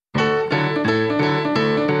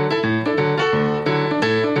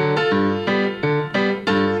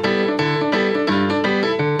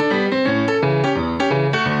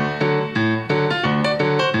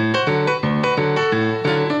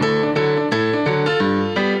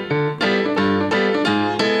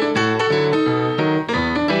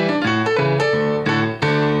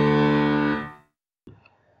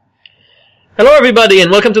Hello everybody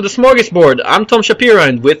and welcome to the Smorgasbord. I'm Tom Shapira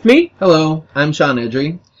and with me... Hello, I'm Sean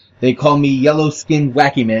Edry. They call me Yellow-Skinned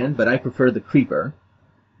Wacky Man, but I prefer the Creeper.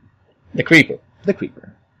 The Creeper. The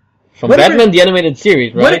Creeper. From Batman the Animated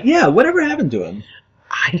Series, right? Whatever happened to him?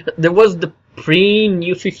 There was the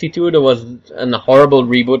pre-New 52, there was a horrible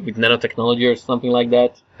reboot with nanotechnology or something like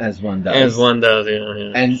that. As one does.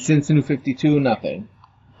 Yeah. And since New 52, nothing.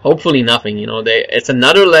 Hopefully nothing, it's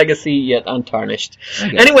another legacy yet untarnished.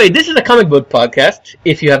 Anyway, this is a comic book podcast,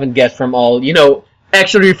 if you haven't guessed from all,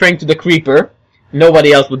 actually referring to the Creeper.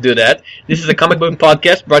 Nobody else would do that. This is a comic book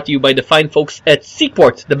podcast brought to you by the fine folks at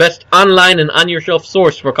Sequart, the best online and on-your-shelf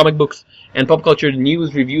source for comic books and pop culture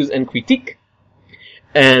news, reviews, and critique.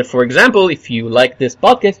 And for example, if you like this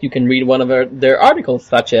podcast, you can read one of their articles,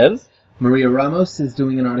 such as... Maria Ramos is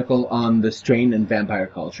doing an article on the strain in vampire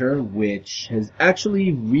culture, which has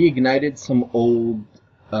actually reignited some old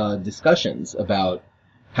discussions about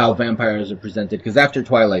how vampires are presented, because after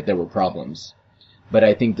Twilight there were problems. But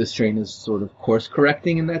I think the strain is sort of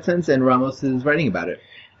course-correcting in that sense, and Ramos is writing about it.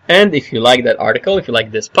 And if you like that article, if you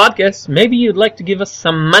like this podcast, maybe you'd like to give us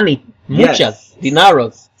some money. Muchas.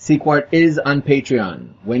 Dinaros. Sequart is on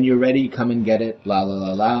Patreon. When you're ready, come and get it. La la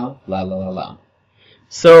la la, la la la la.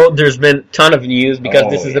 So there's been a ton of news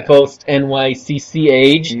because this is the post-NYCC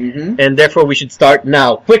age, and therefore we should start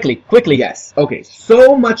now. Quickly. Yes. Okay,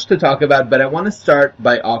 so much to talk about, but I want to start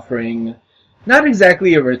by offering not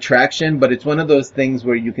exactly a retraction, but it's one of those things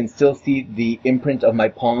where you can still see the imprint of my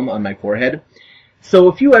palm on my forehead. So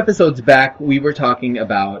a few episodes back, we were talking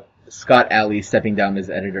about Scott Allie stepping down as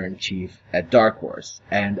editor-in-chief at Dark Horse,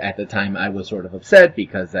 and at the time I was sort of upset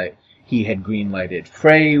because he had green-lighted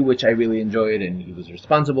Frey, which I really enjoyed, and he was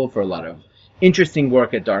responsible for a lot of interesting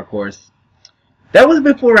work at Dark Horse. That was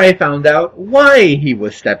before I found out why he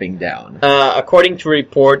was stepping down. According to a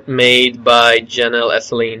report made by Janelle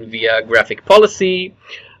Esseline via Graphic Policy,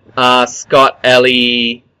 Scott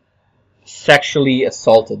Allie sexually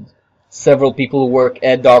assaulted several people who work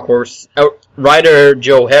at Dark Horse. Writer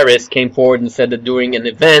Joe Harris came forward and said that during an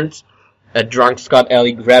event, a drunk Scott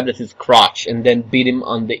Allie grabbed at his crotch and then beat him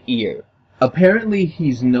on the ear. Apparently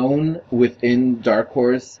he's known within Dark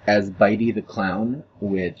Horse as Bitey the Clown,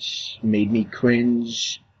 which made me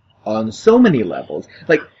cringe on so many levels.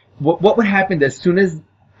 Like, what would happen as soon as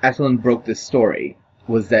Esselin broke this story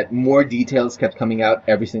was that more details kept coming out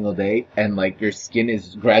every single day, and your skin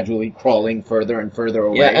is gradually crawling further and further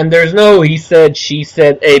away. Yeah, and there's no he said, she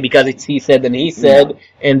said, A, because it's he said and he said,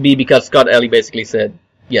 and B, because Scott Allie basically said,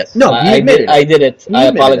 yes. No, he admitted it. I did it. I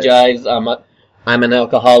apologize. I'm an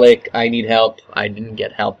alcoholic. I need help. I didn't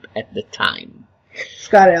get help at the time.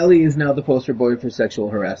 Scott Allie is now the poster boy for sexual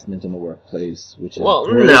harassment in the workplace, which is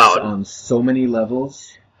gross on so many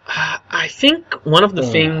levels. I think one of the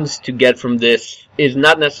things to get from this is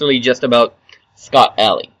not necessarily just about Scott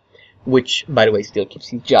Allie, which, by the way, still keeps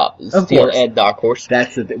his job. He's still at Dark Horse.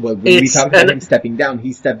 That's when we talk about him stepping down,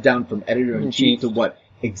 he stepped down from editor-in-chief to what?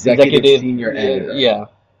 Executive senior editor. Yeah.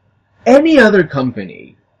 Any other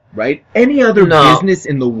company, right? Any other business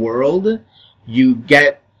in the world, you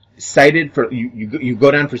get cited for, you go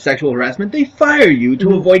down for sexual harassment, they fire you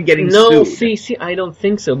to avoid getting sued. No, see, I don't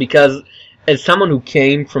think so, because as someone who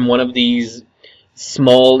came from one of these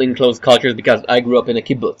small enclosed cultures, because I grew up in a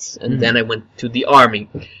kibbutz, and then I went to the army,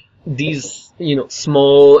 these,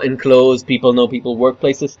 small enclosed people know people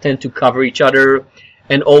workplaces tend to cover each other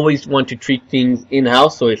and always want to treat things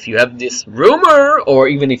in-house. So if you have this rumor, or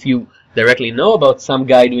even if you directly know about some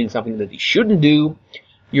guy doing something that he shouldn't do,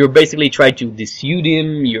 you're basically trying to dissuade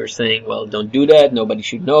him. You're saying, well, don't do that. Nobody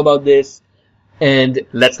should know about this. And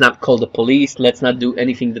let's not call the police. Let's not do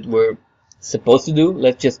anything that we're supposed to do.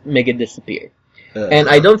 Let's just make it disappear. And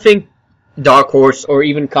I don't think Dark Horse, or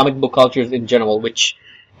even comic book cultures in general, which,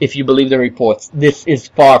 if you believe the reports, this is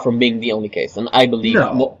far from being the only case. And I believe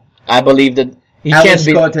that Alan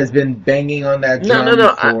Scott has been banging on that drum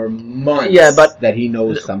for months that he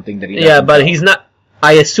knows something that he doesn't know. But he's not,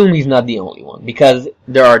 I assume he's not the only one, because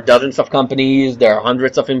there are dozens of companies, there are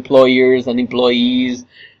hundreds of employers and employees.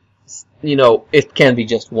 It can't be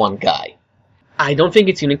just one guy. I don't think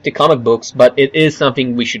it's unique to comic books, but it is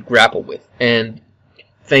something we should grapple with. And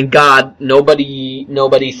thank God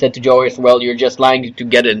nobody said to Joe Harris, well, you're just lying to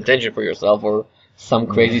get attention for yourself, or some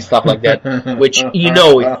crazy stuff like that, which,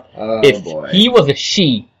 if he was a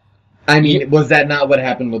she... I mean, was that not what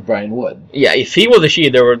happened with Brian Wood? Yeah, if he was a she,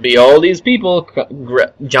 there would be all these people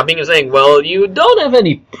jumping and saying, well, you don't have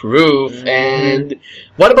any proof, and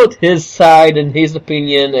what about his side and his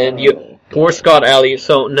opinion, and poor Scott Allie,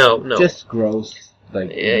 so no. Just gross.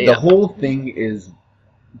 The whole thing is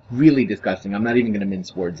really disgusting. I'm not even going to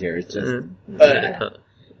mince words here, it's just...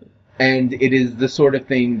 And it is the sort of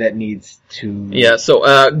thing that needs to... Yeah, so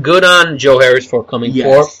good on Joe Harris for coming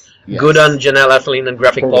forth. Yes. Good on Janelle Asselin and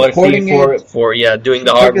Graphic Policy for doing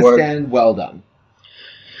the hard work. Stand, well done.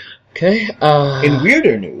 Okay. In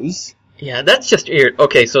weirder news... Yeah, that's just weird.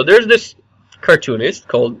 Okay, so there's this cartoonist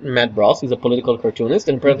called Matt Bross. He's a political cartoonist,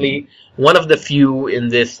 and apparently one of the few in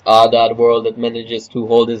this odd world that manages to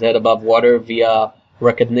hold his head above water via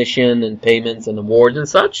recognition and payments and awards and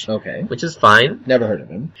such. Okay. Which is fine. Never heard of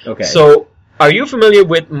him. Okay. So, are you familiar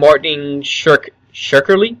with Martin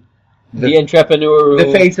Shkreli? The entrepreneur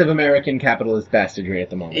the face of American capitalist bastardry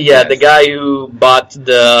at the moment. Yeah, yes. The guy who bought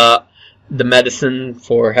the medicine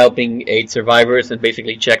for helping AIDS survivors and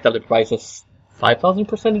basically checked out the prices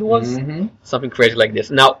 5,000% it was? Mm-hmm. Something crazy like this.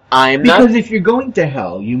 Now, Because if you're going to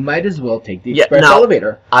hell, you might as well take the express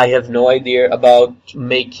elevator. I have no idea about the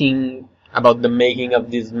making of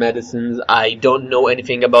these medicines. I don't know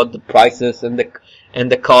anything about the prices and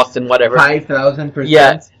the cost and whatever. 5,000%?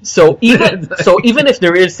 Yeah. So even if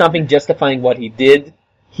there is something justifying what he did,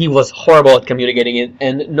 he was horrible at communicating it,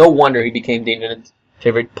 and no wonder he became the internet's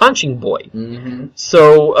favorite punching boy. Mm-hmm.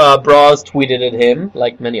 So Bross tweeted at him,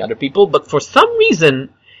 like many other people, but for some reason,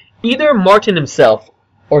 either Martin himself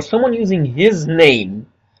or someone using his name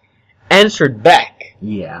answered back.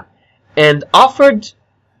 Yeah. And offered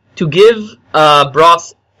to give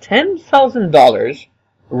Bross $10,000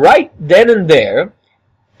 right then and there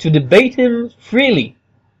to debate him freely.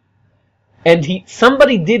 And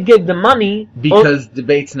somebody did give the money because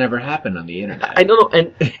debates never happen on the internet. I don't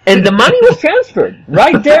know, and the money was transferred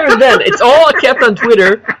right there and then. It's all kept on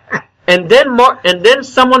Twitter, and then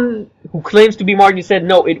someone who claims to be Martin said,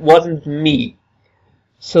 "No, it wasn't me."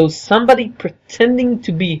 So somebody pretending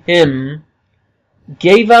to be him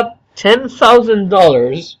gave up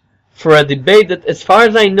 $10,000 for a debate that, as far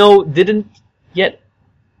as I know, didn't yet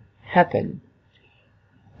happen.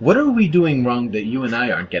 What are we doing wrong that you and I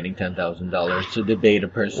aren't getting $10,000 to debate a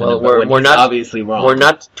person? Well, we're not obviously wrong. We're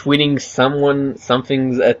not tweeting some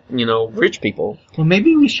things at rich people. Well,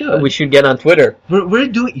 maybe we should. We should get on Twitter. We're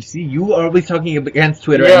doing. You see, you are always talking against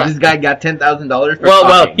Twitter, and this guy got $10,000 for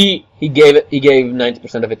Well, he gave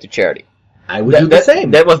 90% of it to charity. I would do the same.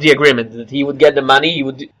 That was the agreement, that he would get the money.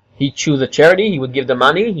 He'd choose a charity. He would give the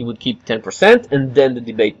money. He would keep 10%, and then the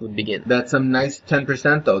debate would begin. That's some nice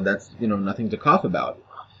 10%, though. That's nothing to cough about.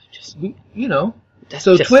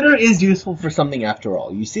 So Twitter is useful for something after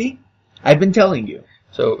all. You see? I've been telling you.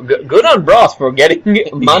 So good on Bross for getting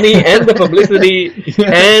money and the publicity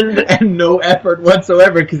and no effort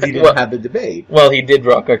whatsoever because he didn't have the debate. Well, he did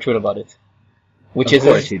draw a cartoon about it, which is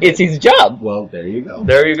his job. Well, there you go.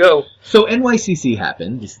 There you go. So NYCC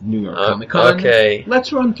happened, this New York Comic Con. Okay.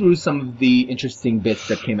 Let's run through some of the interesting bits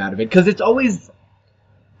that came out of it because it's always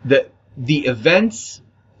the events.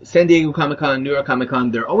 San Diego Comic-Con, New York Comic-Con,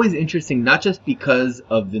 they're always interesting not just because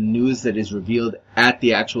of the news that is revealed at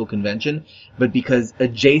the actual convention, but because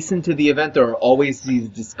adjacent to the event there are always these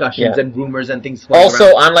discussions and rumors and things floating around.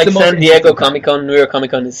 Also, unlike San Diego Comic-Con, New York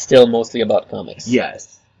Comic-Con is still mostly about comics.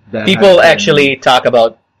 Yes. People actually talk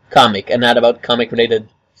about comic and not about comic-related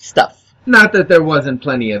stuff. Not that there wasn't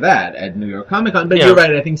plenty of that at New York Comic-Con, but you're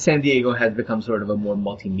right, I think San Diego has become sort of a more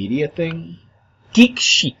multimedia thing. Geek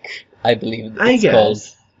chic, I believe it's called.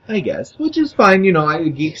 I guess, which is fine.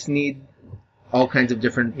 Geeks need all kinds of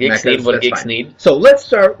different geeks need what geeks need. So let's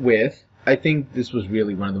start with, I think this was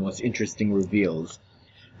really one of the most interesting reveals.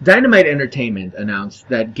 Dynamite Entertainment announced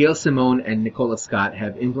that Gail Simone and Nicola Scott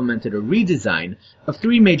have implemented a redesign of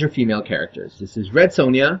 3 major female characters. This is Red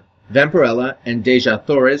Sonja, Vampirella, and Deja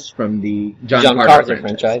Torres from the John Carter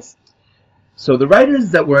franchise. So the writers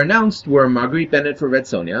that were announced were Marguerite Bennett for Red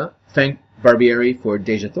Sonja, Frank Barbieri for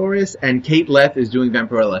Deja Torres, and Kate Leth is doing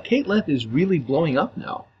Vampirella. Kate Leth is really blowing up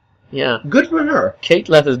now. Yeah. Good for her. Kate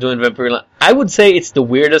Leth is doing Vampirella. I would say it's the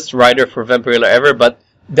weirdest writer for Vampirella ever, but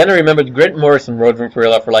then I remembered Grant Morrison wrote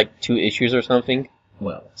Vampirella for like 2 issues or something.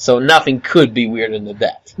 Well. So nothing could be weirder than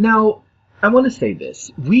that. Now, I want to say this.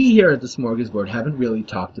 We here at the Smorgasbord haven't really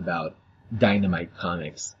talked about Dynamite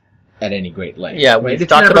Comics at any great length. Yeah, we've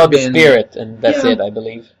talked about the spirit, and that's it, I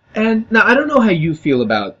believe. And now, I don't know how you feel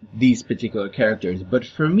about these particular characters, but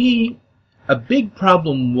for me, a big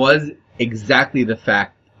problem was exactly the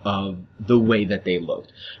fact of the way that they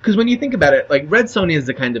looked. Because when you think about it, like, Red Sonja is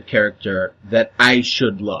the kind of character that I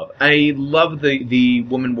should love. I love the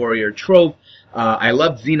woman warrior trope. I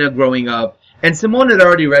loved Xena growing up. And Simone had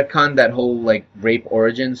already retconned that whole, like, rape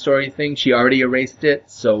origin story thing. She already erased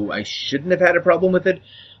it, so I shouldn't have had a problem with it.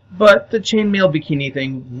 But the chainmail bikini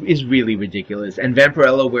thing is really ridiculous, and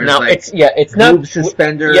Vampirella wears it's not boob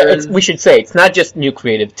suspenders. Yeah, we should say it's not just new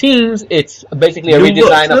creative teams. It's basically a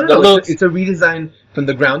redesign of the looks. It's a redesign from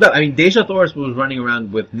the ground up. I mean, Dejah Thoris was running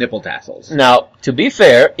around with nipple tassels. Now, to be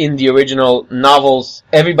fair, in the original novels,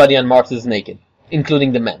 everybody on Mars is naked,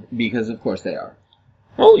 including the men. Because of course they are.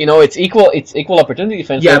 Well, it's equal opportunity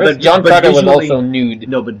fan Yeah, service. but John but Carter was visually- also nude.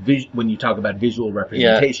 No, but when you talk about visual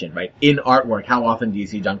representation, right? In artwork, how often do you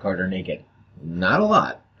see John Carter naked? Not a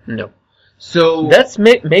lot. No. So That's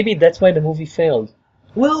maybe that's why the movie failed.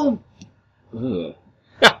 well, ugh.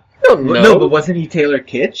 No, No, but wasn't he Taylor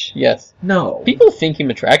Kitsch? Yes. No. People think him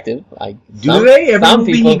attractive. Do they? Every some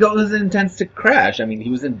movie people, he goes and tends to crash. I mean, he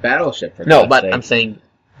was in Battleship for No, God's but sake. I'm saying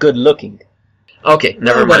good looking. Okay,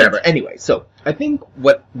 never mind. Whatever. Anyway, so I think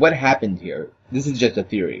what happened here, this is just a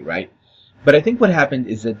theory, right? But I think what happened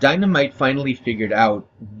is that Dynamite finally figured out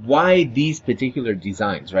why these particular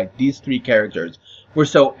designs, right, these three characters, were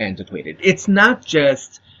so antiquated. It's not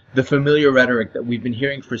just the familiar rhetoric that we've been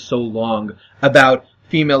hearing for so long about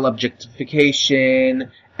female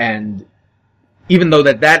objectification, and even though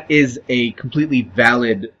that is a completely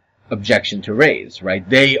valid objection to raise, right?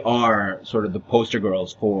 They are sort of the poster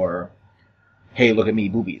girls for, hey, look at me,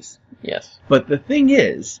 boobies. Yes. But the thing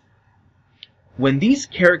is, when these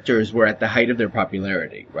characters were at the height of their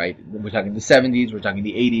popularity, right? We're talking the 70s, we're talking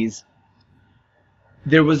the 80s.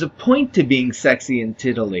 There was a point to being sexy and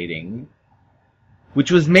titillating, which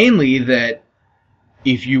was mainly that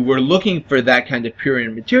if you were looking for that kind of pure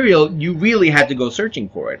material, you really had to go searching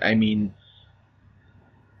for it. I mean,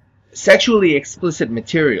 sexually explicit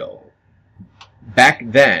material back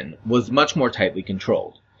then was much more tightly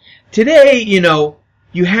controlled. Today,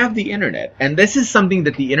 you have the internet, and this is something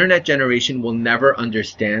that the internet generation will never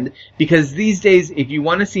understand, because these days, if you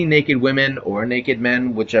want to see naked women or naked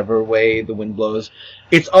men, whichever way the wind blows,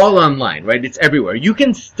 it's all online, right? It's everywhere. You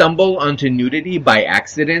can stumble onto nudity by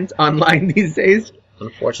accident online these days.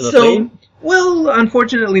 Unfortunately. So, well,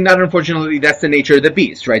 unfortunately, not unfortunately, that's the nature of the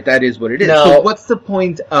beast, right? That is what it is. No. So what's the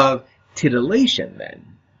point of titillation then?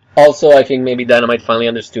 Also, I think maybe Dynamite finally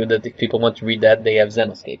understood that if people want to read that, they have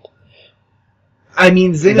Xenoscape. I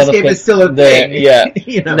mean, Xenoscape is still a thing. Yeah.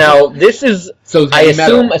 You know? Now, this is, So I Xenon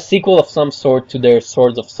assume, Metal. a sequel of some sort to their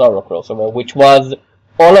Swords of Sorrow crossover, which was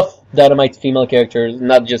all of Dynamite's female characters,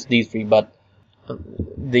 not just these three, but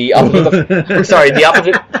the opposite of, I'm sorry, the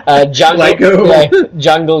opposite, Jungle, Like who?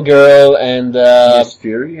 Jungle Girl and, Miss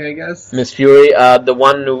Fury, I guess? Miss Fury, the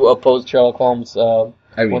one who opposed Sherlock Holmes,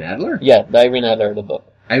 Irene Adler? yeah, the Irene Adler, the book.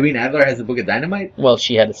 Irene Adler has a book of Dynamite? Well,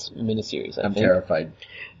 she had a miniseries, I I'm think. terrified.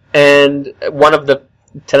 And one of the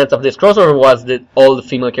tenets of this crossover was that all the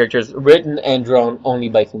female characters written and drawn only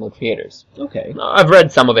by female creators. Okay. I've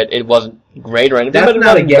read some of it. It wasn't great or anything, That's but it not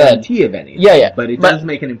a wasn't bad. guarantee of anything. Yeah. But it But- does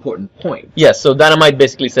make an important point. Yeah, so Dynamite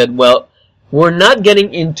basically said, well, we're not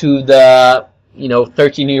getting into the,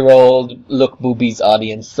 13-year-old look boobies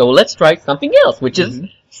audience, so let's try something else, which is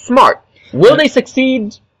smart. Will they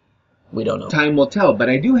succeed? We don't know. Time will tell, but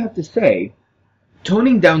I do have to say,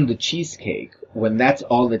 toning down the cheesecake, when that's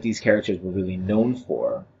all that these characters were really known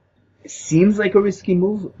for, seems like a risky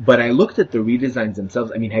move, but I looked at the redesigns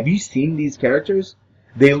themselves. I mean, have you seen these characters?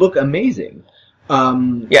 They look amazing.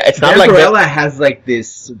 Yeah, it's not like that. Vampirella has like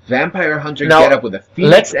this vampire hunter Now, getup with a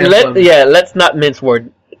phoenix emblem. Let's not mince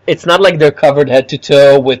word. It's not like they're covered head to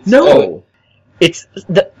toe with... No! It's...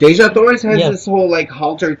 Dejah Thoris has Yeah. this whole like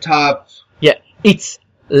halter top. Yeah, it's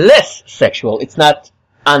less sexual. It's not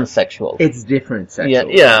unsexual. It's different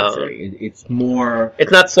sexual. Yeah. I would say. It's more...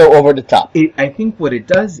 It's not so over the top. I think what it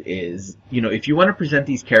does is, if you want to present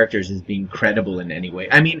these characters as being credible in any way,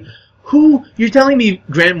 I mean, you're telling me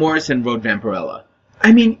Grant Morrison wrote Vampirella.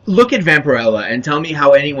 I mean, look at Vampirella and tell me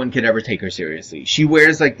how anyone could ever take her seriously. She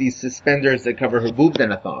wears like these suspenders that cover her boobs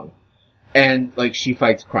and a thong. And like she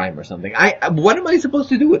fights crime or something. What am I supposed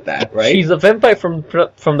to do with that, right? She's a vampire from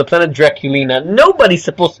the planet Draculina. Nobody's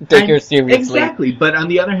supposed to take her seriously. Exactly, but on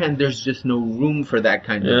the other hand, there's just no room for that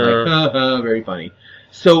kind of like, very funny.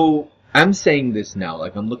 So, I'm saying this now,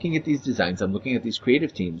 like, I'm looking at these designs, I'm looking at these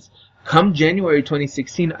creative teams. Come January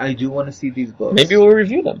 2016, I do want to see these books. Maybe we'll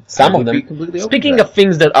review them. Some of them. Be completely open Speaking to of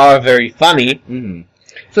things that are very funny, that.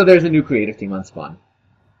 So there's a new creative team on Spawn.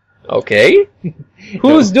 okay,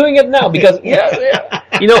 who's doing it now? Because,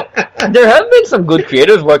 there have been some good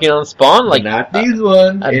creators working on Spawn, like Not these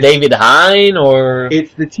ones. David Hine, or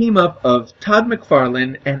It's the team up of Todd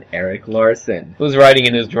McFarlane and Eric Larson. who's writing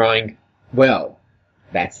in his drawing. Well,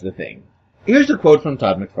 that's the thing. Here's a quote from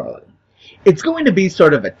Todd McFarlane. It's going to be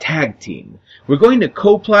sort of a tag team. We're going to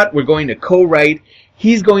co-plot, we're going to co-write.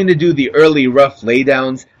 He's going to do the early rough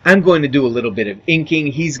laydowns. I'm going to do a little bit of inking.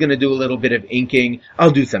 He's going to do a little bit of inking. I'll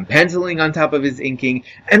do some penciling on top of his inking.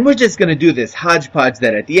 And we're just going to do this hodgepodge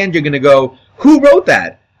that at the end you're going to go, who wrote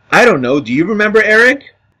that? I don't know. Do you remember,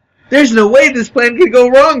 Eric? There's no way this plan could go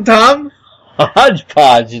wrong, Tom.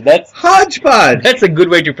 Hodgepodge. Hodgepodge. That's a good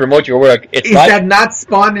way to promote your work. It's Is like, that not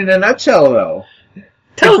Spawn in a nutshell, though?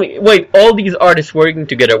 tell me, wait, all these artists working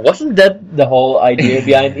together, wasn't that the whole idea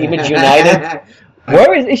behind Image United?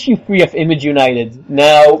 Where is issue 3 of Image United?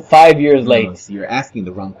 Now, 5 years late. No, so you're asking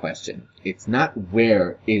the wrong question. It's not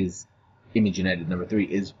where is Image United number 3,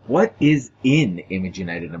 is what is in Image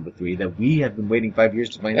United number 3 that we have been waiting 5 years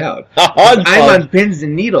to find out. A hodgepodge. I'm on pins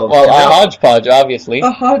and needles. Well, a hodgepodge, obviously.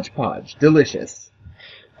 A hodgepodge. Delicious.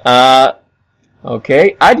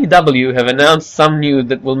 Okay. IDW have announced some news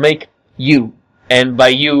that will make you, and by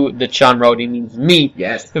you, that Sean Rhodey means me,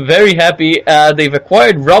 Yes. very happy. They've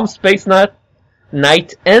acquired Rom Space Knight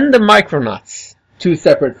and the Micronauts. 2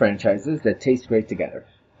 separate franchises that taste great together.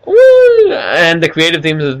 Woo! And the creative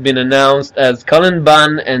teams has been announced as Cullen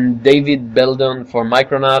Bunn and David Beldon for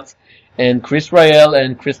Micronauts, and Chris Rael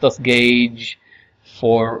and Christos Gage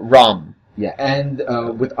for ROM. Yeah, and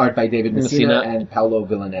with art by David Messina and Paolo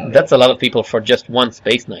Villanelli. That's a lot of people for just one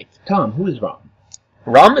Space Knight. Tom, who is Rom?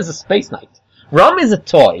 ROM is a Space Knight. ROM is a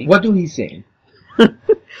toy. What do he sing?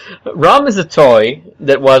 ROM is a toy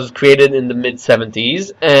that was created in the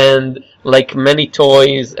mid-70s, and like many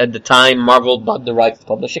toys at the time, Marvel bought the rights to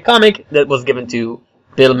publish a comic that was given to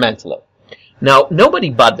Bill Mantlo. Now, nobody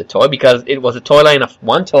bought the toy because it was a toy line of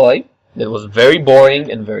one toy that was very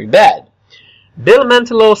boring and very bad. Bill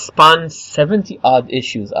Mantlo spun 70-odd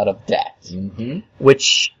issues out of that,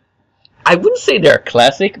 which I wouldn't say they're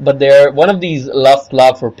classic, but they're one of these lost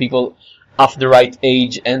love for people of the right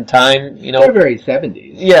age and time, you know. They're very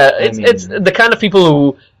 70s. Yeah, it's the kind of people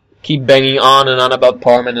who keep banging on and on about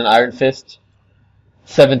Power Man and Iron Fist.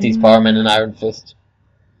 70s Power Man and Iron Fist.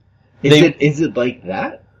 Is it like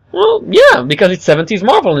that? Well, yeah, because it's 70s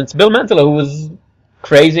Marvel and it's Bill Mantlo who was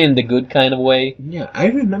crazy in the good kind of way. Yeah, I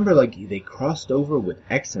remember they crossed over with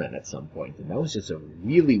X-Men at some point, and that was just a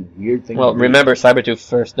really weird thing. Well, remember Sabretooth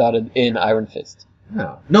first dotted in Iron Fist.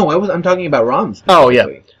 No, I'm talking about Rom's. Oh, yeah.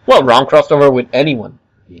 Well, Rom crossed over with anyone.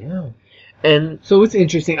 Yeah. And so it's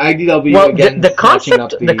interesting. IDW well, again. the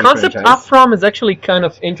concept of Rom is actually kind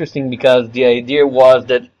of interesting because the idea was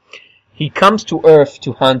that he comes to Earth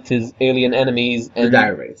to hunt his alien enemies and the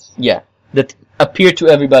Dire Wraiths. Yeah, that appear to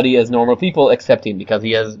everybody as normal people except him because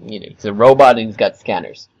he has, he's a robot and he's got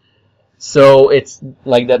scanners. So it's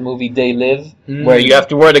like that movie They Live, where you have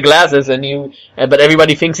to wear the glasses but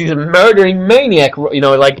everybody thinks he's a murdering maniac,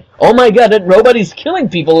 like, oh my god, that robot is killing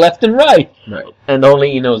people left and right. Right. And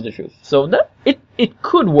only he knows the truth. So that, it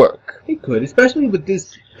could work. It could, especially with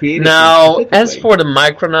this creative. Now, as for the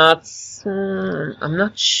Micronauts, I'm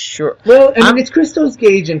not sure. Well, it's Christos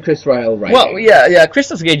Gage and Chris Rael writing. Well, yeah,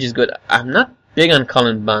 Christos Gage is good. I'm not big on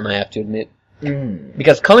Cullen Bunn, I have to admit.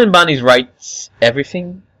 Because Cullen Bunn writes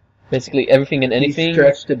everything. Basically everything and anything. He's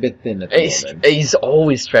stretched a bit thin at the moment. He's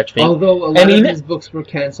always stretched thin. Although a lot of his books were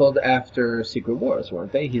cancelled after Secret Wars,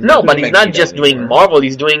 weren't they? But he's not just doing Marvel.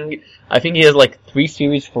 He's doing, I think he has like 3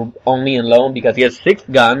 series for Only and Lone because he has Sixth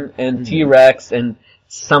Gun and T-Rex and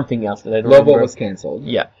something else that I don't remember. Lobo was cancelled.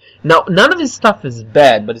 Yeah. Now, none of his stuff is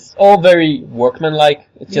bad, but it's all very workmanlike.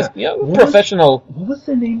 It's just, professional. What was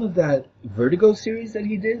the name of that Vertigo series that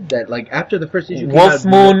he did? That, like, after the first issue came Wolf out,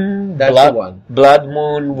 Moon, that's the one. Blood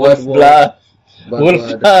Moon, Wolf Blood.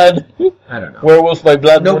 Blood. I don't know. Werewolf by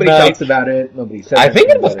Blood Nobody Moon talks about it. Nobody says I think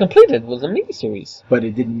it was completed. It was a miniseries. But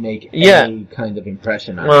it didn't make any kind of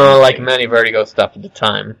impression on Well, like many Vertigo stuff at the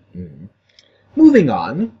time. Moving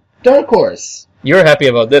on. Dark Horse. You're happy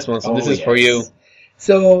about this one, so this is for you.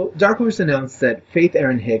 So, Dark Horse announced that Faith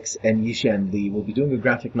Erin Hicks and Yishan Lee will be doing a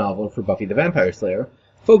graphic novel for Buffy the Vampire Slayer,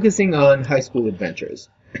 focusing on high school adventures.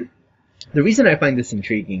 The reason I find this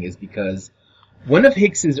intriguing is because one of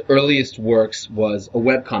Hicks's earliest works was a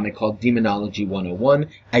webcomic called Demonology 101.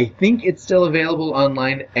 I think it's still available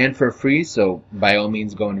online and for free, so by all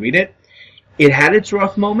means go and read it. It had its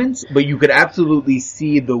rough moments, but you could absolutely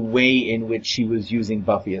see the way in which she was using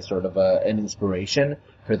Buffy as sort of an inspiration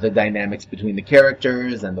for the dynamics between the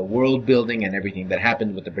characters and the world building and everything that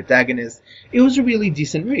happened with the protagonist. It was a really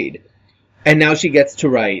decent read. And now she gets to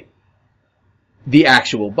write the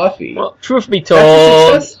actual Buffy. Well, truth be That's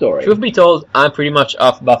a success story. Truth be told, I'm pretty much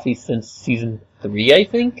off Buffy since season 3, I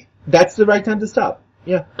think. That's the right time to stop.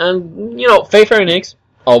 Yeah. And, Faith Erin Hicks,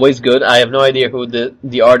 always good. I have no idea who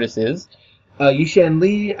the artist is. Yishan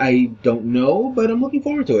Lee, I don't know, but I'm looking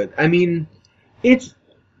forward to it. I mean, it's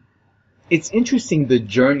interesting the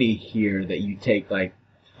journey here that you take, like,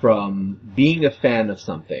 from being a fan of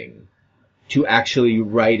something to actually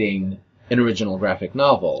writing an original graphic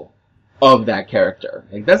novel of that character.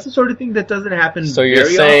 Like, that's the sort of thing that doesn't happen So you're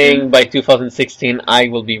very saying often. by 2016 I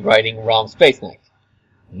will be writing Rom Space Knight?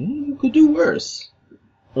 You could do worse.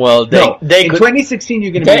 Well, In they could. 2016,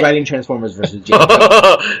 you're going to be writing Transformers versus James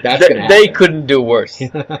Gunn. That's going to happen. They couldn't do worse.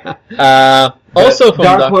 Also, from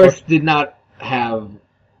Dark Horse did not have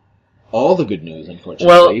all the good news,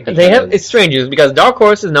 unfortunately. Well, they have. It's strange because Dark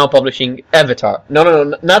Horse is now publishing Avatar.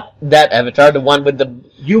 No, not that Avatar. The one with the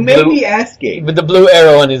be asking with the blue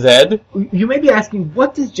arrow on his head. You may be asking,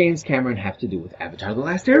 what does James Cameron have to do with Avatar: The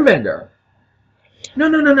Last Airbender?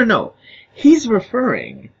 No. He's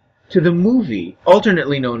referring to the movie,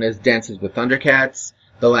 alternately known as Dances with Thundercats,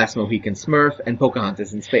 The Last Mohican Smurf, and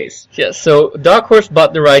Pocahontas in Space. Yeah, so Dark Horse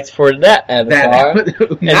bought the rights for that Avatar.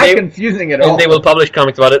 Confusing at all. And they will publish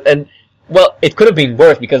comics about it. And, well, it could have been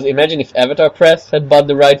worse, because imagine if Avatar Press had bought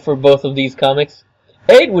the right for both of these comics.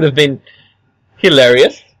 It would have been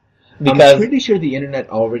hilarious. Because I'm pretty sure the internet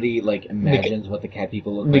already, imagines what the cat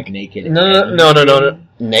people look like naked. No.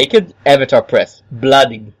 Naked Avatar Press.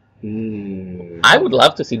 Bloodied. Mm. I would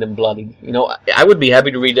love to see them bloodied. I would be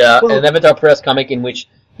happy to read an Avatar Press comic in which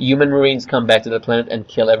human marines come back to the planet and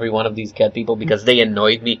kill every one of these cat people because they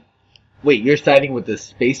annoyed me. Wait, you're siding with the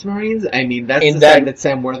Space Marines? I mean, that's the side that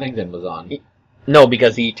Sam Worthington was on. No,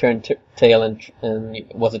 because he turned tail and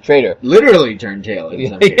was a traitor. Literally turned tail in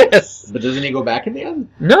some cases. Yes. But doesn't he go back in the end?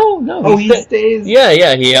 No. Oh, he stays?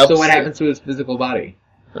 Yeah, he helps. So what happens to his physical body?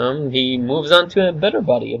 He moves on to a better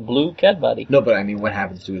body, a blue cat body. No, but I mean, what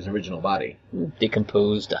happens to his original body?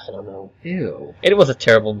 Decomposed, I don't know. Ew. It was a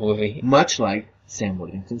terrible movie. Much like Sam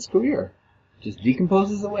Worthington's career. Just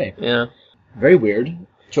decomposes away. Yeah. Very weird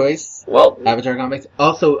choice. Well, Avatar comics.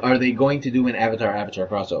 Also, are they going to do an Avatar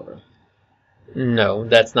crossover? No,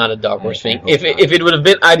 that's not a Dark Horse thing. If it would have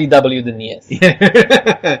been IDW, then yes.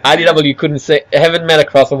 IDW haven't met a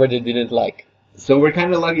crossover they didn't like. So we're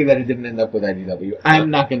kind of lucky that it didn't end up with IDW. I'm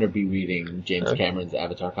not going to be reading James Cameron's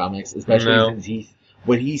Avatar comics, especially since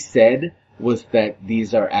what he said was that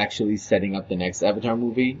these are actually setting up the next Avatar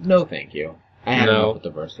movie. No, thank you. I had enough with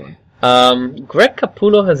the first one. Greg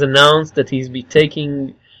Capullo has announced that he's be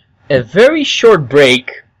taking a very short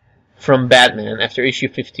break from Batman after issue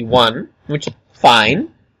 51, which is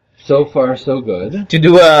fine. So far, so good. To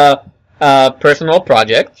do a personal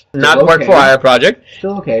project, not work for hire project.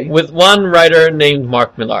 Still okay. With one writer named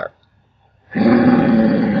Mark Millar.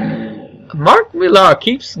 Mark Millar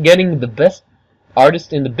keeps getting the best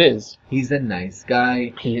artist in the biz. He's a nice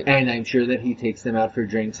guy, and I'm sure that he takes them out for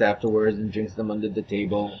drinks afterwards and drinks them under the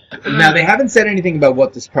table. Now, they haven't said anything about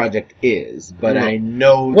what this project is, but I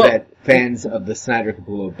know that fans of the Snyder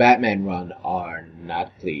Capullo Batman run are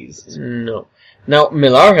not pleased. No. Now,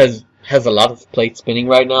 Millar has a lot of plates spinning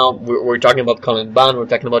right now. We're talking about Colin Bunn, we're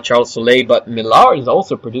talking about Charles Soule, but Millar is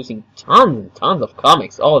also producing tons and tons of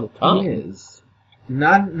comics all the time. He is.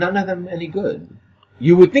 None of them any good.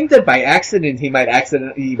 You would think that by accident he might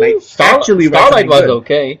actually write Starlight was good.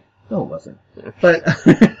 Okay. No, it wasn't. But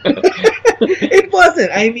it wasn't.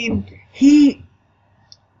 I mean,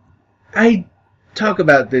 I talk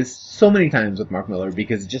about this so many times with Mark Millar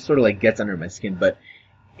because it just sort of gets under my skin, but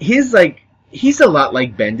he's a lot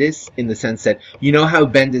like Bendis in the sense that, you know how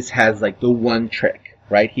Bendis has the one trick,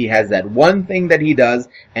 right? He has that one thing that he does,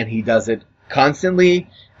 and he does it constantly,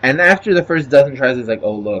 and after the first dozen tries, it's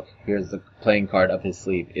oh look, here's the playing card up his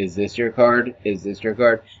sleeve. Is this your card? Is this your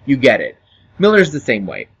card? You get it. Miller's the same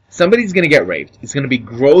way. Somebody's gonna get raped. It's gonna be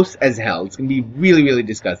gross as hell. It's gonna be really, really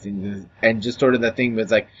disgusting, and just sort of that thing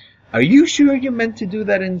that's are you sure you meant to do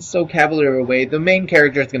that in so cavalier a way? The main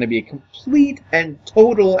character is going to be a complete and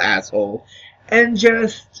total asshole. And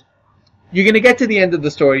just, you're going to get to the end of the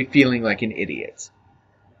story feeling like an idiot.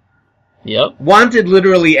 Yep. Wanted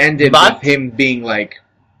literally ended with him being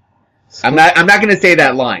I'm not going to say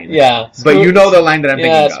that line. Yeah. But you know the line that I'm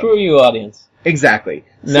thinking of. Yeah, screw you, audience. Exactly.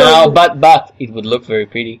 No, but it would look very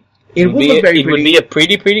pretty. It would look very pretty. It would be a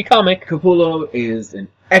pretty, pretty comic. Capullo is an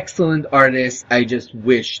excellent artist. I just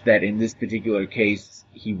wish that in this particular case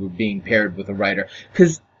he were being paired with a writer.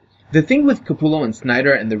 Because the thing with Capullo and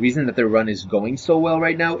Snyder, and the reason that their run is going so well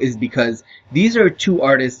right now, is because these are two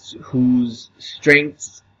artists whose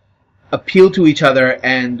strengths appeal to each other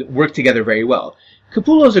and work together very well.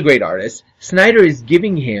 Capullo's a great artist. Snyder is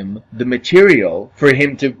giving him the material for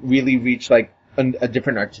him to really reach a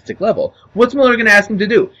different artistic level. What's Miller going to ask him to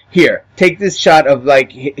do? Here, take this shot of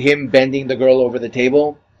him bending the girl over the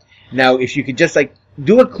table. Now, if you could just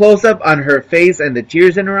do a close up on her face and the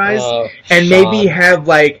tears in her eyes, and maybe have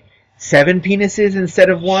 7 penises instead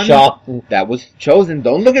of 1. That was chosen.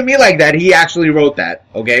 Don't look at me like that. He actually wrote that.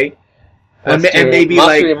 Okay, and maybe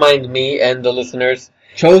remind me and the listeners.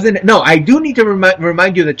 Chosen. No, I do need to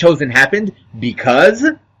remind you that Chosen happened because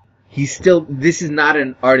this is not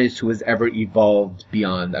an artist who has ever evolved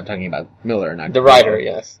beyond, I'm talking about Miller, not The writer,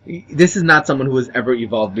 yes. This is not someone who has ever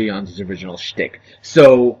evolved beyond his original shtick.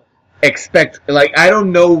 So, I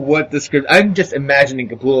don't know what the script, I'm just imagining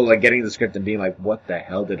Capullo, getting the script and being like, what the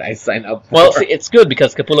hell did I sign up for? Well, see, it's good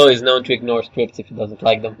because Capullo is known to ignore scripts if he doesn't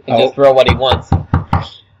like them and just throw what he wants.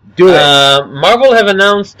 Do it. Marvel have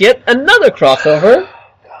announced yet another crossover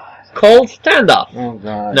called Standoff. Oh,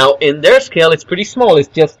 God. Now, in their scale, it's pretty small. It's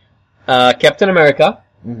just Captain America,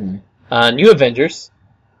 New Avengers,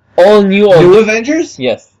 all new... New Avengers?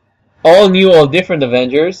 Yes. All new, all different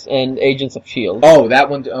Avengers, and Agents of S.H.I.E.L.D. Oh, that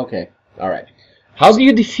one, okay. Alright. How do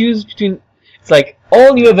you diffuse between... It's like,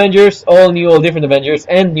 all new Avengers, all new, all different Avengers,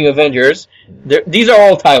 and New Avengers. These are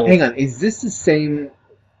all titles. Hang on, is this the same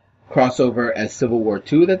crossover as Civil War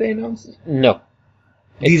II that they announced? No.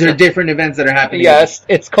 These are different events that are happening? Yes,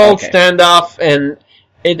 it's called Standoff, and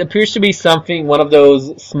it appears to be something, one of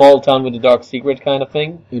those small town with a dark secret kind of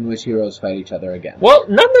thing. In which heroes fight each other again. Well,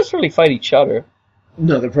 not necessarily fight each other.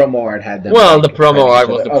 No, the promo art had them. Well, the promo art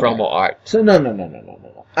was the promo art. So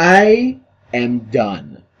no. I am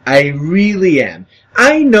done. I really am.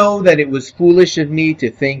 I know that it was foolish of me to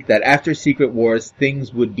think that after Secret Wars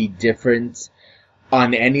things would be different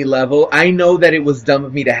on any level. I know that it was dumb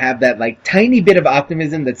of me to have that tiny bit of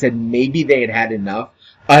optimism that said maybe they had enough.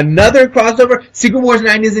 Another crossover? Secret Wars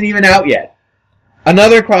 9 isn't even out yet.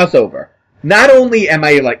 Another crossover. Not only am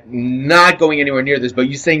I not going anywhere near this, but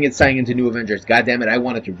you saying it's tying into New Avengers. God damn it, I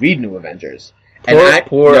wanted to read New Avengers.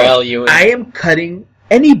 Poor Al Ewing. I am cutting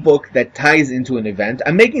any book that ties into an event.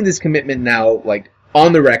 I'm making this commitment now,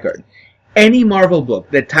 on the record. Any Marvel book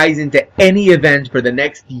that ties into any event for the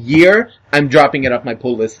next year, I'm dropping it off my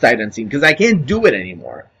pull list sight unseen, because I can't do it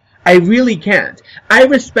anymore. I really can't. I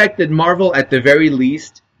respect that Marvel, at the very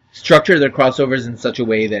least, structure their crossovers in such a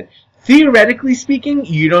way that, theoretically speaking,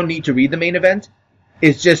 you don't need to read the main event.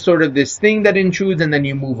 It's just sort of this thing that intrudes and then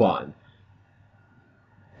you move on.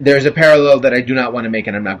 There's a parallel that I do not want to make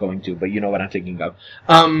and I'm not going to, but you know what I'm thinking of.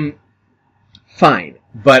 Fine.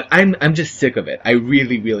 But I'm just sick of it. I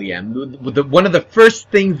really, really am. One of the first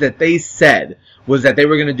things that they said was that they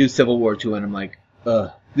were going to do Civil War 2, and I'm like,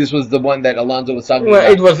 ugh. This was the one that Alonzo was talking about.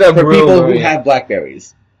 It was for people who have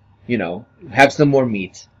blackberries. Have some more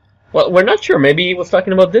meat. Well, we're not sure. Maybe he was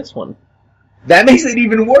talking about this one. That makes it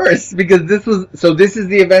even worse, because this is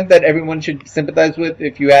the event that everyone should sympathize with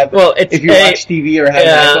if you watch TV or have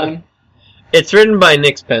an iPhone. It's written by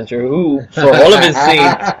Nick Spencer, who, for all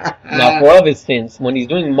of his sins, when he's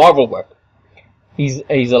doing Marvel work, he's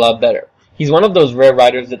a lot better. He's one of those rare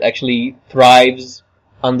writers that actually thrives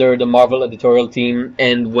under the Marvel editorial team,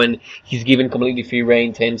 and when he's given completely free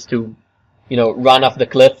rein, tends to, run off the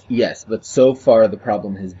cliff. Yes, but so far the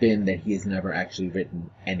problem has been that he has never actually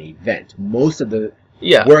written an event. Most of the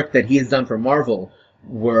work that he has done for Marvel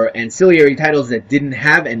were ancillary titles that didn't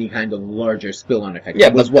have any kind of larger spill-on effect. Yeah,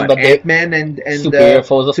 it was but Ant-Man and Superior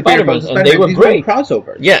Foes of Spider-Man, and they were great.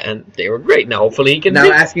 Crossovers. Yeah, and they were great. Now hopefully he can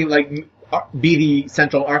asking be the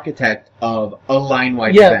central architect of a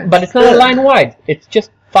line-wide event. Yeah, but it's not a line-wide. It's just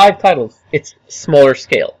 5 titles. It's smaller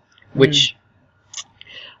scale, which...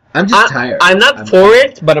 I'm just tired. I'm not for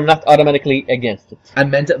it, but I'm not automatically against it.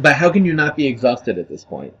 But how can you not be exhausted at this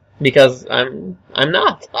point? Because I'm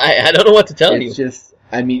not. I don't know what to tell you. It's just,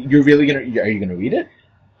 you're really are you gonna read it?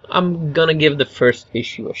 I'm gonna give the first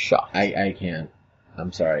issue a shot. I can't.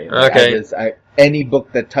 I'm sorry. Okay. Any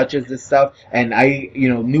book that touches this stuff, and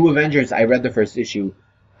New Avengers, I read the first issue.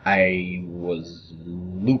 I was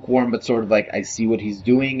lukewarm, but sort of I see what he's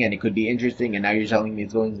doing, and it could be interesting, and now you're telling me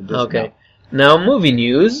it's going to this. Okay. Now, movie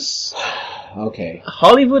news. Okay.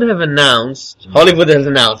 Hollywood has announced,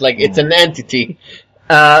 it's an entity.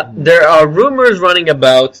 There are rumors running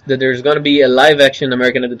about that there's going to be a live-action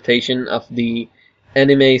American adaptation of the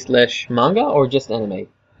anime/manga, or just anime?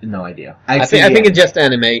 No idea. I think it's just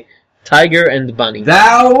anime. Tiger and Bunny.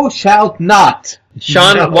 Thou shalt not!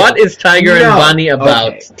 Sean, what is Tiger and Bunny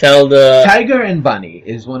about? Okay. Tell the... Tiger and Bunny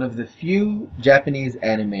is one of the few Japanese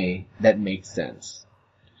anime that makes sense.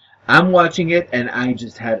 I'm watching it, and I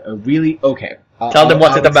just had a really... Okay. Tell them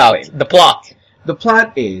what's it about. The plot. The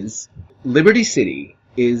plot is... Liberty City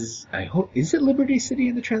is... Is it Liberty City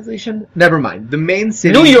in the translation? Never mind. The main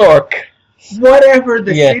city... New York! Whatever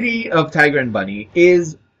the city of Tiger and Bunny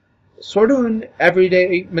is sort of an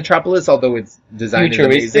everyday metropolis, although its design is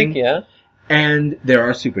amazing. Yeah. And there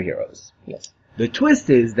are superheroes. Yes. The twist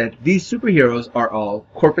is that these superheroes are all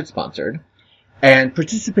corporate sponsored and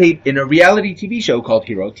participate in a reality TV show called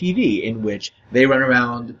Hero TV, in which they run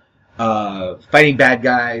around fighting bad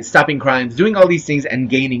guys, stopping crimes, doing all these things and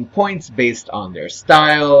gaining points based on their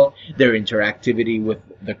style, their interactivity with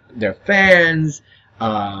their fans.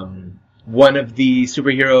 One of the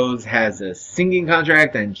superheroes has a singing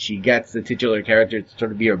contract and she gets the titular character to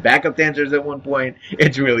sort of be her backup dancers at one point.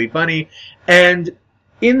 It's really funny. And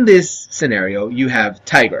in this scenario, you have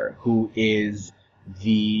Tiger, who is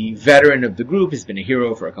the veteran of the group, has been a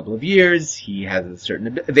hero for a couple of years. He has a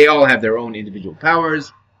certain, they all have their own individual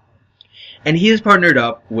powers. And he is partnered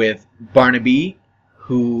up with Barnaby,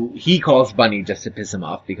 who he calls Bunny just to piss him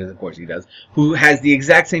off, because of course he does, who has the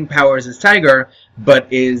exact same powers as Tiger,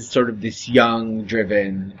 but is sort of this young,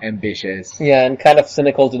 driven, ambitious. Yeah, and kind of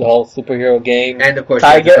cynical to the whole superhero game. And of course,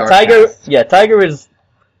 Tiger is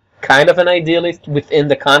kind of an idealist within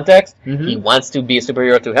the context. Mm-hmm. He wants to be a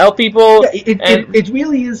superhero to help people. Yeah, it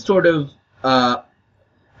really is sort of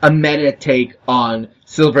a meta take on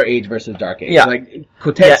Silver Age versus Dark Age. Yeah. Like,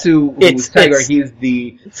 Kotetsu, who's Tiger, he's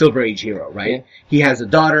the Silver Age hero, right? Yeah. He has a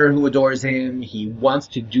daughter who adores him. He wants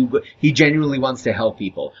to do good. He genuinely wants to help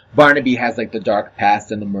people. Barnaby has, like, the dark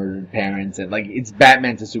past and the murdered parents, and, like, it's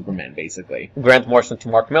Batman to Superman, basically. Grant Morrison to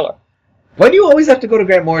Mark Miller. Why do you always have to go to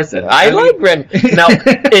Grant Morrison? I like Grant. Now,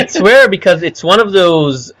 it's rare because it's one of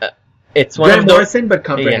those... Grant Morrison, but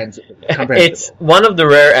comprehensive. It's one of the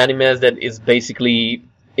rare animes that is basically...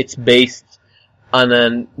 It's based on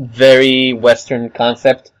a very Western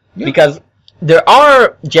concept, because there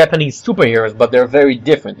are Japanese superheroes, but they're very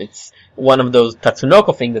different. It's one of those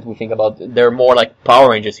Tatsunoko things that we think about. They're more like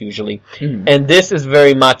Power Rangers usually. Mm. And this is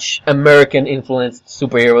very much American-influenced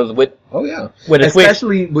superheroes with... Oh yeah.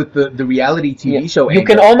 Especially with the reality TV show angle. You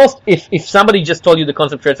can almost, if somebody just told you the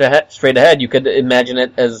concept straight ahead, you could imagine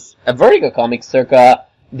it as a Vertigo comic circa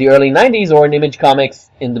the early 90s or an Image Comics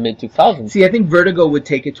in the mid-2000s. See, I think Vertigo would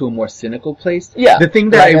take it to a more cynical place. Yeah. The thing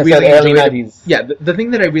that I really enjoyed... Yeah, the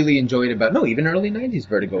thing that I really enjoyed about... No, even early 90s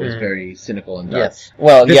Vertigo was very cynical and dark. Yes.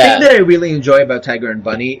 Well, the thing that I really enjoy about Tiger and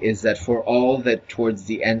Bunny is that for all that towards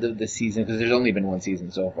the end of the season, because there's only been one season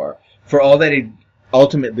so far, for all that it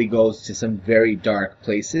ultimately goes to some very dark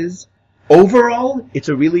places, overall, it's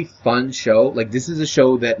a really fun show. Like, this is a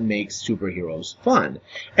show that makes superheroes fun.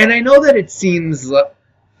 And I know that it seems...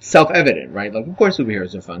 self-evident, right? Like, of course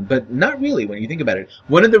superheroes are fun, but not really when you think about it.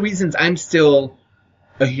 One of the reasons I'm still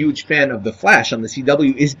a huge fan of The Flash on the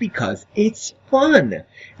CW is because it's fun.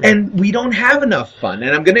 And we don't have enough fun.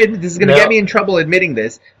 And this is gonna get me in trouble admitting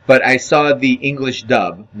this, but I saw the English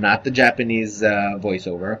dub, not the Japanese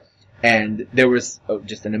voiceover, and there was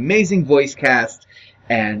just an amazing voice cast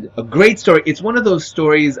and a great story. It's one of those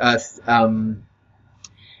stories,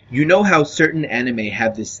 you know how certain anime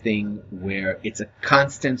have this thing where it's a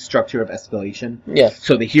constant structure of escalation? Yes.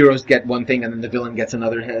 So the heroes get one thing and then the villain gets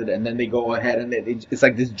another head and then they go ahead and it's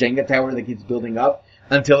like this Jenga tower that keeps building up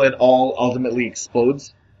until it all ultimately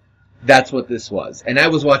explodes. That's what this was. And I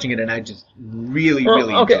was watching it and I just really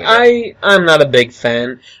enjoyed it. I'm not a big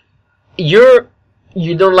fan. You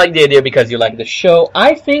don't like the idea because you like the show.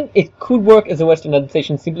 I think it could work as a Western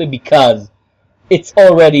adaptation simply because it's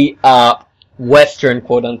already Western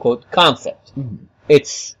quote-unquote concept. Mm-hmm.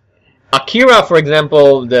 It's Akira, for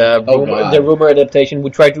example, the rumor adaptation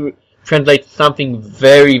would try to translate something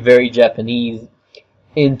very, very Japanese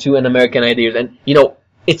into an American idea. And,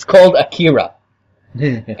 it's called Akira.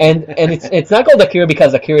 and it's not called Akira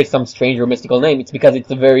because Akira is some strange or mystical name. It's because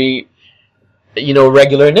it's a very,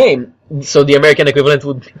 regular name. So the American equivalent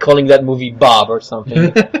would be calling that movie Bob or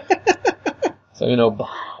something. So, Bob.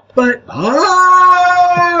 But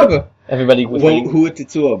Bob! Everybody was who would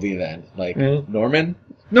Tetsuo be then? Like, Norman?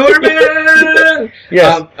 Norman!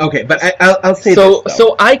 Yes. Okay, but I'll say this,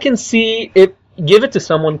 So I can see it, give it to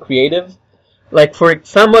someone creative. Like, for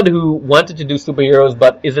someone who wanted to do superheroes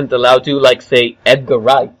but isn't allowed to, like, say, Edgar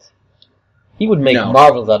Wright. He would make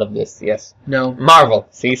Marvels out of this, yes. No. Marvel.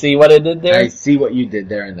 See what I did there? I see what you did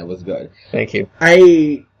there, and that was good. Thank you.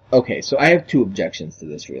 Okay, so I have two objections to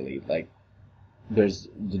this, really. Like, there's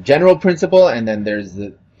the general principle, and then there's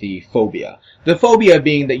the phobia. The phobia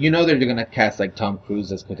being that they're going to cast like Tom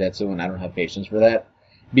Cruise as Kotetsu, and I don't have patience for that.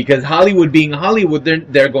 Because Hollywood being Hollywood,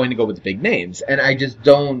 they're going to go with the big names. And I just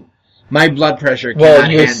don't... My blood pressure cannot handle...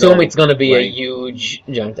 Well, you assume it's going to be a huge,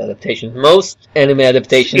 giant adaptation. Most anime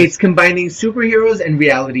adaptations... It's combining superheroes and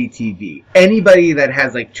reality TV. Anybody that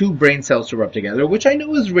has like two brain cells to rub together, which I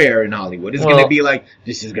know is rare in Hollywood, is going to be like,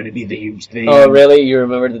 this is going to be the huge thing. Oh, really? You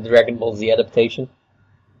remember the Dragon Ball Z adaptation?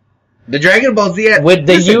 The Dragon Ball Z... With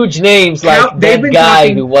the huge names like that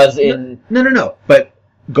guy who was in... No. But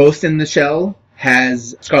Ghost in the Shell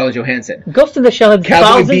has Scarlett Johansson. Ghost in the Shell had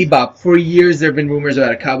Cowboy Bebop. For years there have been rumors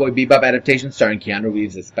about a Cowboy Bebop adaptation starring Keanu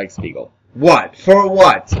Reeves as Spike Spiegel. What? For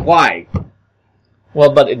what? Why?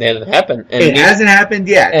 Well, but it hasn't happened. And It hasn't happened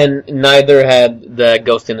yet. And neither had the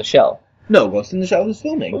Ghost in the Shell. No, Ghost in the Shell was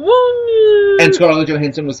filming. Well, And Scarlett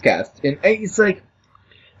Johansson was cast. And it's like,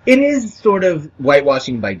 it is sort of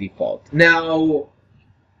whitewashing by default. Now,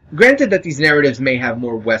 granted that these narratives may have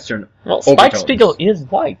more Western Spike overtones. Spiegel is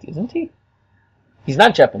white, isn't he? He's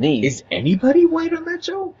not Japanese. Is anybody white on that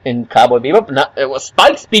show? In Cowboy Bebop,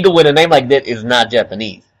 Spike Spiegel with a name like that is not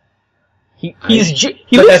Japanese. He But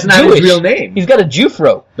looks that's not Jewish. his real name. He's got a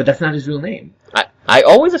Jufro. But that's not his real name. I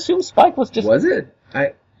always assumed Spike was just... Was it?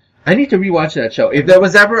 I need to rewatch that show. If there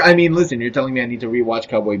was ever, I mean, listen, you're telling me I need to rewatch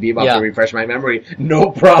Cowboy Bebop Yeah. to refresh my memory.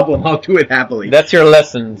 No problem. I'll do it happily. That's your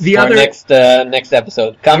lesson The for other- next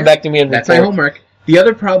episode. Come Yeah, back to me and That's report. my homework. The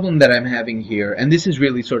other problem that I'm having here, and this is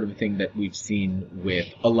really sort of a thing that we've seen with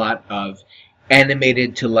a lot of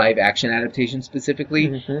animated to live action adaptations specifically,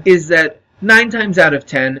 Mhm. is that 9 times out of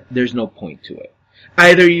 10, there's no point to it.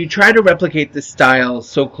 Either you try to replicate the style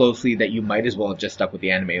so closely that you might as well have just stuck with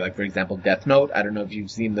the anime. Like, for example, Death Note. I don't know if you've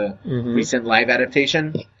seen the Mhm. recent live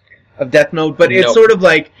adaptation of Death Note, but it's Nope. sort of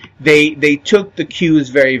like they took the cues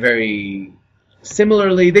very, very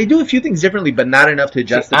similarly. They do a few things differently, but not enough to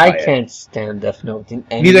justify I it. can't stand Death Note in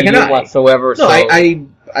any Neither can medium I. whatsoever. No, so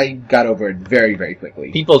I got over it very, very quickly.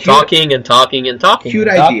 people Cute- talking and talking and talking. Cute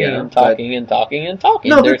and talking idea, and talking and talking and talking.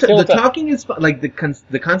 No, They're the still talking is fine. Like, the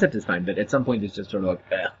concept is fine, but at some point it's just sort of like,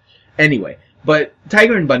 eh. Anyway, but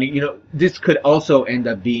Tiger and Bunny, this could also end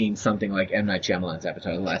up being something like M. Night Shyamalan's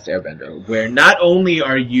Avatar: The Last Airbender, where not only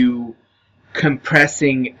are you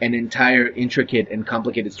compressing an entire intricate and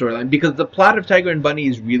complicated storyline, because the plot of Tiger and Bunny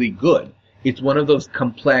is really good. It's one of those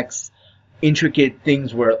complex, intricate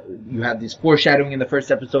things where you have this foreshadowing in the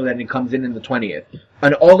first episode and it comes in the 20th.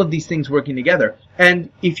 And all of these things working together. And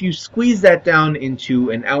if you squeeze that down into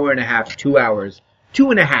an hour and a half, 2 hours,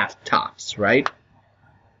 2.5 tops, right?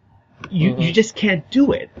 You just can't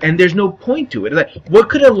do it. And there's no point to it. Like, what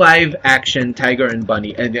could a live action Tiger and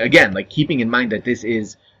Bunny, and again, like keeping in mind that this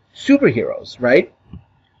is superheroes, right?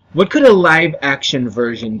 What could a live action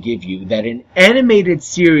version give you that an animated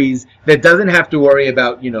series that doesn't have to worry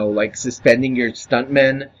about, like suspending your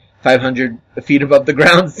stuntmen 500 feet above the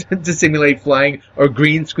ground to simulate flying or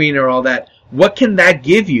green screen or all that? What can that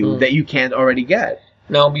give you that you can't already get?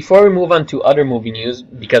 Now, before we move on to other movie news,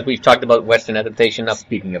 because we've talked about Western adaptation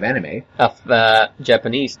Speaking of anime, of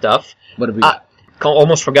Japanese stuff, what have we got?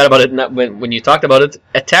 almost forgot about it when you talked about it.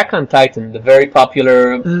 Attack on Titan, the very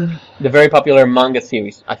popular manga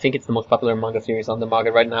series. I think it's the most popular manga series on the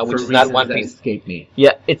market right now, which For is not reasons One that Piece. escape me.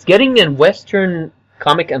 Yeah, it's getting a Western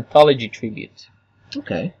comic anthology tribute.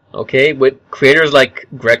 Okay. Okay, with creators like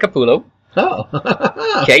Greg Capullo,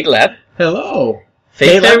 Oh. Kate Lepp, Hello.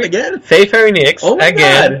 Faith Lepp again? Faith Harry Nix Oh my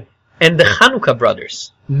again, God. and the Hanukkah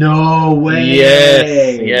brothers. No way.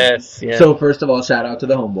 Yes. So first of all, shout out to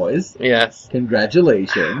the homeboys. Yes.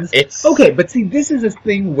 Congratulations. It's Okay, but see, this is a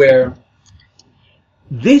thing where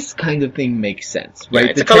this kind of thing makes sense, right?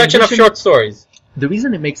 It's a collection of short stories. The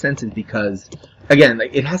reason it makes sense is because, again,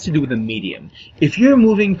 like, it has to do with the medium. If you're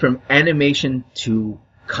moving from animation to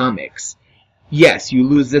comics, yes, you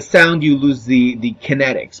lose the sound, you lose the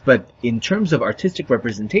kinetics, but in terms of artistic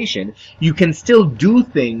representation, you can still do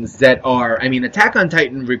things that are, Attack on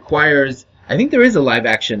Titan requires, I think there is a live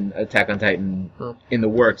action Attack on Titan in the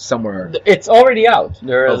works somewhere. It's already out.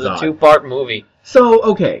 There is Oh, a God. 2-part movie. So,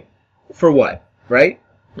 okay, for what, right?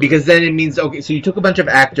 Because then it means, okay, so you took a bunch of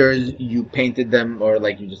actors, you painted them, or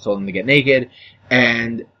like you just told them to get naked,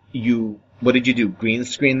 and what did you do? Green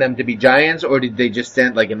screen them to be giants, or did they just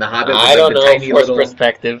stand like in The Hobbit? I don't the know, tiny forced little...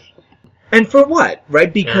 perspective. And for what,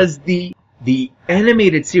 right? Because the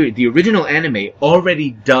animated series, the original anime,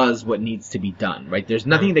 already does what needs to be done, right? There's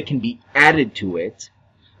nothing that can be added to it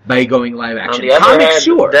by going live On action. the other Comics, hand,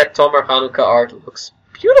 sure. that Tomer Hanukkah art looks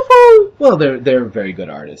beautiful. Well, they're very good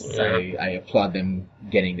artists. Yeah. I applaud them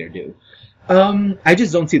getting their due. I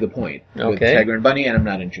just don't see the point with Okay. Tiger and Bunny, and I'm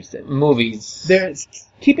not interested. Movies. There's,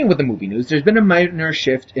 keeping with the movie news, there's been a minor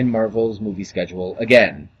shift in Marvel's movie schedule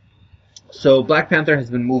again. So Black Panther has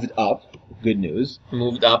been moved up. Good news.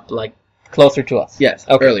 Moved up, like, closer to us. Yes,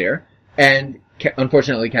 Okay. earlier. And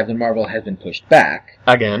unfortunately, Captain Marvel has been pushed back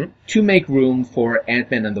Again. to make room for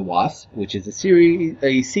Ant-Man and the Wasp, which is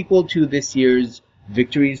a sequel to this year's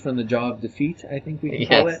Victories from the Jaw of Defeat, I think we can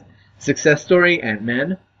call Yes. it. Success story,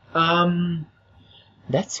 Ant-Man.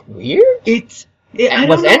 That's weird. I Was don't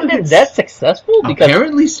know if Ant-Man it's- that successful? Because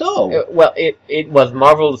Apparently so. well, it was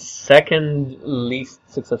Marvel's second least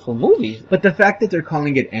successful movie. But the fact that they're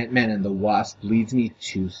calling it Ant-Man and the Wasp leads me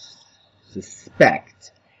to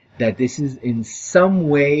suspect that this is in some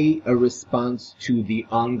way a response to the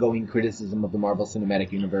ongoing criticism of the Marvel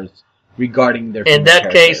Cinematic Universe regarding their In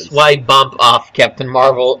that case, why bump off Captain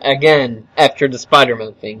Marvel again after the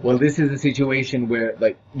Spider-Man thing? Well, this is a situation where,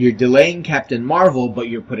 like, you're delaying Captain Marvel, but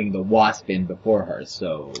you're putting the Wasp in before her,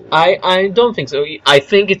 so... I don't think so. I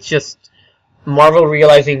think it's just Marvel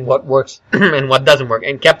realizing what works and what doesn't work.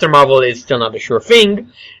 And Captain Marvel is still not a sure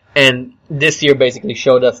thing, and this year basically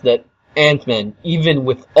showed us that Ant-Man, even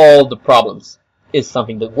with all the problems, is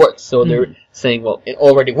something that works. So they're saying, well, it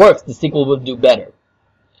already works, the sequel will do better.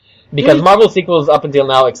 Because Marvel sequels up until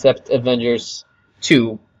now, except Avengers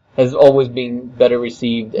 2, has always been better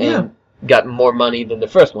received and got more money than the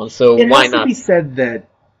first one, so why not? It has to be said that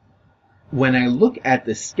when I look at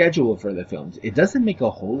the schedule for the films, it doesn't make a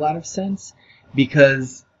whole lot of sense,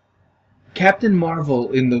 because Captain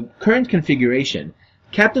Marvel, in the current configuration,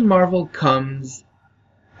 Captain Marvel comes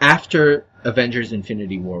after Avengers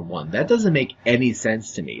Infinity War 1. That doesn't make any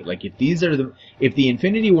sense to me. Like, if the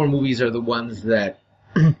Infinity War movies are the ones that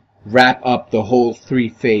wrap up the whole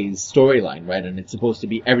three-phase storyline, right? And it's supposed to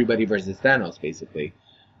be everybody versus Thanos, basically.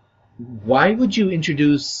 Why would you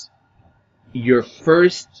introduce your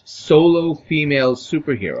first solo female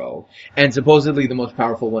superhero, and supposedly the most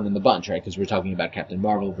powerful one in the bunch, right? Because we're talking about Captain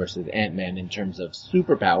Marvel versus Ant-Man in terms of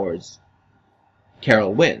superpowers.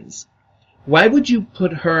 Carol wins. Why would you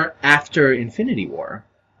put her after Infinity War?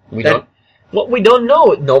 We don't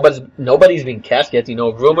know. Nobody's been cast yet. You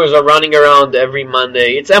know, rumors are running around every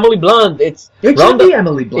Monday. It's Emily Blunt. It could be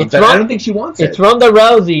Emily Blunt, but I don't think she wants it. It's Ronda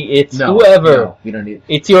Rousey. It's whoever. No, we don't need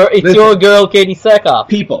it. It's your girl, Katie Sackhoff.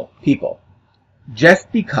 People.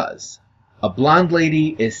 Just because a blonde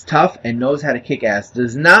lady is tough and knows how to kick ass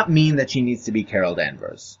does not mean that she needs to be Carol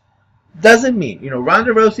Danvers. Doesn't mean.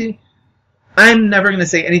 Ronda Rousey, I'm never going to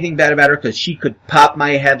say anything bad about her because she could pop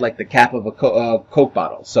my head like the cap of a Coke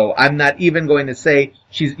bottle. So I'm not even going to say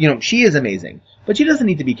she is amazing. But she doesn't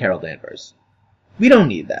need to be Carol Danvers. We don't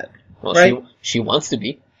need that. Well, right? she wants to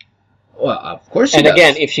be. Well, of course she does. And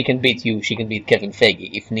again, if she can beat you, she can beat Kevin Feige,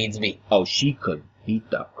 if needs be. Oh, she could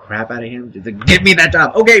beat the crap out of him. Just like, give me that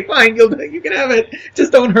job. Okay, fine, you can have it.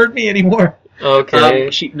 Just don't hurt me anymore.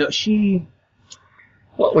 Okay.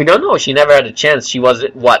 Well, we don't know. She never had a chance. She was,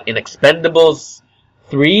 in Expendables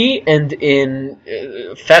 3 and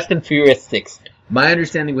in Fast and Furious 6. My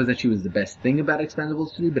understanding was that she was the best thing about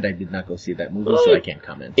Expendables 3, but I did not go see that movie, so I can't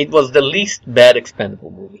comment. It was the least bad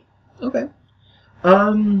Expendable movie. Okay.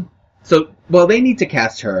 So, they need to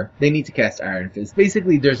cast her. They need to cast Iron Fist.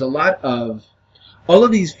 Basically, there's a lot of... all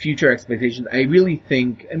of these future expectations, I really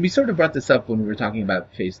think, and we sort of brought this up when we were talking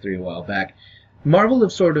about Phase 3 a while back, Marvel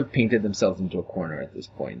have sort of painted themselves into a corner at this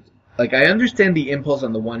point. Like, I understand the impulse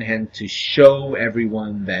on the one hand to show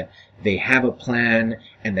everyone that they have a plan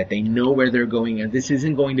and that they know where they're going, and this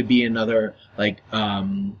isn't going to be another,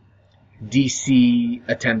 DC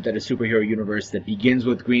attempt at a superhero universe that begins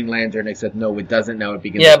with Green Lantern, except no, it doesn't now, it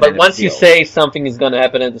begins with but once you say something is going to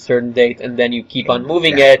happen at a certain date and then you keep on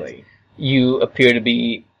moving it, you appear to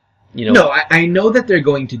be, No, I know that they're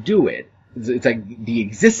going to do it. It's like the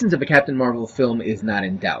existence of a Captain Marvel film is not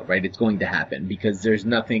in doubt, right? It's going to happen because there's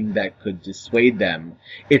nothing that could dissuade them.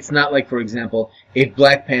 It's not like, for example, if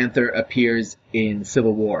Black Panther appears in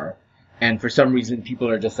Civil War and for some reason people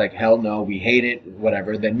are just like, hell no, we hate it,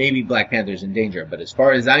 whatever, then maybe Black Panther's in danger. But as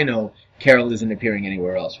far as I know, Carol isn't appearing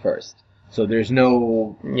anywhere else first. So there's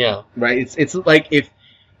no... Yeah. Right? It's like if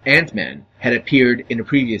Ant-Man had appeared in a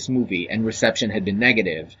previous movie and reception had been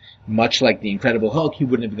negative, much like The Incredible Hulk, he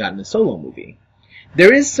wouldn't have gotten a solo movie.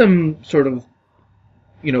 There is some sort of,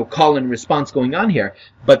 call and response going on here,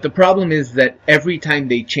 but the problem is that every time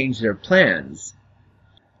they change their plans,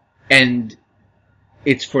 and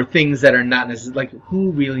it's for things that are not necessarily, like, who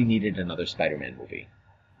really needed another Spider-Man movie?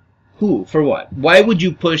 Who? For what? Why would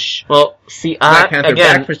you push Black Panther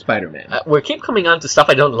back for Spider-Man? We keep coming on to stuff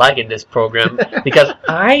I don't like in this program, because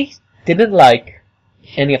I didn't like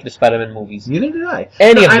any of the Spider-Man movies. Neither did I.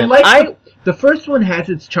 Any of them. The first one has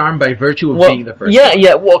its charm by virtue of being the first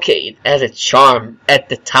one. Okay, it has its charm at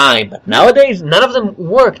the time, but nowadays none of them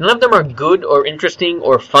work. None of them are good or interesting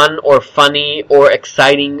or fun or funny or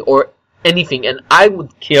exciting or anything, and I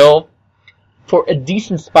would kill for a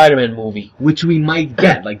decent Spider-Man movie. Which we might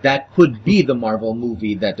get. Like, that could be the Marvel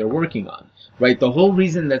movie that they're working on. Right? The whole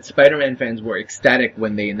reason that Spider-Man fans were ecstatic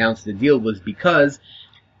when they announced the deal was because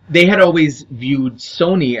they had always viewed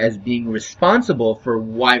Sony as being responsible for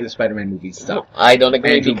why the Spider-Man movies stopped. I don't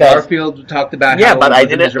agree Andrew because... Garfield talked about how... Yeah, but I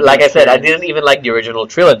didn't, like I said, I didn't even like the original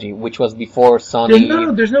trilogy, which was before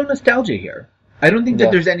Sony... There's no nostalgia here. I don't think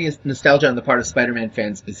that there's any nostalgia on the part of Spider-Man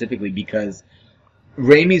fans specifically because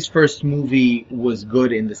Raimi's first movie was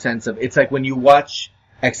good in the sense of, it's like when you watch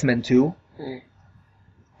X-Men 2,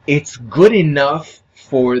 it's good enough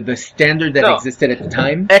for the standard that existed at the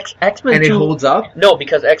time, X-Men and 2, it holds up. No,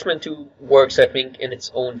 because X-Men 2 works, I think, in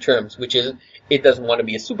its own terms, which is, it doesn't want to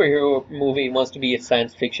be a superhero movie, it wants to be a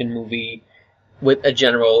science fiction movie with a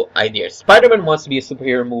general idea. Spider-Man wants to be a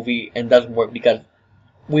superhero movie and doesn't work because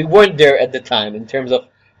we weren't there at the time in terms of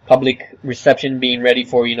public reception being ready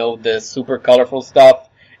for, the super colorful stuff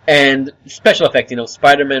and special effects.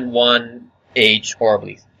 Spider-Man 1 aged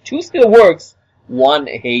horribly. 2 still works, 1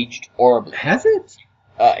 aged horribly. Has it?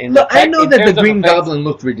 Look, I know that the Green Goblin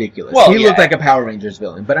looked ridiculous. Well, he looked like a Power Rangers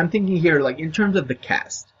villain, but I'm thinking here, like, in terms of the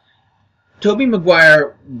cast, Tobey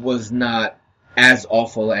Maguire was not as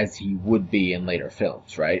awful as he would be in later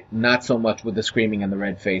films, right? Not so much with the screaming and the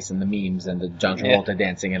red face and the memes and the John Travolta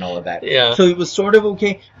dancing and all of that. Yeah. So he was sort of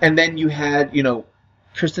okay. And then you had,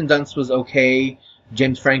 Kirsten Dunst was okay.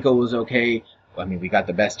 James Franco was okay. I mean, we got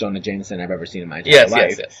the best Jonah Jameson I've ever seen in my entire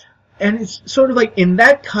life. Yes. And it's sort of like, in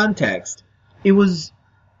that context, it was...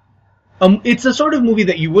 it's a sort of movie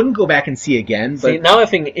that you wouldn't go back and see again. But See, now I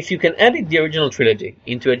think if you can edit the original trilogy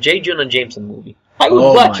into a J. Jonah Jameson movie, I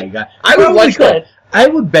would watch it. God. I would watch that. I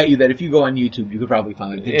would bet you that if you go on YouTube, you could probably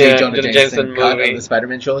find the J. Jonah Jameson cut movie of the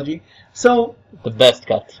Spider-Man trilogy. So, the best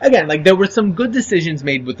cut. Again, like, there were some good decisions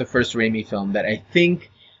made with the first Raimi film that I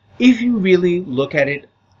think, if you really look at it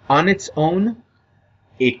on its own,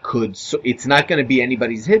 it's not going to be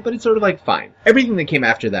anybody's hit, but it's sort of like fine. Everything that came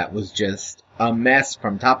after that was just a mess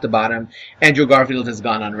from top to bottom. Andrew Garfield has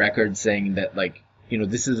gone on record saying that, like,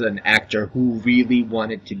 this is an actor who really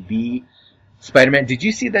wanted to be Spider-Man. Did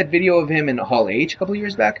you see that video of him in Hall H a couple of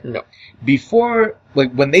years back? No. Before,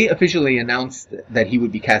 like, when they officially announced that he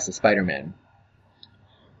would be cast as Spider-Man,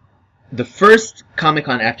 the first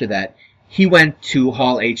Comic-Con after that, he went to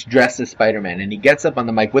Hall H dressed as Spider-Man, and he gets up on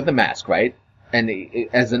the mic with the mask, right? And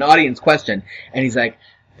as an audience question, and he's like,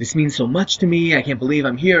 "This means so much to me. I can't believe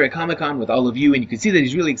I'm here at Comic-Con with all of you." And you can see that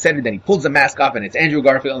he's really excited. Then he pulls the mask off, and it's Andrew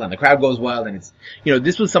Garfield, and the crowd goes wild. And it's,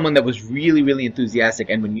 this was someone that was really, really enthusiastic.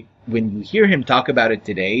 And when you hear him talk about it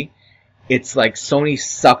today, it's like Sony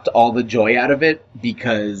sucked all the joy out of it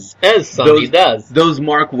because as Sony does. Those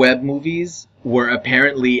Mark Webb movies were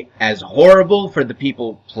apparently as horrible for the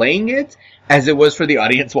people playing it as it was for the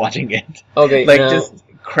audience watching it. Okay, just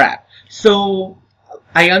crap. So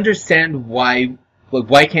I understand why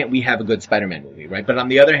can't we have a good Spider-Man movie, right? But on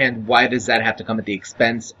the other hand, why does that have to come at the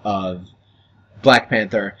expense of Black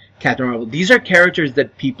Panther, Captain Marvel? These are characters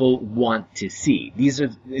that people want to see.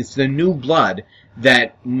 It's the new blood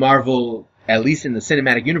that Marvel, at least in the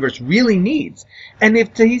cinematic universe, really needs. And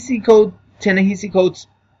if Ta-Nehisi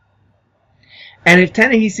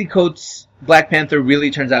Coates' Black Panther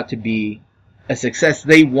really turns out to be a success,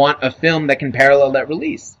 they want a film that can parallel that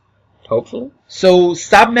release. Hopefully. So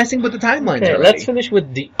stop messing with the timelines already. Let's finish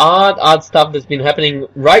with the odd stuff that's been happening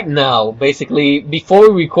right now. Basically,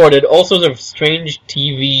 before we recorded, all sorts of strange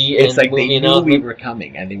TV it's and like movie they knew announcements. we were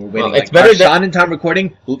coming, and they were waiting. It's better than Sean and Tom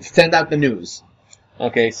recording. Send out the news.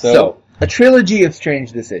 Okay, so a trilogy of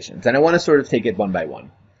strange decisions, and I want to sort of take it one by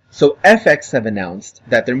one. So FX have announced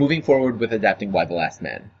that they're moving forward with adapting Y the Last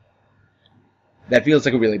Man. That feels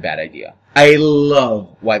like a really bad idea. I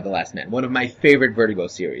love Y the Last Man, one of my favorite Vertigo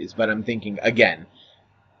series, but I'm thinking, again,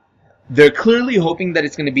 they're clearly hoping that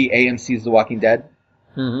it's going to be AMC's The Walking Dead.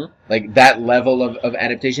 Mm-hmm. Like, that level of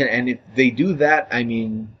adaptation, and if they do that, I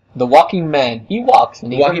mean... The Walking Man. He walks,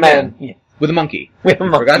 and he's Walking a man. Man. With a monkey. With a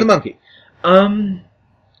monkey. Forgot the monkey.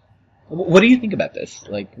 What do you think about this?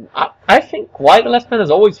 Like, I think Y the Last Man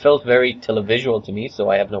has always felt very televisual to me, so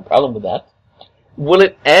I have no problem with that. Will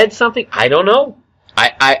it add something? I don't know.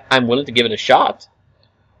 I'm willing to give it a shot.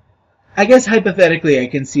 I guess hypothetically I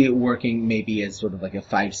can see it working maybe as sort of like a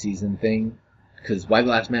 5-season thing. Because Y the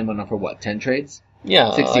Last Man went on for what, 10 trades?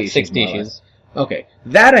 Yeah, 60 60 issues. issues. Okay,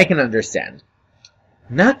 that I can understand.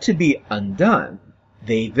 Not to be undone,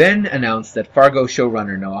 they then announced that Fargo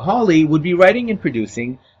showrunner Noah Hawley would be writing and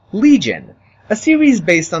producing Legion, a series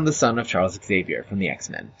based on the son of Charles Xavier from the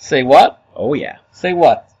X-Men. Say what? Oh yeah. Say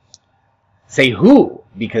what? Say who?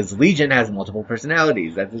 Because Legion has multiple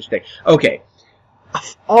personalities. That's the thing. Okay.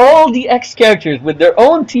 All the X characters with their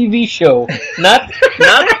own TV show, not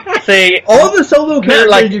say all the solo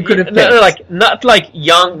characters like, you could have picked. Not like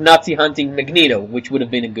young Nazi hunting Magneto, which would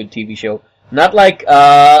have been a good TV show. Not like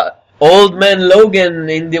Old Man Logan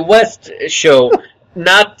in the West show.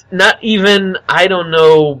 Not even, I don't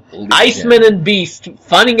know, Legion. Iceman and Beast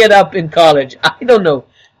funning it up in college. I don't know.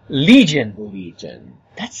 Legion.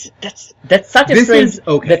 That's such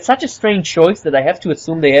a strange choice that I have to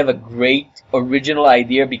assume they have a great original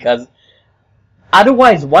idea, because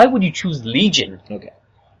Otherwise, why would you choose Legion? Okay.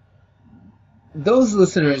 Those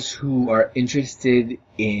listeners who are interested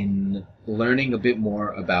in learning a bit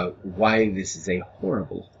more about why this is a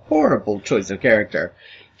horrible, horrible choice of character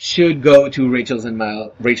should go to Rachel and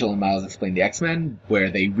Miles Explain the X-Men, where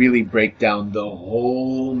they really break down the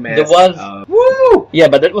whole mess There was- of... Woo! Yeah,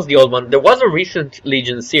 but that was the old one. There was a recent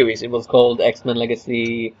Legion series. It was called X-Men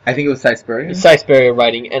Legacy. I think it was Cy Spurrier. Cy Spurrier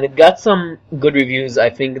writing, and it got some good reviews. I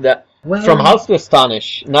think that Well, from House to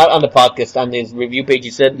Astonish, not on the podcast, on his review page, he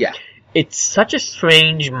said, yeah. it's such a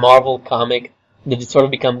strange Marvel comic that it sort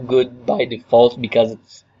of become good by default because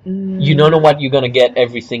it's you don't know what you're gonna get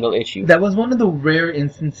every single issue. That was one of the rare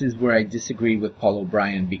instances where I disagree with Paul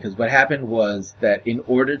O'Brien, because what happened was that in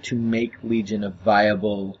order to make Legion a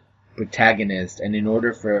viable protagonist, and in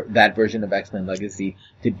order for that version of X-Men Legacy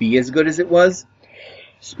to be as good as it was,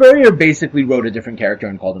 Spurrier basically wrote a different character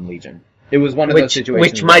and called him Legion. It was one of those situations.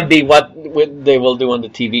 Which might be what they will do on the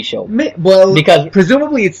TV show. Well, Because-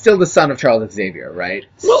 presumably it's still the son of Charles Xavier, right?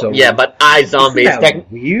 Well, yeah, but iZombie Isn't that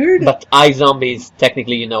weird? But iZombie is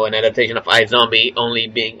technically, an adaptation of iZombie, only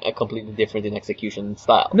being a completely different in execution and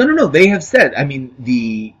style. No. They have said. I mean,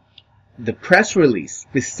 the press release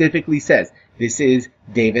specifically says this is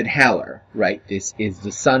David Haller, right? This is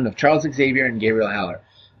the son of Charles Xavier and Gabriel Haller.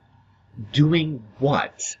 Doing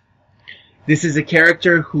what? This is a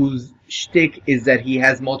character whose shtick is that he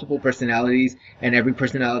has multiple personalities, and every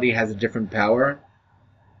personality has a different power.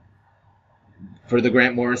 For the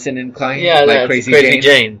Grant Morrison incline, Yeah, like that's Crazy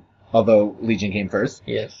Jane. Although Legion came first.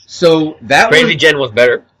 Yes. So that Crazy Jane was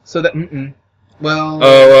better. So that, well,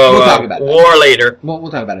 we'll talk about that. War later. Well,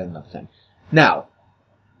 we'll talk about it another time. Now,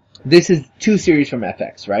 this is 2 series from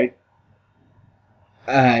FX, right?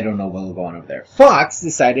 I don't know what will go on over there. Fox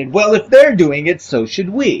decided, well, if they're doing it, so should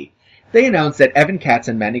we. They announced that Evan Katz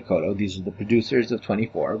and Manny Cotto, these are the producers of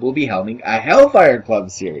 24, will be helming a Hellfire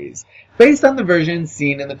Club series, based on the version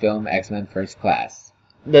seen in the film X-Men First Class.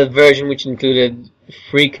 The version which included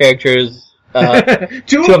 3 characters. 2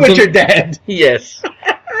 of of which them- are dead. Yes.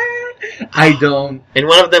 I don't... And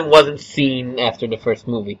one of them wasn't seen after the first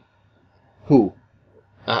movie. Who?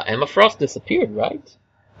 Emma Frost disappeared, right?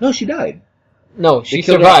 No, she died. No, she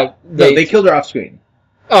killed survived. No, they killed her off screen.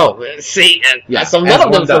 Oh, see, Yeah, so as none of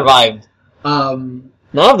them one does. survived. None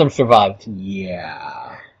of them survived.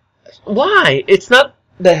 Yeah. Why? It's not...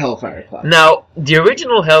 The Hellfire Club. Now, the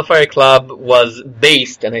original Hellfire Club was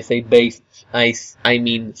based, and I say based, I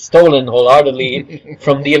mean stolen wholeheartedly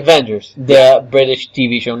from the Avengers, the British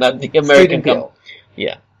TV show, not the American Stephen company.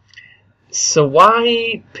 Yeah. So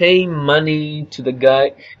why pay money to the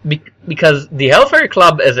guy? Because the Hellfire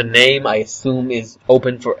Club as a name, I assume, is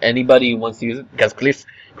open for anybody who wants to use it. Because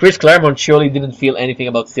Chris Claremont surely didn't feel anything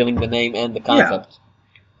about stealing the name and the concept.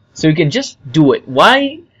 So you can just do it.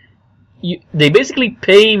 Why? They basically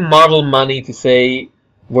pay Marvel money to say,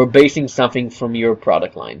 we're basing something from your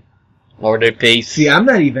product line. Or they pay... See, I'm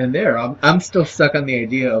not even there. I'm still stuck on the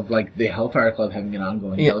idea of, like, the Hellfire Club having an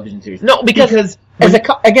ongoing television series. No, because as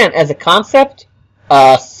a concept,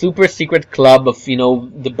 a super secret club of,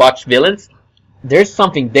 debauched villains, there's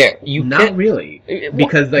something there. Not really.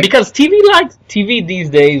 Because TV these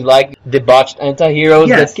days like debauched anti-heroes.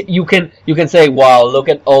 Yes. That you can say, wow, look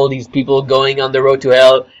at all these people going on the road to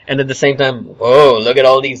hell, and at the same time, whoa, look at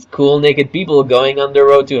all these cool naked people going on the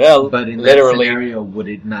road to hell. But in literally. that scenario, would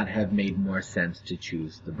it not have made more sense to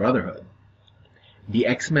choose the Brotherhood? The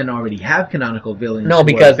X-Men already have canonical villains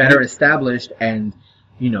who are better established, and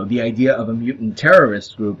the idea of a mutant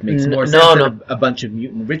terrorist group makes more sense than a bunch of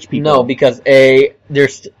mutant rich people. No, because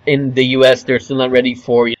there's in the US they're still not ready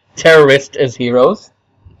for terrorists as heroes.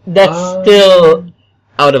 That's still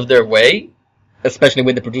out of their way, especially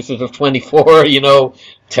with the producers of 24.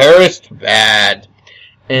 Terrorist bad.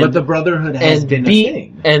 But the Brotherhood has been a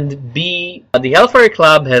thing. And the Hellfire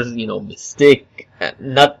Club has Mystique.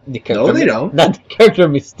 Not the character. No, they don't. Not the character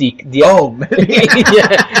Mystique.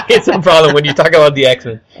 Yeah, it's a problem when you talk about the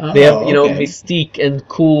X-Men. They have, Mystique and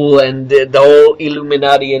cool and the whole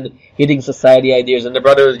Illuminati and hidden society ideas, and the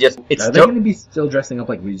Brotherhood is just... Are they going to be still dressing up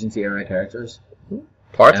like Regency-era characters?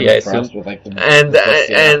 Partly, I assume. With, like, and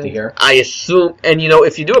I assume... And,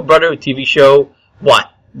 if you do a Brotherhood TV show, what?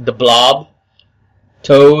 The Blob?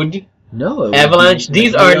 Toad? No, Avalanche.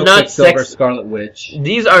 These are not sexy. Scarlet Witch.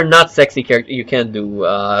 These are not sexy characters. You can't do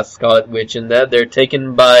Scarlet Witch in that. They're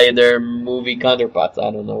taken by their movie counterparts. I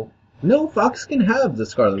don't know. No, Fox can have the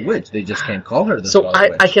Scarlet Witch. They just can't call her the Scarlet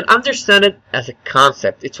Witch. So I can understand it as a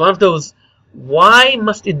concept. It's one of those. Why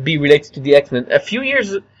must it be related to the X-Men? A few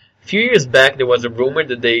years back, there was a rumor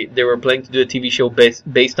that they were planning to do a TV show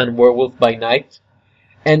based on Werewolf by Night,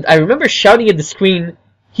 and I remember shouting at the screen,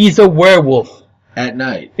 "He's a werewolf." At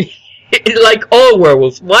night. Like all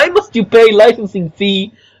werewolves. Why must you pay licensing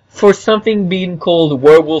fee for something being called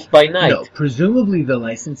Werewolf by Night? No, presumably the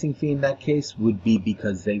licensing fee in that case would be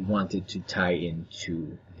because they wanted to tie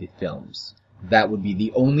into the films. That would be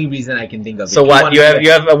the only reason I can think of. So what? You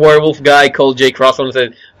have a werewolf guy called Jake Russell and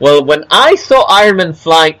said, "Well, when I saw Iron Man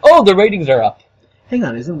flying, oh, the ratings are up." Hang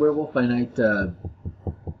on, isn't Werewolf by Night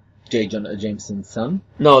J. Jonah Jameson's son?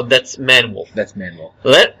 No, that's Manwolf. That's Manwolf.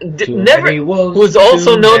 Who's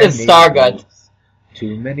also known as Stargod.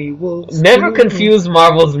 Too many wolves. Never confuse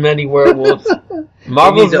Marvel's many werewolves.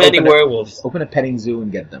 Marvel's many werewolves. Open a petting zoo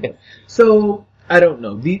and get them. So, I don't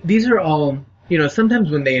know. These are all, sometimes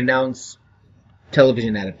when they announce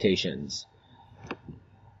television adaptations,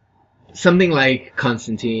 something like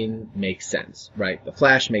Constantine makes sense, right? The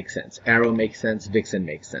Flash makes sense. Arrow makes sense. Vixen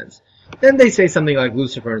makes sense. Then they say something like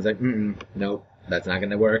Lucifer, and it's like, nope, that's not going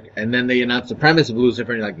to work. And then they announce the premise of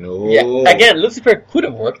Lucifer, and you're like, no. Yeah, again, Lucifer could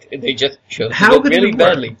have worked. They just chose to do it really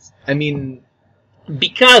badly. I mean,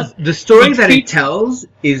 because the story that it tells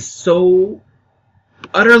is so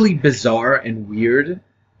utterly bizarre and weird,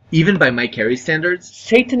 even by Mike Carey standards.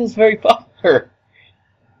 Satan is very popular.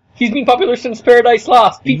 He's been popular since Paradise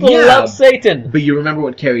Lost. People love Satan. But you remember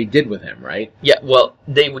what Carey did with him, right? Yeah, well,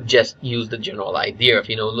 they would just use the general idea of,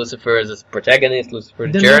 Lucifer as a protagonist,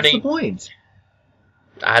 Lucifer's then journey. What's the point?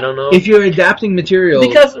 I don't know. If you're adapting material...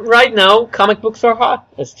 Because right now, comic books are hot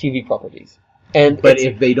as TV properties. But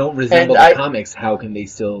if they don't resemble the comics, how can they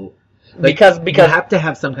still... Because you have to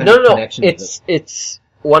have some kind of connection. It's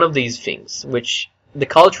one of these things, which the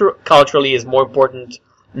culturally is more important,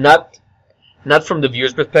 not from the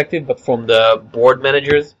viewer's perspective, but from the board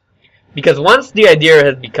managers. Because once the idea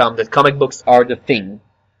has become that comic books are the thing,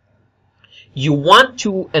 you want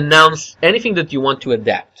to announce anything that you want to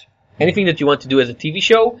adapt. Anything that you want to do as a TV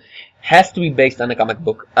show has to be based on a comic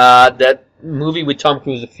book. That movie with Tom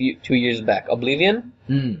Cruise 2 years back, Oblivion,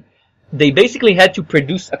 they basically had to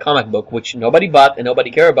produce a comic book, which nobody bought and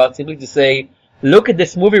nobody cared about, simply to say, look at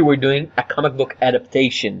this movie we're doing, a comic book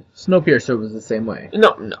adaptation. Snowpiercer was the same way.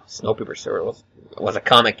 No, Snowpiercer was a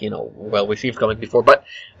comic, well-received comic before. But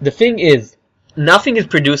the thing is, nothing is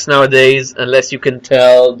produced nowadays unless you can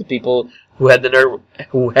tell the people who had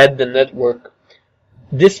the network,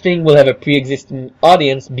 this thing will have a pre-existing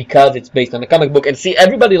audience because it's based on a comic book. And see,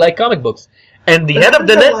 everybody likes comic books. And the head of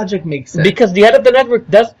the logic makes sense. Because the head of the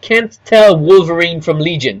network can't tell Wolverine from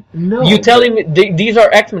Legion. No. You tell him these are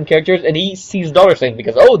X-Men characters, and he sees dollar signs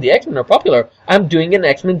because the X-Men are popular. I'm doing an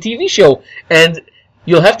X-Men TV show, and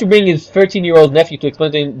you'll have to bring his 13-year-old nephew to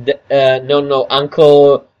explain to him. No,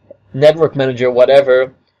 uncle, network manager,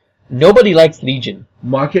 whatever. Nobody likes Legion.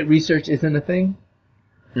 Market research isn't a thing.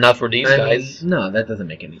 Not for these guys. No, that doesn't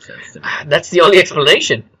make any sense to me. That's the only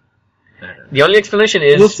explanation. The only explanation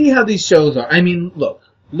is... We'll see how these shows are. I mean, look,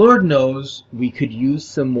 Lord knows we could use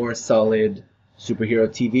some more solid superhero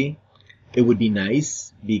TV. It would be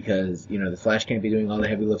nice because, the Flash can't be doing all the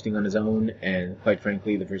heavy lifting on his own, and quite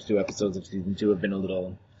frankly, the first 2 episodes of Season 2 have been a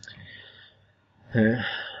little...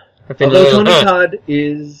 Although Tony Todd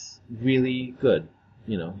is really good.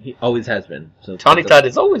 He always has been. So Tony Todd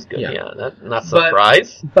is always good, not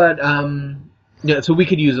surprised. But so we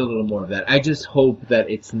could use a little more of that. I just hope that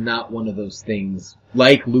it's not one of those things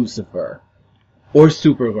like Lucifer or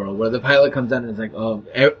Supergirl, where the pilot comes out and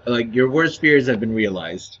it's like, your worst fears have been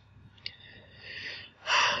realized.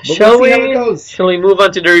 But Shall we move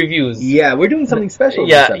on to the reviews? Yeah, we're doing something special.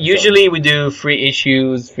 Yeah, usually we do free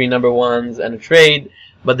issues, free number ones, and a trade,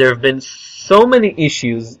 but there have been so many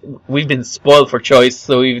issues, we've been spoiled for choice,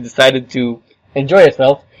 so we've decided to enjoy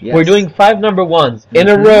ourselves. Yes. We're doing 5 number ones in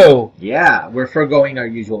a row. Yeah, we're foregoing our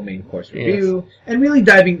usual main course review and really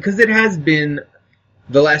diving, because it has been,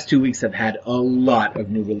 the last 2 weeks have had a lot of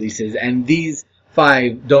new releases, and these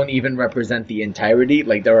 5 don't even represent the entirety.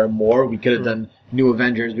 Like, there are more. We could have done New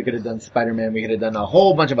Avengers, we could have done Spider-Man, we could have done a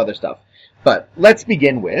whole bunch of other stuff. But let's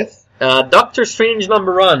begin with... Doctor Strange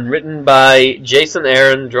number 1, written by Jason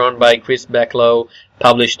Aaron, drawn by Chris Becklow,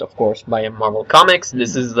 published, of course, by Marvel Comics.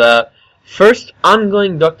 This is the first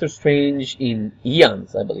ongoing Doctor Strange in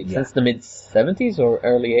eons, I believe, since the mid-70s or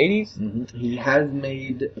early 80s. Mm-hmm. He has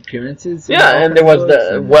made appearances. And there was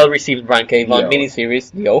the well-received Brian K. Vaughan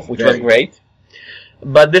miniseries, The Oath, which was great.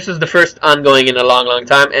 But this is the first ongoing in a long, long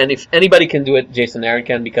time, and if anybody can do it, Jason Aaron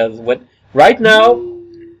can, because right now,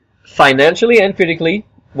 financially and critically,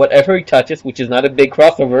 whatever he touches, which is not a big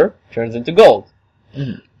crossover, turns into gold.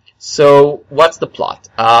 Mm-hmm. So, what's the plot?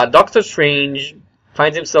 Doctor Strange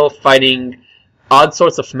finds himself fighting odd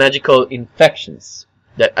sorts of magical infections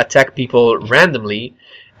that attack people randomly,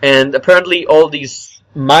 and apparently all these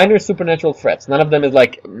minor supernatural threats, none of them is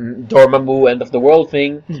like Dormammu, end of the world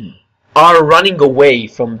thing, are running away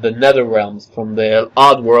from the nether realms, from the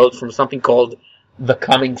odd world, from something called the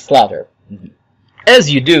Coming Slaughter.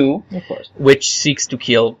 As you do, Of course. which seeks to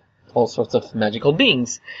kill all sorts of magical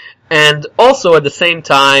beings. And also, at the same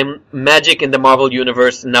time, magic in the Marvel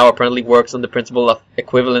Universe now apparently works on the principle of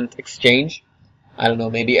equivalent exchange. I don't know,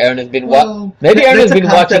 maybe Aaron has been watching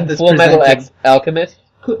that's Full Metal presented- Alchemist.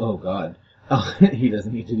 Oh God. Oh, he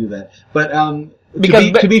doesn't need to do that. But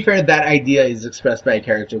Because- to be fair, that idea is expressed by a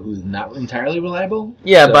character who's not entirely reliable.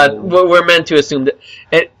 Yeah, so- but we're meant to assume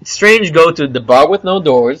that Strange go to the Bar with No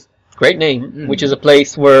Doors, great name, which is a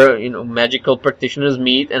place where, magical practitioners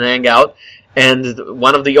meet and hang out, and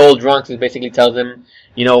one of the old drunks basically tells him,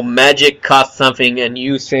 magic costs something, and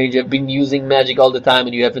you, Strange, have been using magic all the time,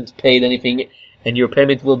 and you haven't paid anything, and your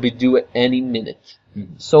payment will be due at any minute.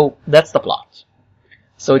 So, that's the plot.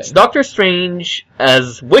 So it's Doctor Strange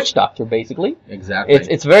as Witch Doctor, basically. Exactly.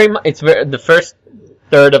 It's very the first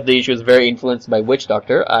third of the issue is very influenced by Witch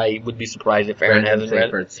Doctor. I would be surprised if Aaron hasn't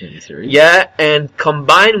read it. Series. Yeah, and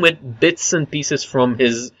combined with bits and pieces from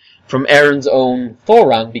Aaron's own Thor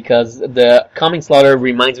run, because the Coming Slaughter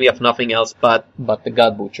reminds me of nothing else but the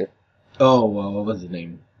God Butcher. Oh, well, what was his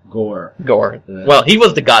name? Gore. Well, he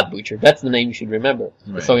was the God Butcher. That's the name you should remember.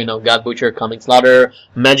 Right. So, God Butcher, Coming Slaughter,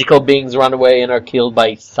 magical beings run away and are killed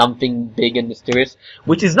by something big and mysterious,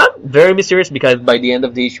 which is not very mysterious because by the end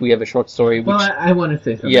of the issue we have a short story which... Well, I want to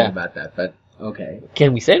say something about that, but okay.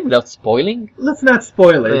 Can we say it without spoiling? Let's not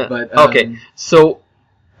spoil it, but... okay, so...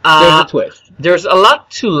 there's a twist. There's a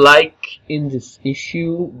lot to like in this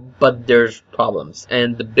issue, but there's problems.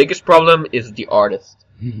 And the biggest problem is the artist.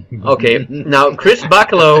 Okay, now Chris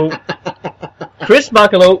Bachalo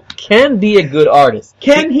can be a good artist.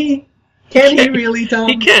 Can he? Can he really, Tom?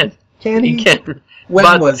 He can. Can he? He can. When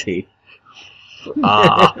But- was he?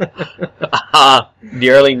 The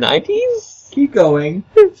early 90s? Keep going.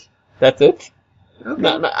 That's it?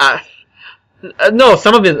 Okay. No,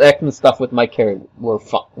 some of his acting stuff with Mike Carey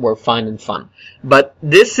were fine and fun. But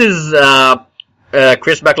this is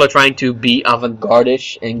Chris Bachalo trying to be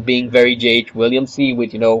avant-garde-ish and being very J.H. Williams-y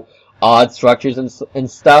with, odd structures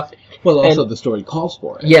and stuff. Well, also the story calls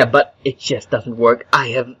for it. Yeah, but it just doesn't work. I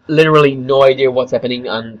have literally no idea what's happening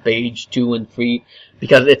on page 2 and 3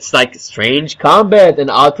 because it's like strange combat and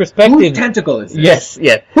odd perspective. Whose tentacle is this? Yes,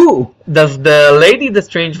 yeah. Who? Does the lady the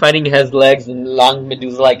Strange fighting has legs and long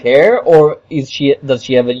Medusa-like hair, or does she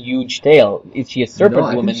have a huge tail? Is she a serpent No,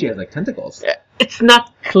 I woman? think she has like tentacles. It's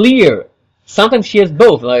not clear. Sometimes she has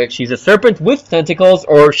both, like she's a serpent with tentacles,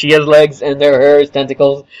 or she has legs and their hair is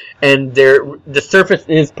tentacles, and the surface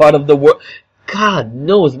is part of the world. God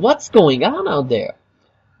knows what's going on out there.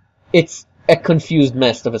 It's a confused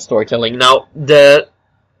mess of a storytelling. Now, the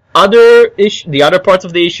other parts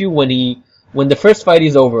of the issue, when the first fight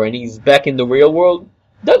is over and he's back in the real world,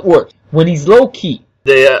 that works. When he's low key,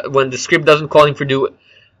 when the script doesn't call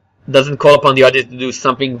upon the audience to do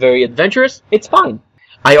something very adventurous, it's fine.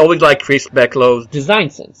 I always like Chris Bachalo's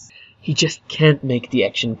design sense. He just can't make the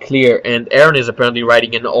action clear, and Aaron is apparently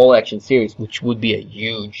writing an all-action series, which would be a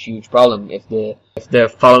huge, huge problem if the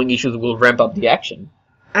following issues will ramp up the action.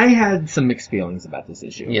 I had some mixed feelings about this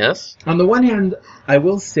issue. Yes? On the one hand, I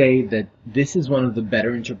will say that this is one of the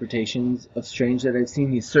better interpretations of Strange that I've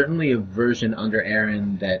seen. He's certainly a version under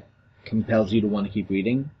Aaron that compels you to want to keep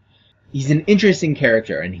reading. He's an interesting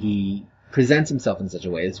character, and he presents himself in such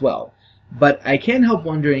a way as well. But I can't help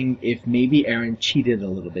wondering if maybe Aaron cheated a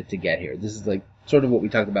little bit to get here. This is like sort of what we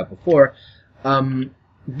talked about before.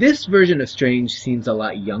 This version of Strange seems a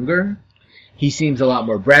lot younger. He seems a lot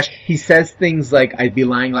more brash. He says things like, I'd be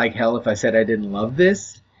lying like hell if I said I didn't love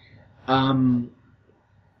this.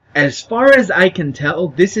 As far as I can tell,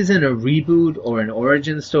 this isn't a reboot or an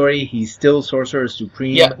origin story. He's still Sorcerer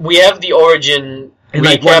Supreme. Yeah, we have the origin in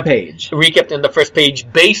like one page. Recapped in the first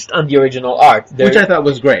page based on the original art. Which I thought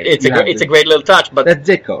was great. It's a great little touch, but that's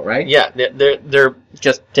Ditko, right? Yeah, they're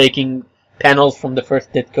just taking panels from the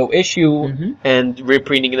first Ditko issue and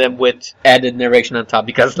reprinting them with added narration on top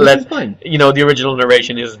because the original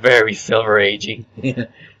narration is very Silver Agey.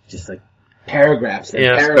 Just like paragraphs and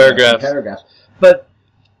paragraphs. But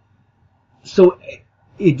so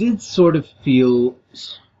it did sort of feel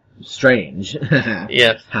strange.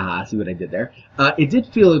 Yes. Haha, see what I did there? It did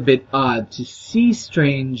feel a bit odd to see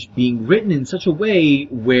Strange being written in such a way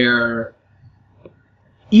where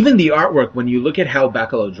even the artwork, when you look at how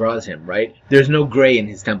Bachalo draws him, right? There's no gray in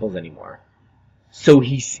his temples anymore. So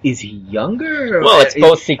is he younger? Well, it's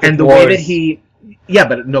post Secret Wars. And the way that yeah,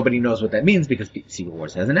 but nobody knows what that means because Secret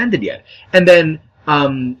Wars hasn't ended yet. And then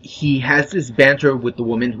he has this banter with the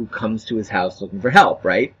woman who comes to his house looking for help,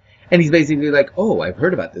 right? And he's basically like, oh, I've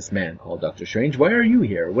heard about this man called Doctor Strange. Why are you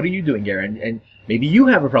here? What are you doing here? And maybe you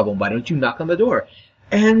have a problem. Why don't you knock on the door?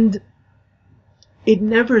 And it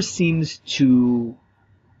never seems to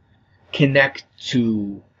connect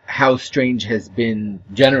to how Strange has been,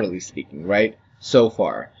 generally speaking, right? So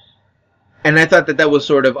far. And I thought that was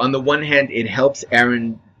sort of, on the one hand, it helps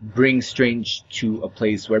Aaron bring Strange to a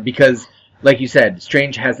place where, because, like you said,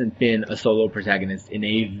 Strange hasn't been a solo protagonist in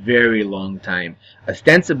a very long time.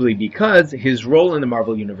 Ostensibly because his role in the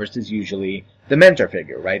Marvel Universe is usually the mentor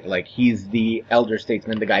figure, right? Like, he's the elder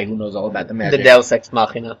statesman, the guy who knows all about the magic. The Deus Ex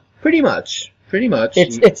Machina. Pretty much.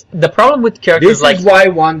 It's the problem with characters this is why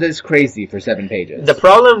Wanda's crazy for 7 pages. The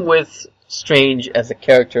problem with Strange as a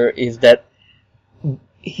character is that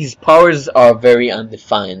his powers are very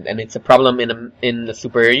undefined, and it's a problem in the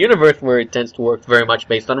superhero universe where it tends to work very much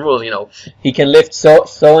based on rules. You know, he can lift so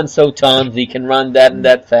and so tons, he can run that and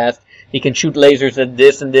that fast, he can shoot lasers at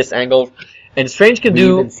this and this angle, and Strange can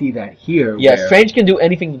do. We even see that here. Yeah, Strange can do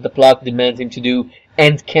anything that the plot demands him to do,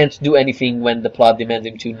 and can't do anything when the plot demands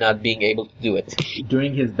him to, not being able to do it.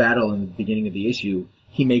 During his battle in the beginning of the issue,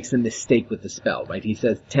 he makes a mistake with the spell, right? He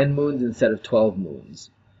says 10 moons instead of 12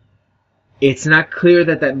 moons. It's not clear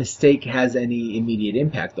that mistake has any immediate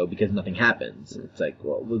impact, though, because nothing happens. It's like,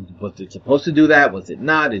 well, was it supposed to do that? Was it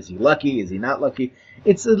not? Is he lucky? Is he not lucky?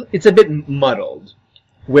 It's a bit muddled.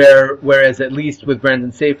 Whereas at least with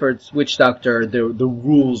Brandon Seyffert's Witch Doctor, the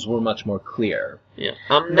rules were much more clear. Yeah.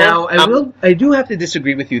 I do have to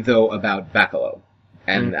disagree with you, though, about Bacalo.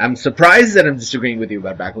 And I'm surprised that I'm disagreeing with you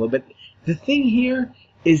about Bacalo, but the thing here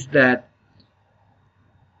is that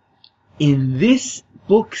in this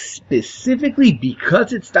book specifically,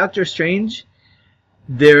 because it's Doctor Strange,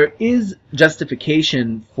 there is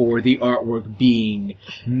justification for the artwork being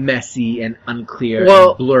messy and unclear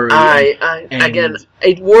and blurry. Again,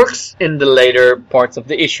 it works in the later parts of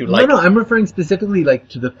the issue. No, I'm referring specifically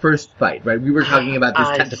to the first fight, right? We were talking about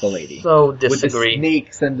this tentacle lady. So disagree. With the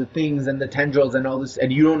snakes and the things and the tendrils and all this,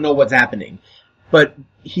 and you don't know what's happening. But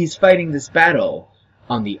he's fighting this battle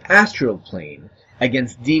on the astral plane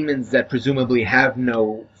against demons that presumably have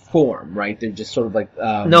no form, right? They're just sort of like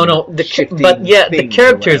the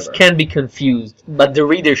characters can be confused, but the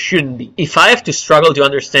reader shouldn't be. If I have to struggle to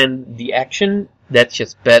understand the action, that's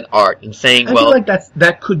just bad art. And saying, I feel like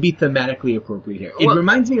that could be thematically appropriate here. It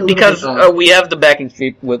reminds me a little bit of... we have the backing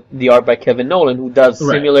street with the art by Kevin Nolan, who does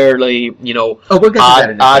similarly,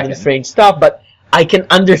 odd and strange stuff, but I can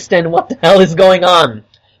understand what the hell is going on.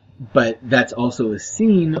 But that's also a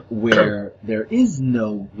scene where there is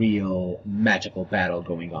no real magical battle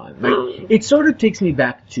going on. Like, it sort of takes me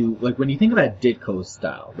back to, like, when you think about Ditko's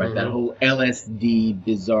style, right? Mm-hmm. That whole LSD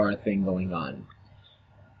bizarre thing going on.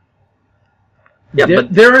 Yeah,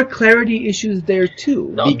 but there are clarity issues there too.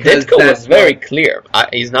 No, Ditko was very clear.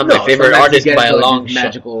 He's not my favorite artist by a long shot.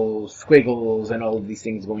 Magical squiggles and all of these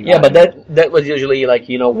things going on. Yeah, but that was usually like,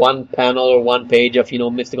 one panel or one page of,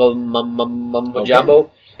 mystical mumbo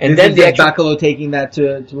jumbo. And then Bacalo taking that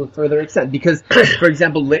to a further extent. Because, for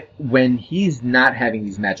example, when he's not having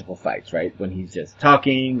these magical fights, right? When he's just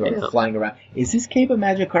talking or flying around. Is his cape a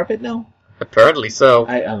magic carpet now? Apparently so.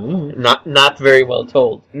 Not very well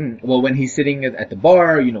told. Well, when he's sitting at the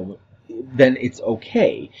bar, then it's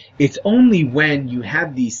okay. It's only when you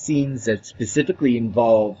have these scenes that specifically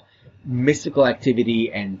involve mystical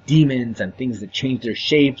activity and demons and things that change their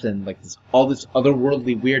shapes and all this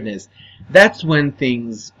otherworldly weirdness, that's when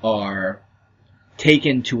things are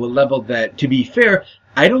taken to a level that, to be fair,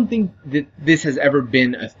 I don't think that this has ever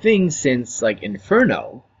been a thing since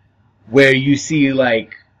Inferno, where you see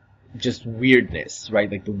just weirdness, right?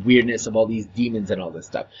 Like the weirdness of all these demons and all this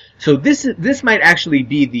stuff. So this might actually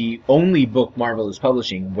be the only book Marvel is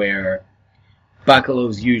publishing where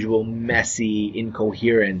Bacalo's usual messy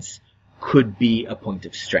incoherence could be a point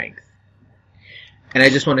of strength. And I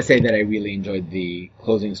just want to say that I really enjoyed the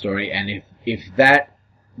closing story, and if that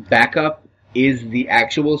backup is the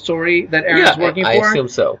actual story that Aaron's working for, I assume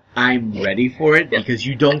so. I'm ready for it, because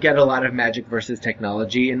you don't get a lot of magic versus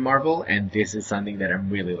technology in Marvel, and this is something that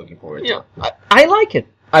I'm really looking forward to. I like it.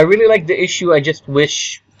 I really like the issue. I just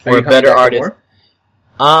wish for a better artist.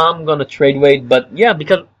 I'm gonna trade Wade, but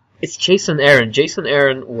because it's Jason Aaron. Jason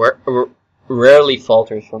Aaron rarely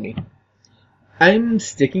falters for me. I'm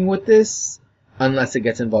sticking with this unless it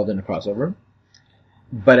gets involved in a crossover.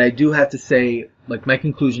 But I do have to say, my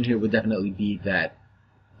conclusion here would definitely be that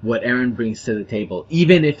what Aaron brings to the table,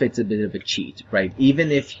 even if it's a bit of a cheat, right? Even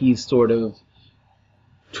if he's sort of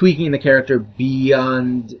tweaking the character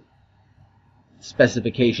beyond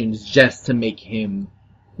specifications just to make him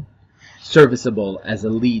serviceable as a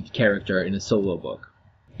lead character in a solo book.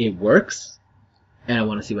 It works, and I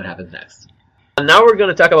want to see what happens next. And now we're going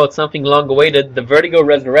to talk about something long-awaited, the Vertigo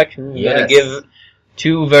Resurrection. We're going to Yes. give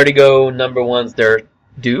 2 Vertigo number 1s their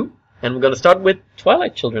due. And we're going to start with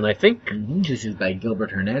Twilight Children, I think. This is by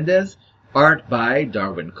Gilbert Hernandez. Art by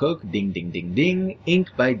Darwin Cook. Ding, ding, ding, ding. Ink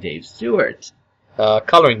by Dave Stewart.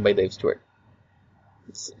 Coloring by Dave Stewart.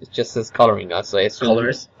 It just says coloring, so I assume...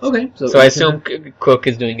 Colors. Okay. So I assume Cook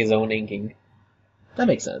is doing his own inking. That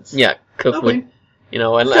makes sense. Yeah, Cook Okay. would... You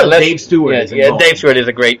know, and Still, unless, Dave Stewart is yeah, involved. Dave Stewart is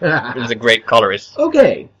a great colorist.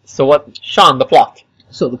 Okay. So what, Sean, the plot?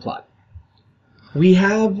 So the plot. We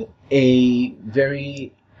have a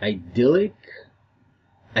very idyllic,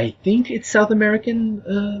 I think it's South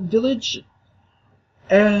American village,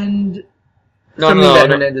 and something that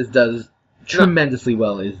Hernandez does tremendously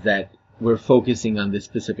well is that we're focusing on this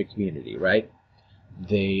specific community, right?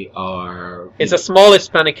 They are... It's a small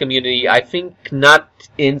Hispanic community. I think not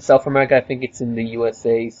in South America. I think it's in the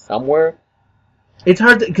USA somewhere. It's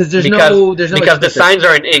hard because there's no because the explicit- signs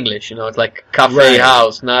are in English. You know, it's like cafe Right.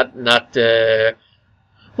 house, not.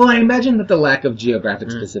 Well, I imagine that the lack of geographic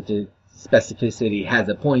specificity has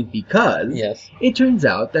a point because Yes. it turns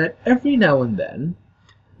out that every now and then,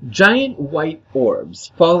 giant white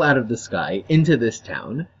orbs fall out of the sky into this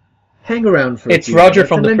town, hang around for It's a few Roger minutes,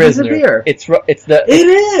 from and the then Prisoner. disappear. It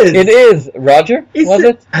It is Roger. Was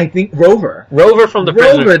it I think Rover. Rover from the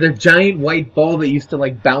Prisoner? Rover, the giant white ball that used to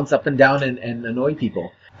like bounce up and down and annoy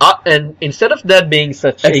people. And instead of that being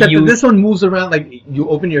such Except a that huge, this one moves around like you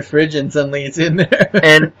open your fridge and suddenly it's in there.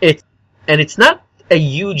 and it's not a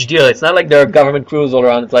huge deal. It's not like there are government crews all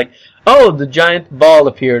around. It's like, oh, the giant ball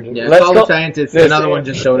appeared. Yeah, Let's call go. the scientists. Another one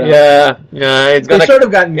just showed up. Yeah. It's They've gonna sort of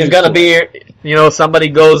gotten It's used gonna to be, you know, somebody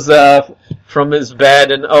goes from his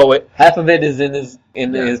bed and half of it is in his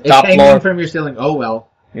It's top hanging floor. from your ceiling. Oh well.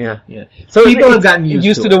 Yeah. Yeah. So People it's have gotten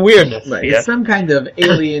used to to the weirdness. Right. Yeah. It's some kind of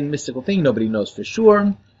alien mystical thing. Nobody knows for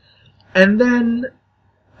sure. And then,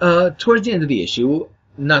 towards the end of the issue,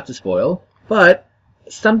 not to spoil, but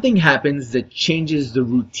something happens that changes the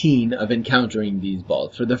routine of encountering these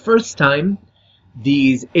balls. For the first time,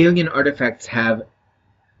 these alien artifacts have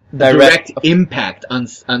direct impact on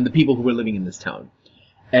the people who were living in this town.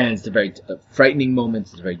 And it's a very frightening moment.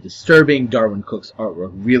 It's very disturbing. Darwin Cook's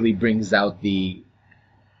artwork really brings out the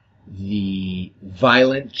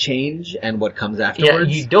violent change and what comes afterwards.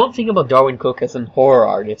 Yeah, you don't think about Darwin Cook as an horror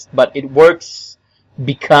artist, but it works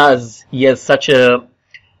because he has such a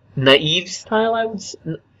naive style.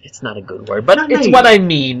 It's not a good word, but Not it's naive. what I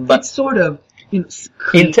mean. But It's sort of very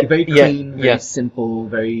clean, very yeah. simple,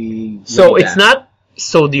 very... So laid it's back. not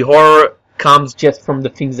so the horror comes just from the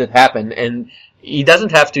things that happen, and he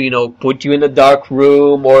doesn't have to, you know, put you in a dark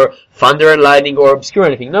room or thunder and lightning or obscure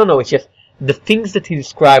anything. No, it's just the things that he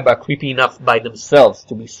described are creepy enough by themselves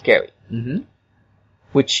to be scary,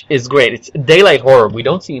 which is great. It's daylight horror. We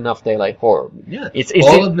don't see enough daylight horror. Yeah, it's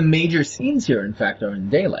all of the major scenes here, in fact, are in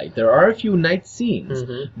daylight. There are a few night scenes,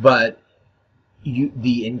 but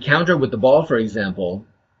the encounter with the ball, for example,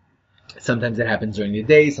 sometimes it happens during the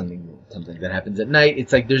day, sometimes that happens at night.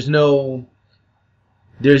 It's like there's none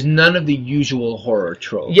of the usual horror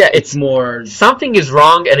tropes. Yeah, it's more something is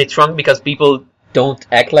wrong, and it's wrong because people don't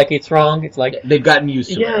act like it's wrong. It's like they've gotten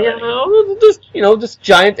used to it. No, this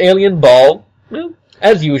giant alien ball,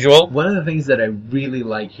 as usual. One of the things that I really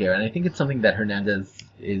like here, and I think it's something that Hernandez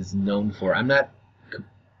is known for. I'm not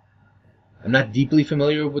deeply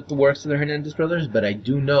familiar with the works of the Hernandez brothers, but I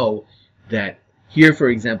do know that here, for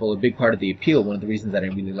example, a big part of the appeal, one of the reasons that I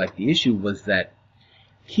really liked the issue was that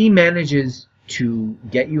he manages to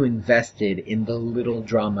get you invested in the little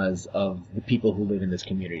dramas of the people who live in this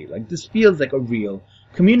community. Like, this feels like a real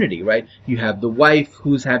community, right? You have the wife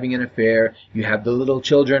who's having an affair, you have the little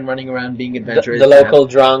children running around being adventurous, The local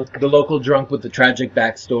drunk. the local drunk with the tragic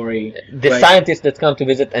backstory, The right? scientist that's come to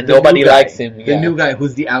visit and The nobody new guy, likes him. The new guy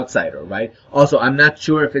who's the outsider, right? Also, I'm not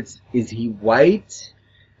sure if is he white?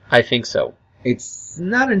 I think so. It's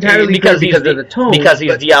not entirely because of the tone. Because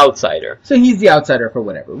he's the outsider. So he's the outsider for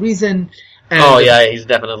whatever reason. And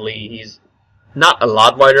he's not a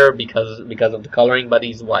lot whiter because of the coloring, but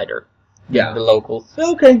he's whiter. Yeah. The locals.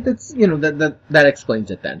 Okay, that's, that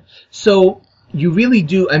explains it then. So, you really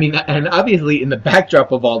do, and obviously in the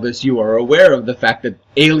backdrop of all this, you are aware of the fact that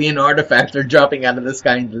alien artifacts are dropping out of the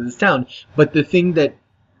sky into this town. But the thing that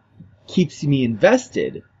keeps me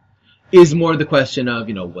invested is more the question of,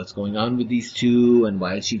 what's going on with these two, and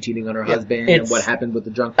why is she cheating on her husband, and what happened with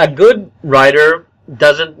the drunk. A good writer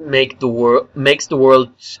doesn't makes the world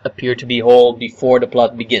appear to be whole before the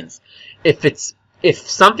plot begins. If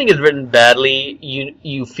something is written badly,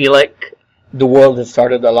 you feel like the world has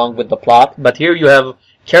started along with the plot. But here you have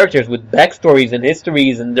characters with backstories and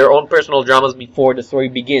histories and their own personal dramas before the story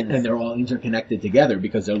begins. And they're all interconnected together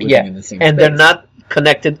because they're living in the same and space. they're not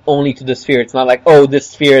connected only to the sphere. It's not like, oh, this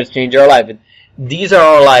sphere has changed our life. These are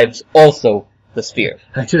our lives, also the sphere.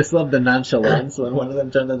 I just love the nonchalance when one of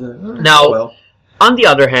them turned into... Now, on the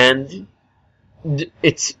other hand,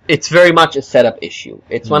 it's very much a setup issue.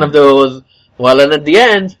 It's one of those, well, and at the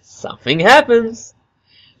end, something happens.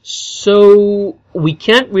 So, we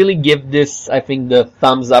can't really give this, I think, the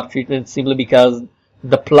thumbs up treatment simply because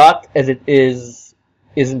the plot as it is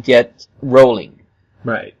isn't yet rolling.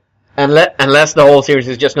 Right. Unless the whole series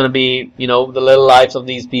is just going to be, the little lives of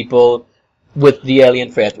these people with the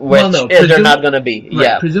alien threat, which they're not going to be. Right,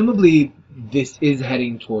 yeah. Presumably, this is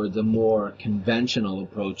heading towards a more conventional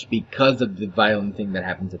approach because of the violent thing that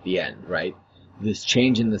happens at the end, right? This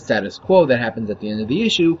change in the status quo that happens at the end of the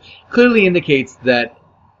issue clearly indicates that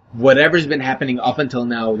whatever's been happening up until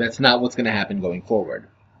now, that's not what's going to happen going forward.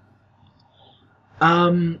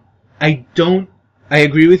 I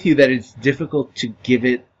agree with you that it's difficult to give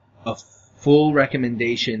it a full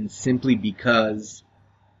recommendation simply because,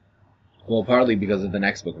 well, partly because of the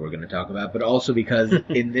next book we're going to talk about, but also because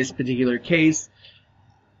in this particular case,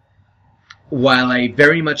 while I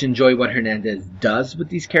very much enjoy what Hernandez does with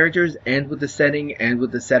these characters and with the setting and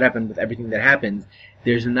with the setup and with everything that happens,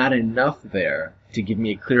 there's not enough there to give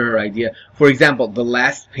me a clearer idea. For example, the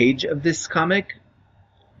last page of this comic,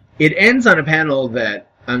 it ends on a panel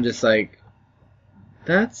that I'm just like,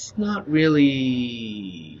 that's not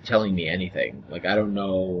really telling me anything. Like, I don't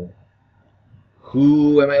know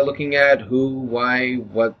who am I looking at, who, why,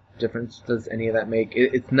 what difference does any of that make?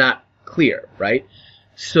 It's not clear, right?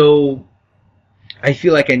 So, I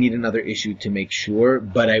feel like I need another issue to make sure,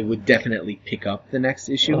 but I would definitely pick up the next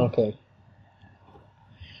issue. Okay.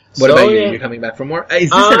 What about you? You're coming back for more? Is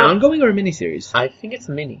this an ongoing or a miniseries? I think it's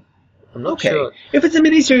mini. I'm not sure. If it's a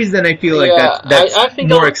miniseries, then I feel like that's I think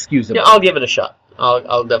more excusable. Yeah, I'll give it a shot.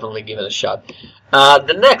 I'll definitely give it a shot.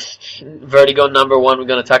 The next Vertigo number 1 we're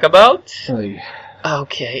going to talk about.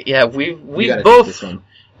 Okay, yeah, we've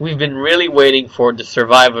been really waiting for The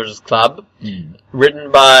Survivors Club,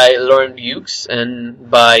 written by Lauren Bukes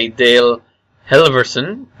and by Dale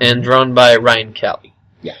Helverson and drawn by Ryan Kelly.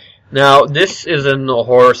 Yeah. Now, this is an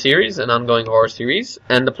ongoing horror series,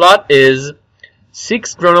 and the plot is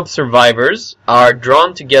 6 grown-up survivors are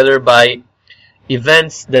drawn together by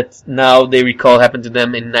events that now they recall happened to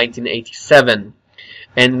them in 1987.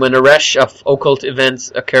 And when a rush of occult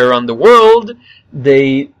events occur around the world,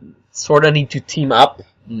 they sort of need to team up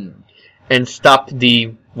and stop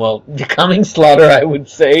the coming slaughter, I would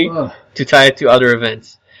say, to tie it to other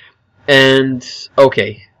events. And,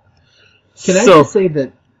 okay. Can I just say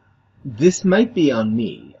that this might be on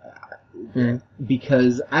me,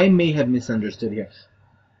 because I may have misunderstood here.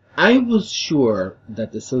 I was sure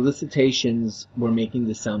that the solicitations were making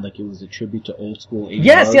this sound like it was a tribute to old school 80s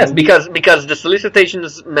Yes, because the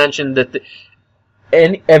solicitations mentioned that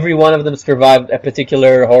every one of them survived a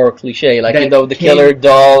particular horror cliche, like the killer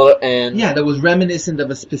doll and that was reminiscent of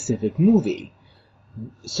a specific movie.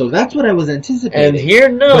 So that's what I was anticipating. And here,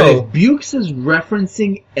 no. But if Bukes is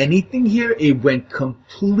referencing anything here, it went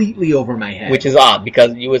completely over my head. Which is odd,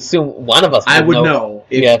 because you assume one of us would know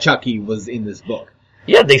if Chucky was in this book.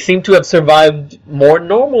 Yeah, they seem to have survived more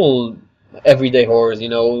normal everyday horrors.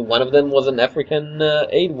 One of them was an African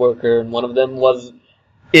aid worker, and one of them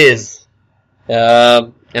is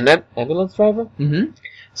an ambulance driver. Mm-hmm.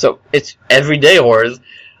 So it's everyday horrors.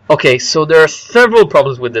 Okay, so there are several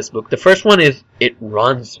problems with this book. The first one is it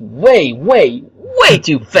runs way, way, way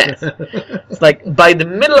too fast. It's like by the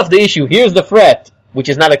middle of the issue, here's the threat, which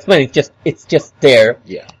is not explained. It's just there.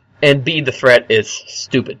 Yeah. And B, the threat is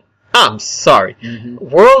stupid. I'm sorry. Mm-hmm.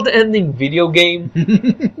 World-ending video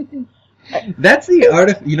game. That's the art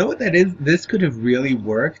of... You know what that is? This could have really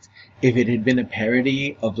worked if it had been a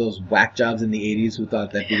parody of those whack jobs in the 80s who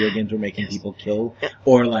thought that video games were making people kill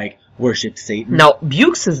or, worship Satan. Now,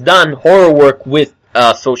 Bukes has done horror work with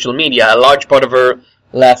social media. A large part of her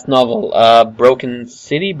last novel, Broken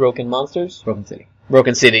City,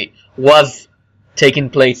 was taking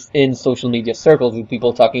place in social media circles with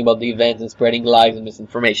people talking about the events and spreading lies and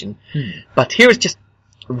misinformation. But here's just,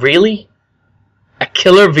 really? A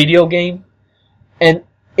killer video game? And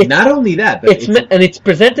it's, not only that, but it's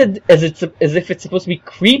presented as if it's supposed to be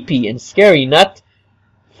creepy and scary, not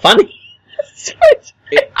funny.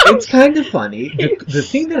 It's kind of funny. The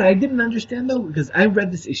thing that I didn't understand, though, because I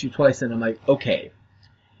read this issue twice and I'm like, okay,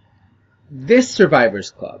 this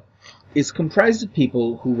Survivors Club is comprised of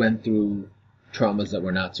people who went through traumas that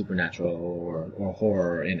were not supernatural or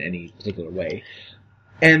horror in any particular way.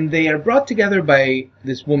 And they are brought together by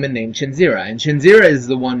this woman named Shinzira. And Shinzira is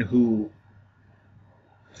the one who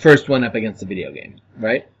first went up against the video game,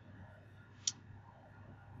 right?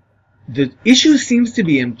 The issue seems to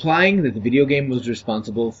be implying that the video game was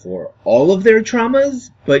responsible for all of their traumas,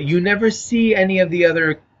 but you never see any of the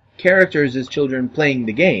other characters as children playing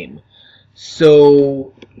the game.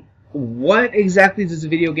 So, what exactly does the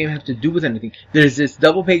video game have to do with anything? There's this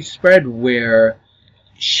double-page spread where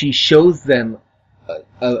she shows them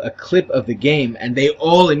a clip of the game, and they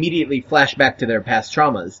all immediately flash back to their past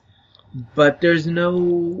traumas. But there's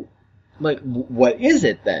no... Like, what is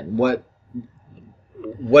it then? What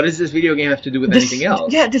does this video game have to do with anything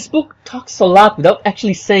else? Yeah, this book talks a lot without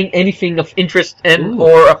actually saying anything of interest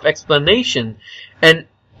or of explanation. And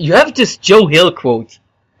you have this Joe Hill quote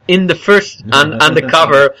in the first on the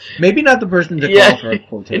cover. Maybe not the person to call for a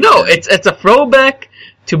quotation. No, it's a throwback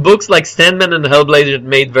to books like Sandman and Hellblazer that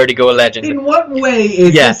made Vertigo a legend. In what way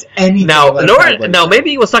is this anything now, like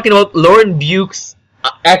maybe he was talking about Lauren Buke's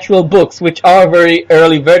actual books, which are very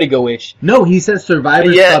early Vertigo-ish. No, he says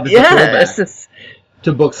Survivor's Club is a throwback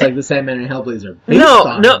to books like The Sandman and Hellblazer.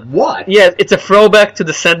 What? Yeah, it's a throwback to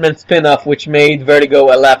the Sandman spin-off, which made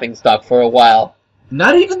Vertigo a laughingstock for a while.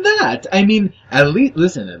 Not even that. I mean, at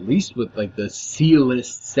least with like the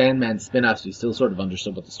C-list Sandman spin-offs, you still sort of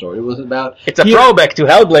understood what the story was about. It's a throwback to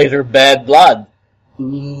Hellblazer, Bad Blood.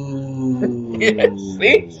 Ooh.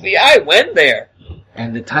 See, I went there.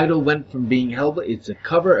 And the title went from being Hellblazer. It's a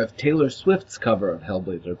cover of Taylor Swift's cover of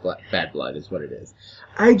Hellblazer, Bad Blood is what it is.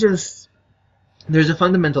 There's a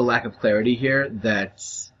fundamental lack of clarity here that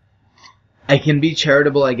I can be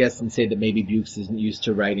charitable, I guess, and say that maybe Bukes isn't used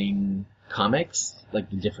to writing comics, like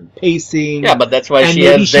the different pacing. Yeah, but that's why she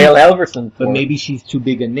has Dale Elverson. But maybe she's too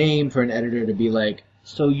big a name for an editor to be like,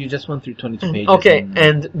 so you just went through 22 pages. Okay,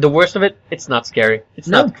 and the worst of it, it's not scary. It's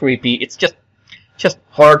not creepy. It's just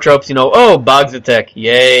horror tropes, bugs attack,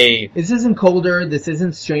 yay. This isn't Colder, this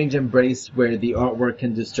isn't Strange Embrace, where the artwork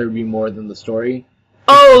can disturb you more than the story.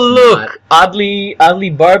 Look! Oddly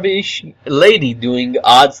Barbie-ish lady doing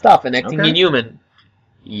odd stuff and acting inhuman.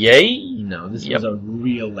 Yay? No, this was a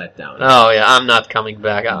real letdown. Oh yeah, I'm not coming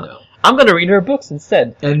back. I'm gonna read her books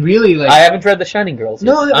instead. And really, I haven't read The Shining Girls.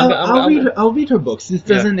 No, I'll read her books. This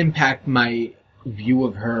doesn't impact my view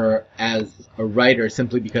of her as a writer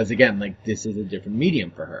simply because, again, this is a different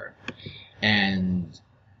medium for her. And,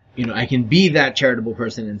 I can be that charitable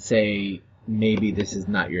person and say, maybe this is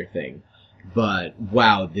not your thing. But,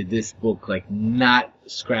 wow, did this book, not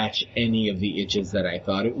scratch any of the itches that I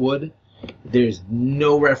thought it would. There's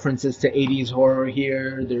no references to 80s horror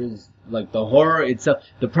here. There's, the horror itself.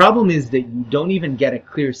 The problem is that you don't even get a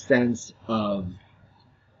clear sense of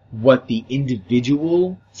what the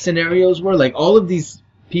individual scenarios were. All of these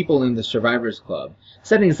people in the Survivors Club,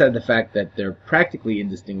 setting aside the fact that they're practically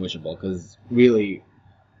indistinguishable, because really...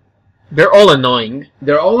 They're all annoying.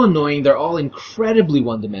 They're all incredibly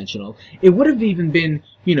one-dimensional. It would have even been,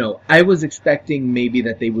 I was expecting maybe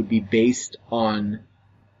that they would be based on,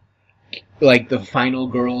 the final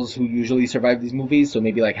girls who usually survive these movies, so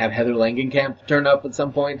maybe, have Heather Langenkamp turn up at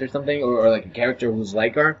some point or something, or a character who's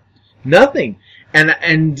like her. Nothing.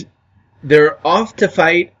 And they're off to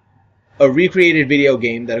fight a recreated video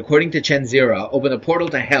game that, according to Chenzira, opened a portal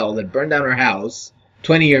to hell that burned down her house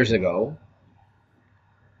 20 years ago.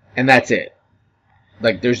 And that's it.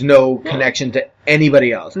 There's no connection to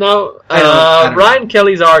anybody else. Now, Ryan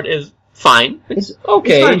Kelly's art is fine. It's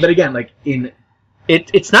okay. It's fine, but again,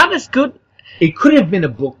 it's not as good. It could have been a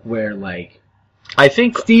book where, I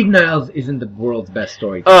think Steve Niles isn't the world's best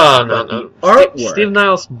storyteller. Oh, no. Artwork. Steve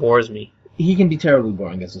Niles bores me. He can be terribly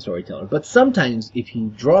boring as a storyteller, but sometimes if he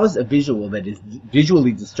draws a visual that is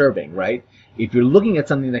visually disturbing, right? If you're looking at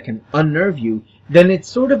something that can unnerve you, then it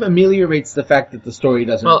sort of ameliorates the fact that the story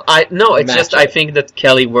doesn't. Well, I think that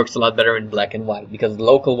Kelly works a lot better in black and white, because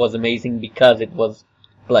Local was amazing because it was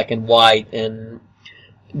black and white and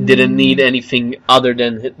didn't need anything other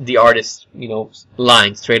than the artist's,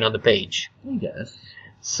 line straight on the page. I guess.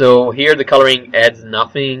 So here the coloring adds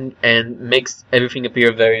nothing and makes everything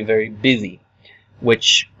appear very, very busy,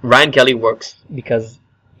 which Ryan Kelly works because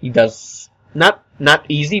he does not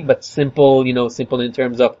easy, but simple, simple in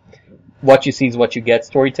terms of what you see is what you get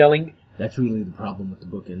storytelling. That's really the problem with the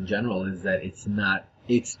book in general, is that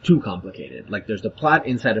it's too complicated. There's a plot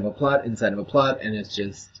inside of a plot inside of a plot, and it's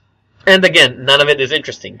just... And again, none of it is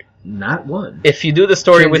interesting. Not one. If you do the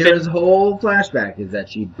story with it... His whole flashback is that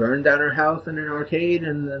she burned down her house in an arcade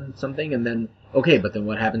and then something, and then... Okay, but then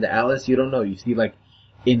what happened to Alice? You don't know. You see,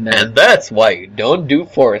 in that. And that's why you don't do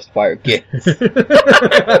forest fire, kids.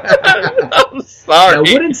 I'm sorry. Now,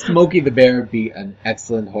 wouldn't Smokey the Bear be an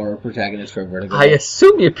excellent horror protagonist for Vertigo? I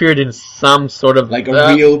assume he appeared in some sort of... Like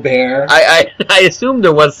a real bear? I assume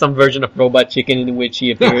there was some version of Robot Chicken in which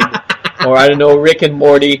he appeared. Or, I don't know, Rick and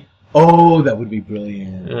Morty. Oh, that would be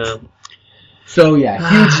brilliant. So, yeah,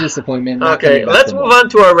 huge disappointment. Okay, let's move on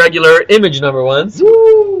to our regular image number ones.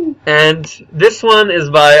 Woo! And this one is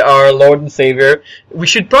by our Lord and Savior. We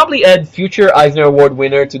should probably add future Eisner Award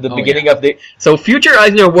winner to the beginning of the... So, future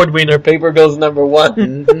Eisner Award winner, Paper Girls number 1.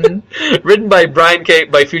 Mm-hmm. Written by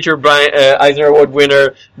future Eisner Award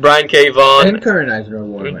winner, Brian K. Vaughan. And current Eisner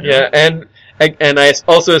Award winner. Yeah, and I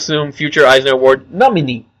also assume future Eisner Award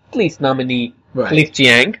nominee, Cliff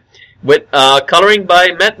Chiang, with coloring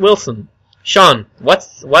by Matt Wilson. Sean,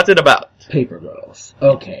 what's it about? Paper Girls.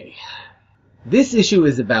 Okay. This issue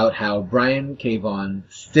is about how Brian K. Vaughan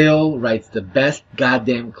still writes the best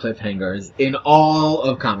goddamn cliffhangers in all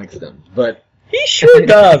of comicsdom. But he sure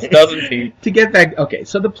does, doesn't he? To get back, okay,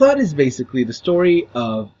 so the plot is basically the story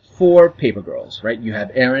of 4 paper girls, right? You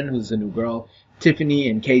have Erin, who's the new girl, Tiffany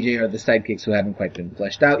and KJ are the sidekicks who haven't quite been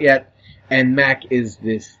fleshed out yet, and Mac is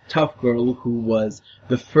this tough girl who was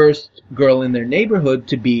the first girl in their neighborhood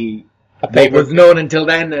to be what was known until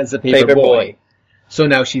then as a paper boy. So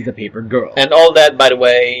now she's a paper girl. And all that, by the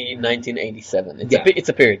way, 1987. It's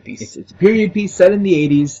a period piece. It's a period piece set in the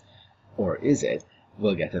 80s. Or is it?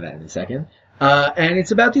 We'll get to that in a second. And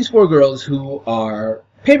it's about these 4 girls who are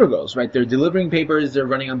paper girls, right? They're delivering papers, they're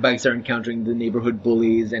running on bikes, they're encountering the neighborhood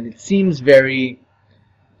bullies, and it seems very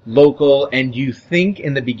local, and you think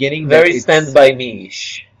in the beginning that very Stand By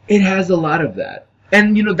Me-ish. It has a lot of that.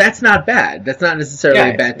 And, that's not bad. That's not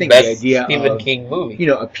necessarily a bad thing. Best the idea Stephen of, King movie.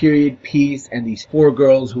 A period piece and these 4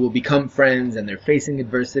 girls who will become friends and they're facing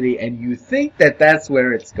adversity and you think that that's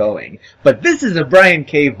where it's going. But this is a Brian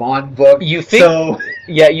K. Vaughan book. You think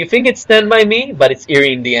it's Stand By Me, but it's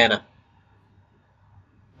Erie, Indiana.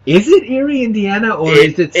 Is it Erie, Indiana, or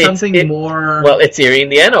is it something more... Well, it's Erie,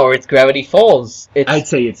 Indiana, or it's Gravity Falls. I'd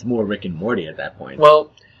say it's more Rick and Morty at that point.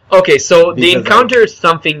 Well, okay, so they encounter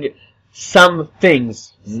some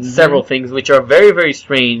things, several things, which are very, very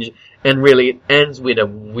strange, and really it ends with a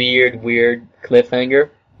weird cliffhanger.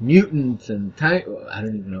 Mutants and I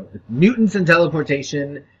don't even know. Mutants and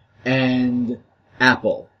teleportation and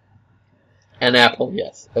Apple. An apple,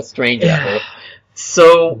 yes. A strange apple.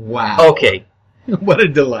 So, wow. Okay. What a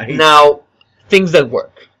delight. Now, things that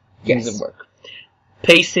work. Yes.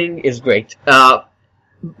 Pacing is great.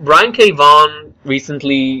 Brian K. Vaughan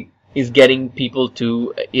recently is getting people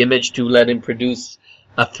to Image to let him produce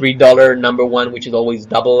a $3 number 1, which is always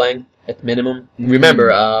double length at minimum. Remember,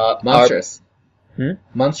 Monstrous.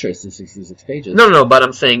 Monstrous is 66 pages. No, but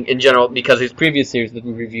I'm saying in general, because his previous series that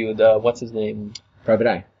we reviewed, what's his name? Private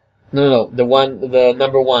Eye. No, the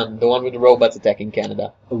number 1, the one with the robots attacking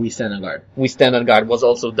Canada. We Stand on Guard. We Stand on Guard was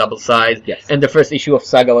also double-sized. Yes. And the first issue of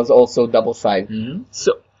Saga was also double-sized.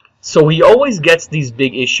 Mm-hmm. So he always gets these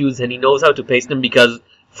big issues and he knows how to pace them because,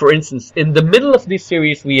 for instance, in the middle of this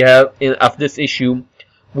series of this issue,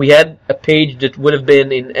 we had a page that would have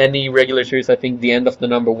been in any regular series, I think, the end of the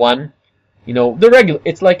number 1.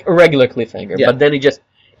 It's like a regular cliffhanger, but then it just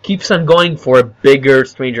keeps on going for a bigger,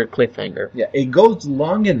 stranger cliffhanger. Yeah, it goes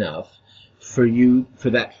long enough for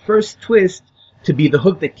that first twist to be the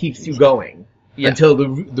hook that keeps you going until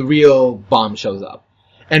the real bomb shows up.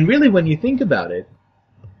 And really, when you think about it,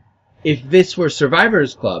 if this were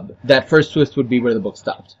Survivor's Club, that first twist would be where the book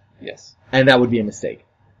stopped. Yes. And that would be a mistake.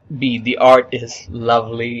 The art is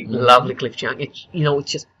lovely, lovely Cliff Chiang. It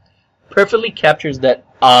just perfectly captures that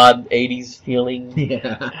odd 80s feeling.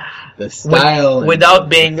 Yeah. The style without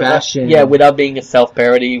being fashion. Without being a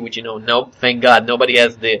self-parody, which, no, thank God, nobody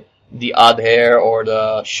has the odd hair or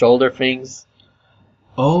the shoulder things.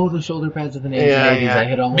 Oh, the shoulder pads of the 1980s. I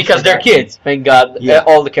had almost because they're kids. Thank God,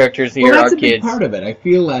 all the characters here are kids. That's a big part of it. I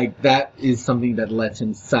feel like that is something that lets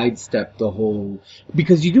him sidestep the whole...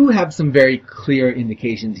 Because you do have some very clear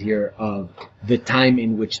indications here of the time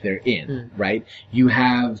in which they're in, right? You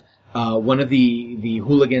have one of the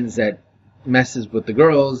hooligans that messes with the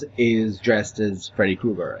girls is dressed as Freddy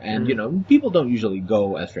Krueger. And, people don't usually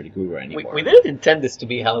go as Freddy Krueger anymore. We didn't intend this to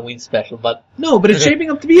be a Halloween special, but... No, but it's shaping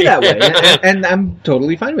up to be that way. And I'm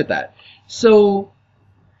totally fine with that. So,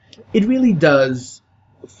 it really does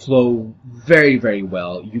flow very, very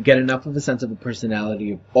well. You get enough of a sense of a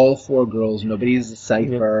personality of all 4 girls. Nobody's a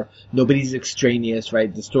cipher. Nobody's extraneous,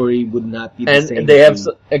 right? The story would not be the same. And they have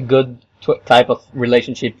a good type of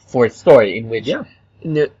relationship for a story in which...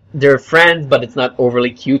 They're friends, but it's not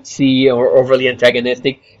overly cutesy or overly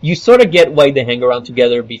antagonistic. You sort of get why they hang around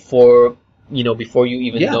together before before you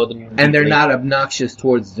even know them. And they're not obnoxious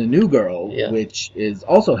towards the new girl, which is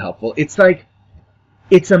also helpful. It's like,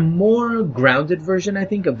 it's a more grounded version, I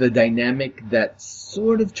think, of the dynamic that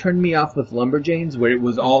sort of turned me off with Lumberjanes, where it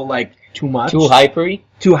was all like too much. Too hypery?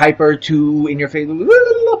 Too hyper, too in your face.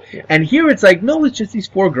 Yeah. And here it's like, no, it's just these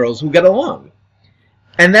 4 girls who get along.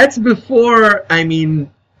 And that's before, I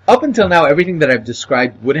mean, up until now, everything that I've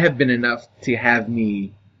described would have been enough to have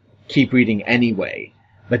me keep reading anyway.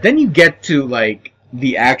 But then you get to, like,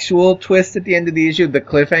 the actual twist at the end of the issue, the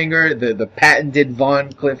cliffhanger, the patented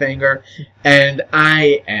Vaughn cliffhanger, and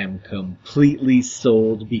I am completely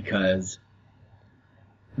sold because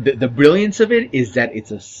the brilliance of it is that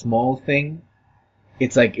it's a small thing.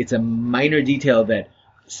 It's like, it's a minor detail that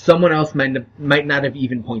someone else might not have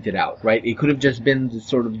even pointed out, right? It could have just been the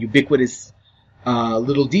sort of ubiquitous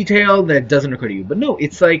little detail that doesn't occur to you. But no,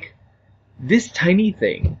 it's like, this tiny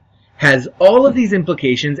thing has all of these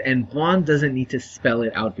implications, and Vaughn doesn't need to spell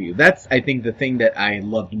it out for you. That's, I think, the thing that I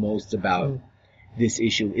loved most about this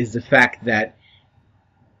issue, is the fact that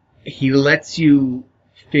he lets you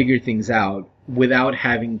figure things out without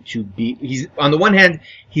having to be... on the one hand,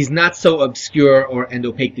 he's not so obscure and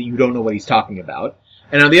opaque that you don't know what he's talking about.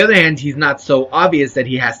 And on the other hand, he's not so obvious that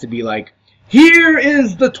he has to be like, here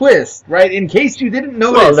is the twist, right? In case you didn't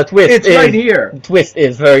notice, well, the twist it's right here. The twist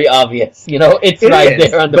is very obvious. It's right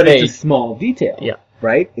there on the page. But it's a small detail,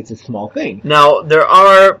 right? It's a small thing. Now, there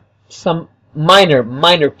are some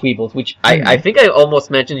minor quibbles, which I think I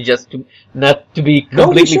almost mentioned just not to be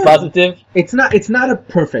completely positive. It's not a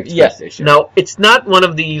perfect issue. Now, it's not one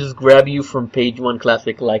of these grab you from page 1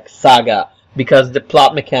 classic like Saga, because the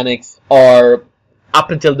plot mechanics are,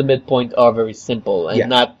 up until the midpoint, are very simple and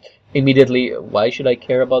not immediately, why should I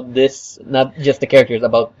care about this? Not just the characters,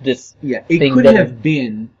 about this. Yeah, it could have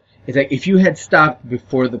been. It's like, if you had stopped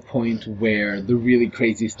before the point where the really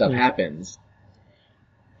crazy stuff happens,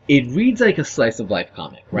 it reads like a slice of life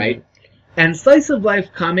comic, right? And slice of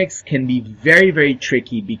life comics can be very, very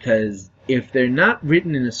tricky, because if they're not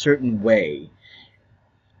written in a certain way,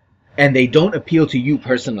 and they don't appeal to you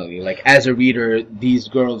personally, like as a reader, these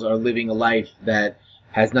girls are living a life that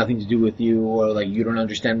has nothing to do with you, or like you don't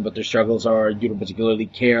understand what their struggles are, you don't particularly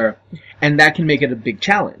care, and that can make it a big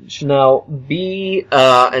challenge. Now,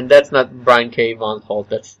 and that's not Brian K. Vaughan's fault,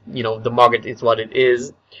 that's, the market is what it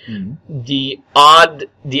is. Mm-hmm. The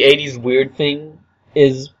 80s weird thing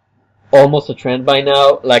is almost a trend by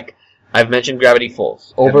now. Like, I've mentioned Gravity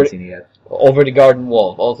Falls. Haven't seen it yet. Over the Garden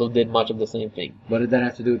Wall also did much of the same thing. What did that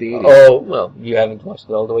have to do with the 80s? Oh, well, you haven't watched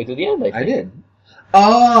it all the way to the end, I think. I did.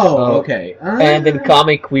 Oh, okay. And in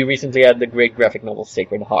comic, we recently had the great graphic novel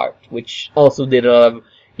Sacred Heart, which also did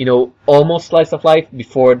almost slice of life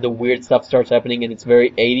before the weird stuff starts happening, and it's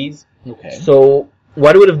very 80s. Okay. So,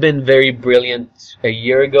 what would have been very brilliant a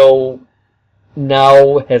year ago,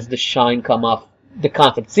 now has the shine come off the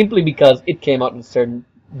concept, simply because it came out on a certain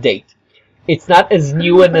date. It's not as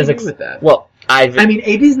new and as... with that. Well, I mean,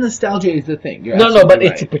 80s nostalgia is the thing. You're but right.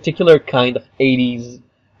 it's a particular kind of 80s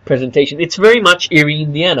presentation. It's very much Erie,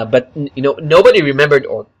 Indiana, but nobody remembered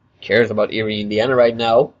or cares about Erie, Indiana right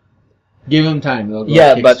now. Give them time. They'll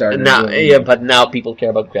go but now people care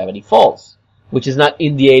about Gravity Falls, which is not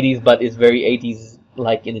in the 80s, but is very 80s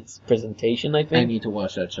like in its presentation, I think. I need to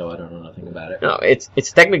watch that show. I don't know nothing about it. No, it's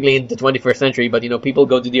technically in the 21st century, but people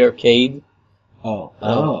go to the arcade.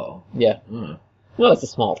 Oh. Yeah. Well, it's a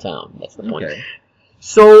small town. That's the point. Okay.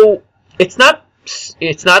 So it's not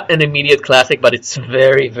an immediate classic, but it's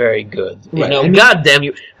very, very good. Right. God damn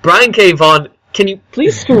you, Brian K. Vaughan. Can you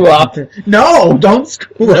please screw up? No, don't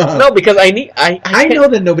screw up. No, because I know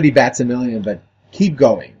that nobody bats a million, but keep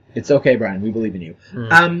going. It's okay, Brian. We believe in you.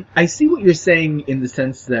 I see what you're saying in the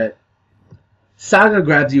sense that Saga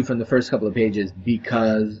grabs you from the first couple of pages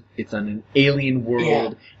because it's on an alien world.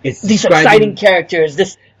 Yeah. It's these exciting characters,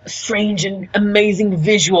 this strange and amazing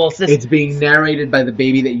visuals. It's being narrated by the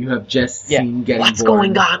baby that you have just seen getting What's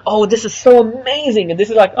born. going on? Oh, this is so amazing. And this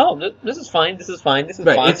is like, oh, this is fine, this is fine, this is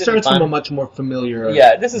fine. It starts from a much more familiar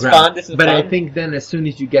this is ground. fun, this is But fun. I think then as soon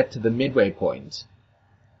as you get to the midway point,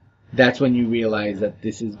 that's when you realize that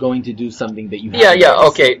this is going to do something that you haven't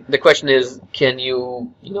noticed. Okay. The question is, can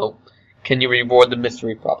you reward the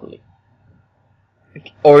mystery properly?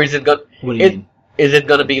 Or is it going? What do you mean? Is it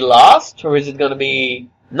going to be lost, or is it going to be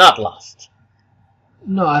not lost?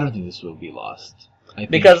 No, I don't think this will be lost. I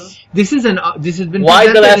think Because this has been Why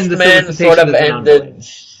the presented in Last the Man solicitation sort of as an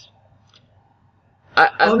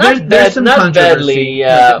ended. there's some not controversy.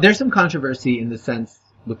 badly. There's some controversy in the sense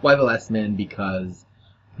with Why the Last Man, because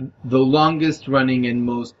the longest running and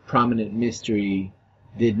most prominent mystery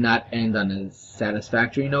did not end on a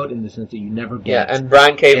satisfactory note in the sense that you never Yeah, get and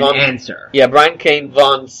Brian K. an Vaughan. answer. Yeah, Brian K.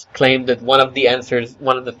 Vaughan claimed that one of the answers,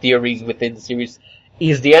 one of the theories within the series,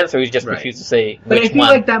 is the answer. He just Right. refused to say But I which feel one.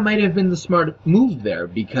 like that might have been the smart move there,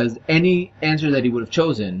 because any answer that he would have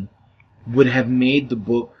chosen would have made the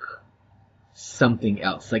book something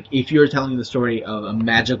else. Like, if you're telling the story of a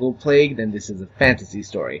magical plague, then this is a fantasy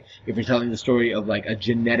story. If you're telling the story of, like, a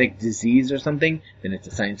genetic disease or something, then it's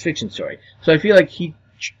a science fiction story. So I feel like he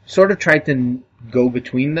sort of tried to go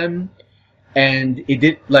between them, and it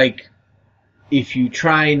did, like, if you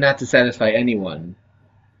try not to satisfy anyone,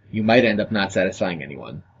 you might end up not satisfying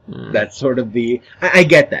anyone. That's sort of the... I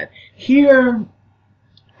get that. Here,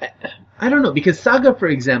 I don't know, because Saga, for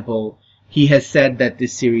example, he has said that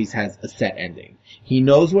this series has a set ending. He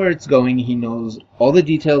knows where it's going, he knows all the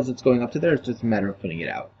details that's going up to there, it's just a matter of putting it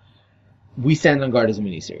out. We Stand on Guard is a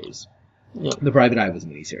miniseries. Yeah. The Private Eye was a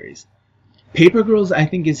miniseries. Paper Girls, I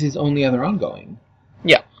think, is his only other ongoing.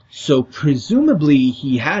 Yeah. So presumably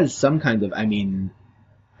he has some kind of, I mean,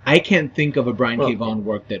 I can't think of a Brian K. Vaughan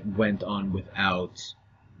work that went on without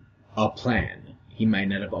a plan. He might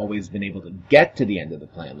not have always been able to get to the end of the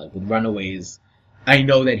plan. Like with Runaways, I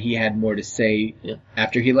know that he had more to say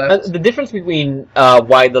after he left. The difference between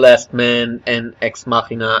Why the Last Man and Ex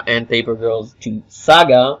Machina and Paper Girls to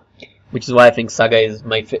Saga, which is why I think Saga is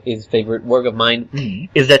his favorite work of mine,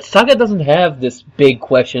 is that Saga doesn't have this big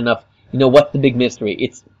question of, what's the big mystery?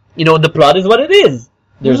 It's, the plot is what it is.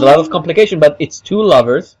 There's a lot of complication, but it's two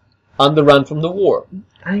lovers on the run from the war.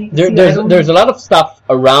 There's a lot of stuff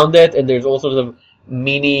around it, and there's all sorts of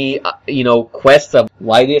mini, quests of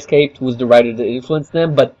why they escaped, who's the writer that influenced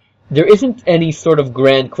them, but there isn't any sort of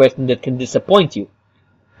grand question that can disappoint you.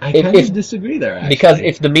 I kind of disagree there, actually. Because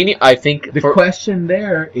if the meaning, I think... The question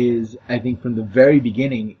there is, I think from the very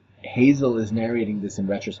beginning, Hazel is narrating this in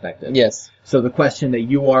retrospective. Yes. So the question that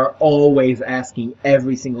you are always asking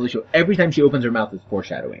every single issue, every time she opens her mouth, is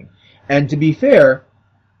foreshadowing. And to be fair,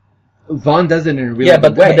 Vaughn does it in a really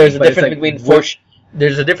good way. But there's a difference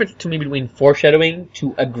there's a difference to me between foreshadowing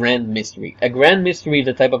to a grand mystery. A grand mystery is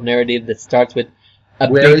a type of narrative that starts with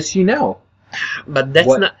where is she now? But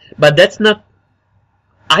that's not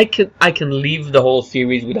I can leave the whole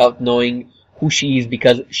series without knowing who she is,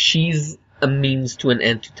 because she's a means to an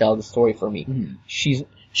end to tell the story for me. Mm-hmm.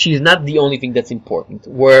 She's not the only thing that's important.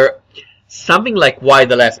 Where something like Why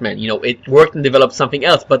the Last Man, it worked and developed something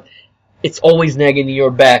else, but it's always nagging in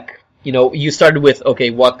your back. You started with, okay,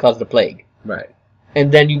 what caused the plague? Right. And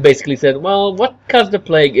then you basically said, well, what caused the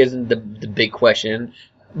plague isn't the big question.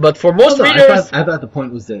 But for most readers... I thought the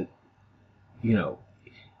point was that,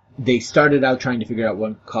 they started out trying to figure out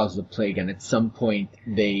what caused the plague, and at some point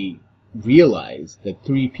they realized that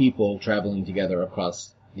three people traveling together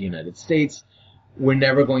across the United States were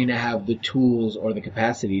never going to have the tools or the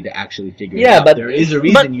capacity to actually figure it out. But there is a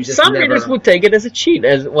reason you just some readers would take it as a cheat,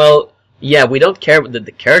 as, well... Yeah, we don't care that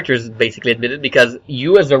the characters basically admit it, because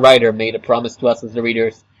you as a writer made a promise to us as the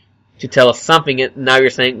readers to tell us something, and now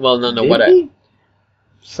you're saying, well, no, what?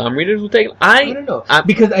 Some readers will take it. I don't know.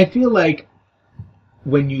 Because I feel like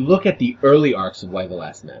when you look at the early arcs of Why the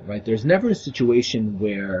Last Man, right, there's never a situation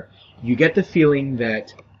where you get the feeling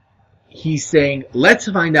that he's saying, let's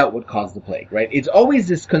find out what caused the plague, right? It's always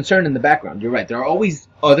this concern in the background. You're right. There are always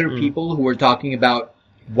other people who are talking about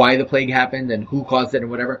why the plague happened and who caused it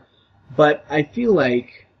and whatever. But I feel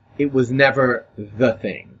like it was never the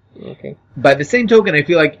thing. Okay. By the same token, I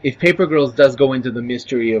feel like if Paper Girls does go into the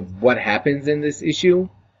mystery of what happens in this issue,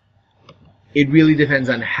 it really depends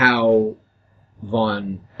on how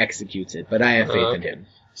Vaughn executes it. But I have faith in him.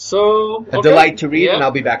 So, a delight to read, and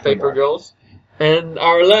I'll be back for Paper more. Girls. And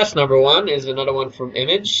our last number one is another one from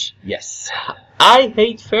Image. Yes. I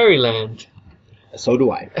Hate Fairyland. So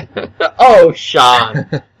do I. Oh, Sean.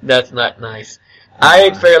 That's not nice. I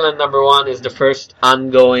Hate Fairyland number one is the first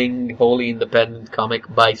ongoing, wholly independent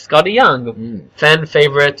comic by Scotty Young. Fan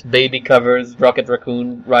favorite, baby covers, Rocket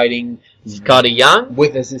Raccoon writing, Scotty Young.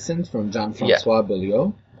 With assistance from Jean-Francois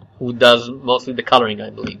Beaulieu. Who does mostly the coloring,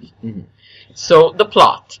 I believe. Mm-hmm. So, the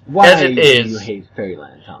plot. Why do you hate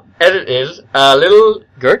Fairyland, Tom? As it is, little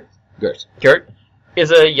Gert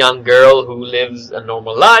is a young girl who lives a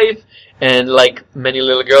normal life, and like many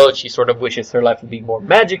little girls, she sort of wishes her life would be more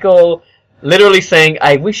magical. Literally saying,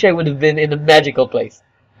 I wish I would have been in a magical place.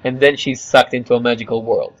 And then she's sucked into a magical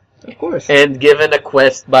world. Of course. And given a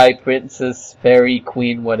quest by Princess, Fairy,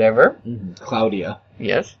 Queen, whatever. Mm-hmm. Claudia.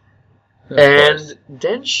 Yes. And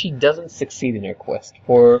then she doesn't succeed in her quest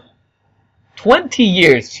for 20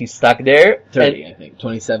 years she's stuck there. 30, I think.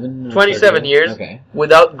 27? or 27 30? years Okay.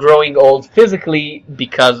 without growing old physically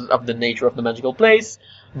because of the nature of the magical place,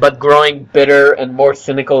 but growing bitter and more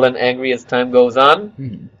cynical and angry as time goes on.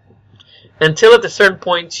 Mhm. Until at a certain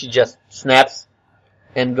point she just snaps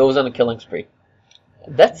and goes on a killing spree.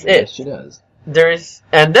 That's it. Yes, she does.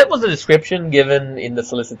 And that was the description given in the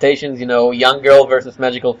solicitations, young girl versus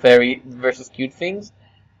magical fairy versus cute things.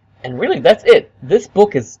 And really, that's it. This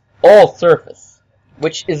book is all surface,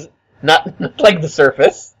 which is not like the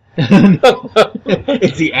surface.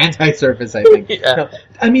 It's the anti-surface, I think. Yeah. No,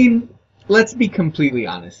 I mean, let's be completely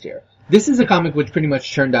honest here. This is a comic which pretty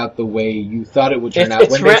much turned out the way you thought it would turn out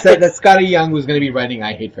when they said that Scotty Young was going to be writing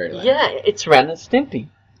I Hate Fairyland. Yeah, it's Ren and Stimpy.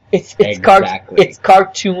 It's Exactly. it's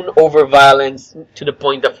cartoon over violence to the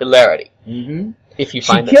point of hilarity. Mm-hmm. If you She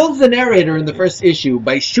find kills the narrator in the first issue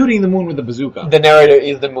by shooting the moon with a bazooka. the narrator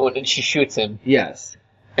is the moon, and she shoots him, Yes.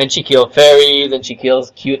 and she kills fairies, and she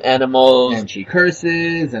kills cute animals. And she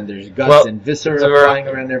curses, and there's guts Well, and viscera viscera. flying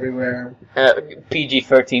around everywhere.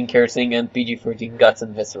 PG-13 cursing and PG-13 guts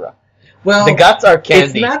and viscera. Well, The guts are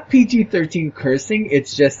candy. it's not PG-13 cursing,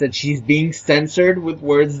 it's just that she's being censored with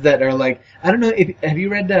words that are like, I don't know, have you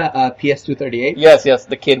read PS238? Yes,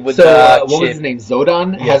 the kid with So, the what was chip. his name?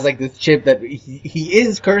 Zodon Yes. has like this chip that he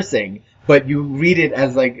is cursing, but you read it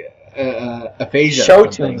as like aphasia. Show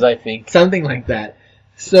or something. tunes, I think. Something like that.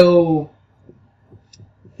 So,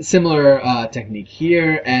 similar technique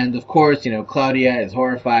here, and of course, Claudia is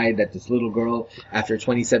horrified that this little girl, after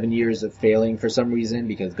 27 years of failing for some reason,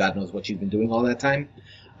 because God knows what she's been doing all that time,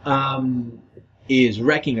 is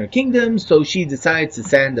wrecking her kingdom, so she decides to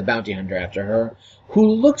send a bounty hunter after her, who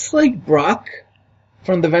looks like Brock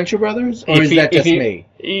from the Venture Brothers, or is that just me?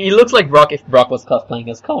 He looks like Brock if Brock was cosplaying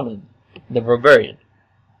as Conan, the Barbarian.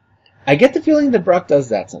 I get the feeling that Brock does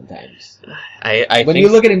that sometimes. I When think, you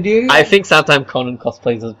look at him, do you? I think sometimes Conan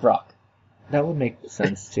cosplays as Brock. That would make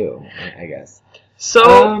sense too, I guess. So,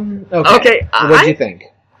 Okay. What do you think?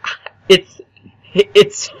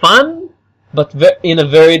 it's fun, but in a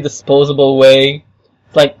very disposable way.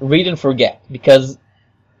 It's like read and forget, because,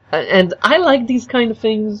 and I like these kind of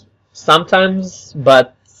things sometimes,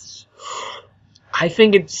 but I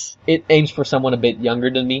think it aims for someone a bit younger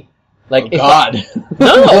than me. Like, if God.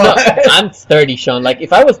 no, What? I'm 30, Sean. Like,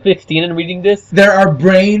 if I was 15 and reading this, There are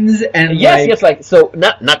brains and so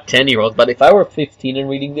not 10-year-olds, but if I were 15 and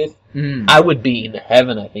reading this, Mm. I would be in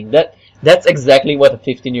heaven. I think that's exactly what a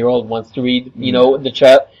 15-year-old wants to read. You know, the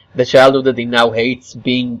childhood that he now hates,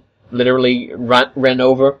 being literally ran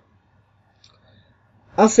over.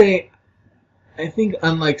 I'll say, I think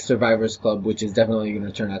unlike Survivor's Club, which is definitely going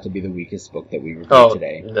to turn out to be the weakest book that we reviewed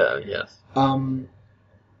today, Yes.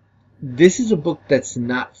 this is a book that's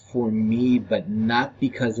not for me, but not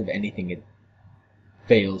because of anything it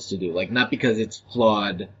fails to do. Like, not because it's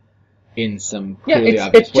flawed in some clearly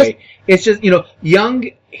obvious way. It's just, Young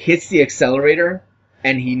hits the accelerator,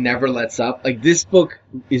 and he never lets up. Like, this book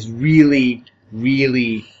is really,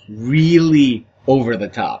 really, really over the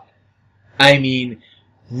top. I mean,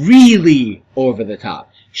 really over the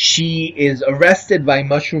top. She is arrested by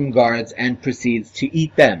mushroom guards and proceeds to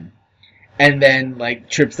eat them. And then,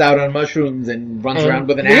 trips out on mushrooms and runs around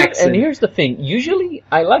with an axe. And here's the thing. Usually,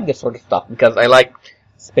 I like this sort of stuff because I like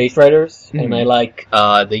Space Riders, and I like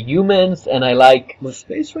the Humans, and I like... Well,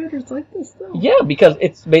 Space Riders like this, though? Yeah, because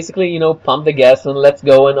it's basically, pump the gas and let's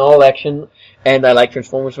go and all action. And I like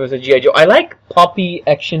Transformers vs. G.I. Joe. I like poppy,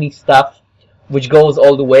 action-y stuff, which goes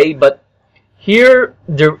all the way, but here,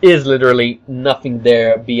 there is literally nothing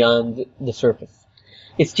there beyond the surface.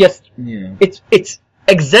 It's just... Yeah. It's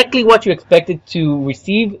exactly what you expected to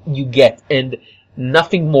receive, you get, and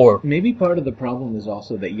nothing more. Maybe part of the problem is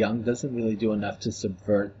also that Young doesn't really do enough to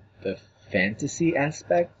subvert the fantasy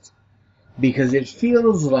aspect, because it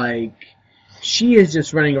feels like she is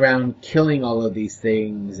just running around killing all of these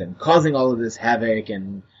things and causing all of this havoc,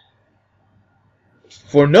 and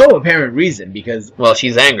for no apparent reason, because... Well,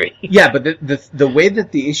 she's angry. Yeah, but the way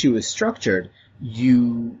that the issue is structured,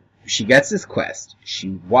 she gets this quest, she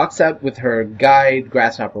walks out with her guide,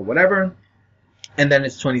 Grasshopper, whatever, and then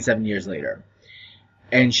it's 27 years later.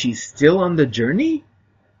 And she's still on the journey?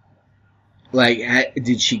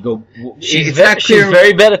 Did she go... She's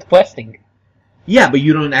very bad at questing. Yeah, but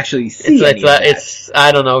you don't actually see any of that.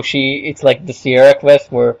 I don't know, it's like the Sierra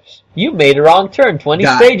quest where you made a wrong turn 20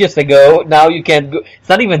 Die. stages ago, now you can't go... It's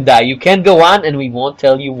not even die, you can't go on and we won't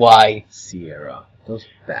tell you why. Sierra. Those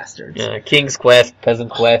bastards. Yeah, King's Quest, Peasant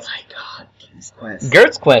Quest. Oh my god, King's Quest.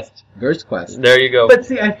 Gert's Quest. Gert's Quest. There you go. But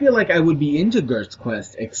see, I feel like I would be into Gert's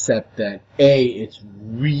Quest, except that, it's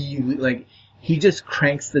really, he just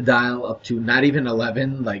cranks the dial up to not even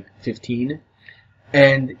 11, 15.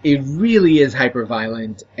 And it really is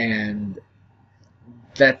hyper-violent, and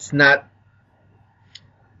that's not...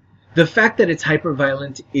 The fact that it's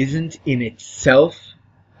hyper-violent isn't in itself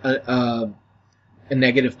a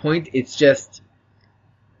negative point. It's just...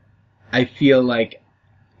 I feel like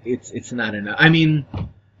it's not enough. I mean,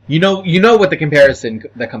 you know what the comparison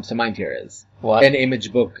that comes to mind here is. What? An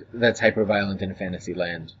image book that's hyper-violent in a fantasy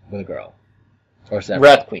land with a girl. Or several.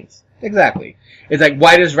 Rat Queens. Exactly. It's like,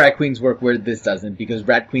 why does Rat Queens work where this doesn't? Because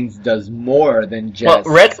Rat Queens does more than just...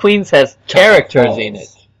 Well, Rat Queens has characters in it.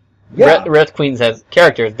 Yeah. Rat Queens has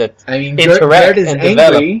characters that I mean, interact Gerd is and angry.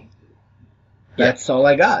 develop. That's all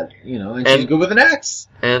I got. And she's good with an axe.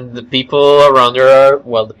 And the people around her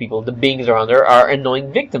the beings around her are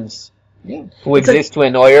annoying victims. Yeah. Who exist to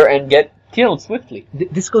annoy her and get killed swiftly.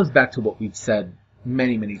 This goes back to what we've said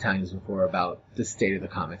many, many times before about the state of the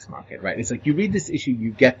comics market, right? It's like, you read this issue,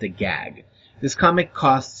 you get the gag. This comic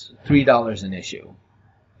costs $3 an issue.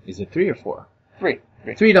 Is it 3 or 4?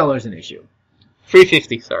 $3 an issue.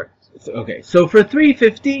 $3.50, sorry. Okay, so for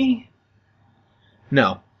 $3.50,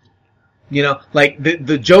 no. Like,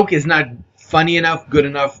 the joke is not funny enough, good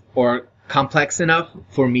enough, or complex enough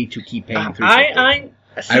for me to keep paying $3.50.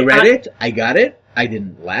 I read it, I got it, I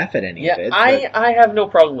didn't laugh at any of it. I have no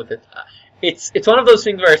problem with it. It's one of those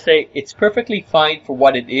things where I say, it's perfectly fine for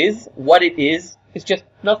what it is. What it is just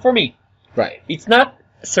not for me. Right. It's not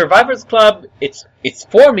Survivors Club, it's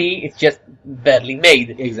for me, it's just badly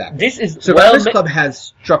made. Exactly. This is Survivors Club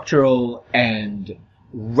has structural and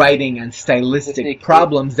writing and stylistic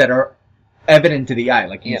problems that are evident to the eye.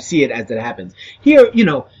 Like, you see it as it happens. Here,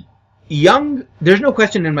 Young, there's no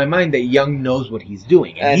question in my mind that Young knows what he's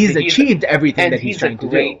doing. And he's achieved everything that he's trying to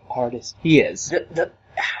do. And he's a great artist. He is. The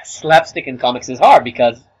slapstick in comics is hard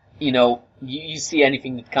because, you see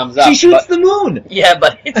anything that comes up. She shoots the moon! Yeah,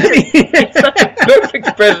 but it's such a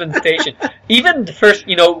perfect presentation. Even the first,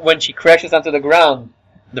 when she crashes onto the ground,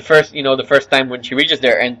 the first time when she reaches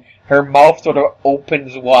there and her mouth sort of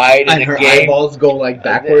opens wide and her eyeballs go like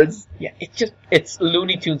backwards. Yeah, it's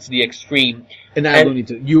Looney Tunes to the extreme. And not Looney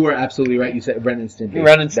Tunes. You were absolutely right. You said Ren and Stimpy.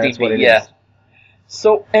 Ren and Stimpy, that's what it is.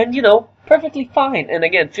 So, and perfectly fine. And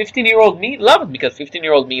again, 15-year-old me loved it because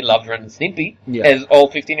 15-year-old me loved Ren and Stimpy, as all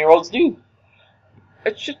 15-year-olds do.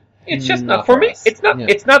 It's just not for me.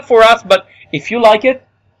 It's not for us, but if you like it,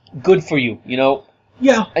 good for you,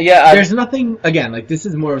 Yeah. Yeah. There's nothing, again, like, this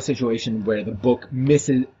is more of a situation where the book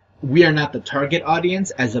misses, we are not the target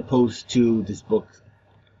audience, as opposed to this book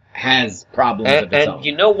has problems of its own. And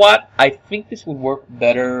you know what? I think this would work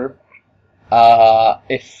better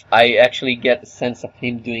if I actually get a sense of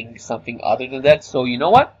him doing something other than that. So you know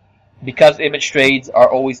what? Because image trades are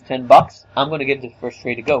always $10, I'm gonna give the first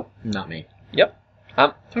trade a go. Not me. Yep.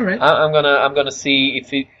 All right. I'm gonna see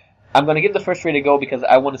if it. I'm gonna give the first trade a go because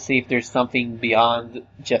I want to see if there's something beyond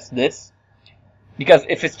just this. Because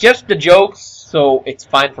if it's just the jokes, so it's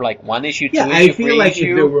fine for like one issue, two issue, I feel like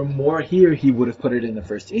issue. If there were more here, he would have put it in the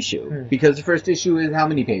first issue. Because the first issue is how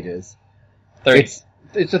many pages? 30.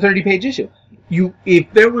 It's a 30-page issue.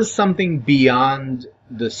 If there was something beyond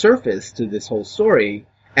the surface to this whole story,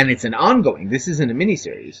 and it's an ongoing, this isn't a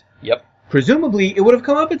miniseries. Yep. Presumably, it would have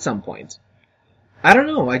come up at some point. I don't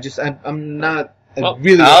know. I'm not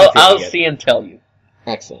really. I'll see and tell you.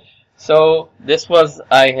 Excellent. So this was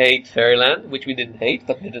I Hate Fairyland, which we didn't hate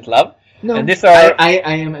but didn't love. No, and this I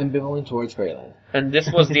am ambivalent towards Fairyland. And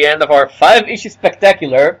this was the end of our 5-issue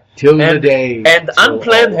spectacular. Till the day. And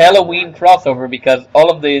unplanned Halloween crossover because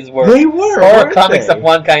all of these were horror comics of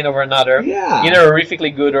one kind or another. Yeah. Either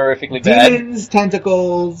horrifically good or horrifically bad. Demons,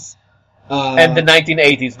 tentacles. And the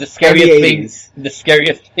 1980s, the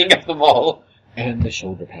scariest thing of them all. And the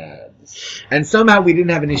shoulder pads. And somehow we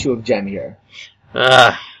didn't have an issue of Gem here.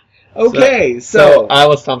 Okay, so I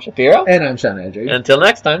was Tom Shapiro. And I'm Sean Edry. Until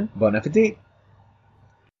next time. Bon appetit.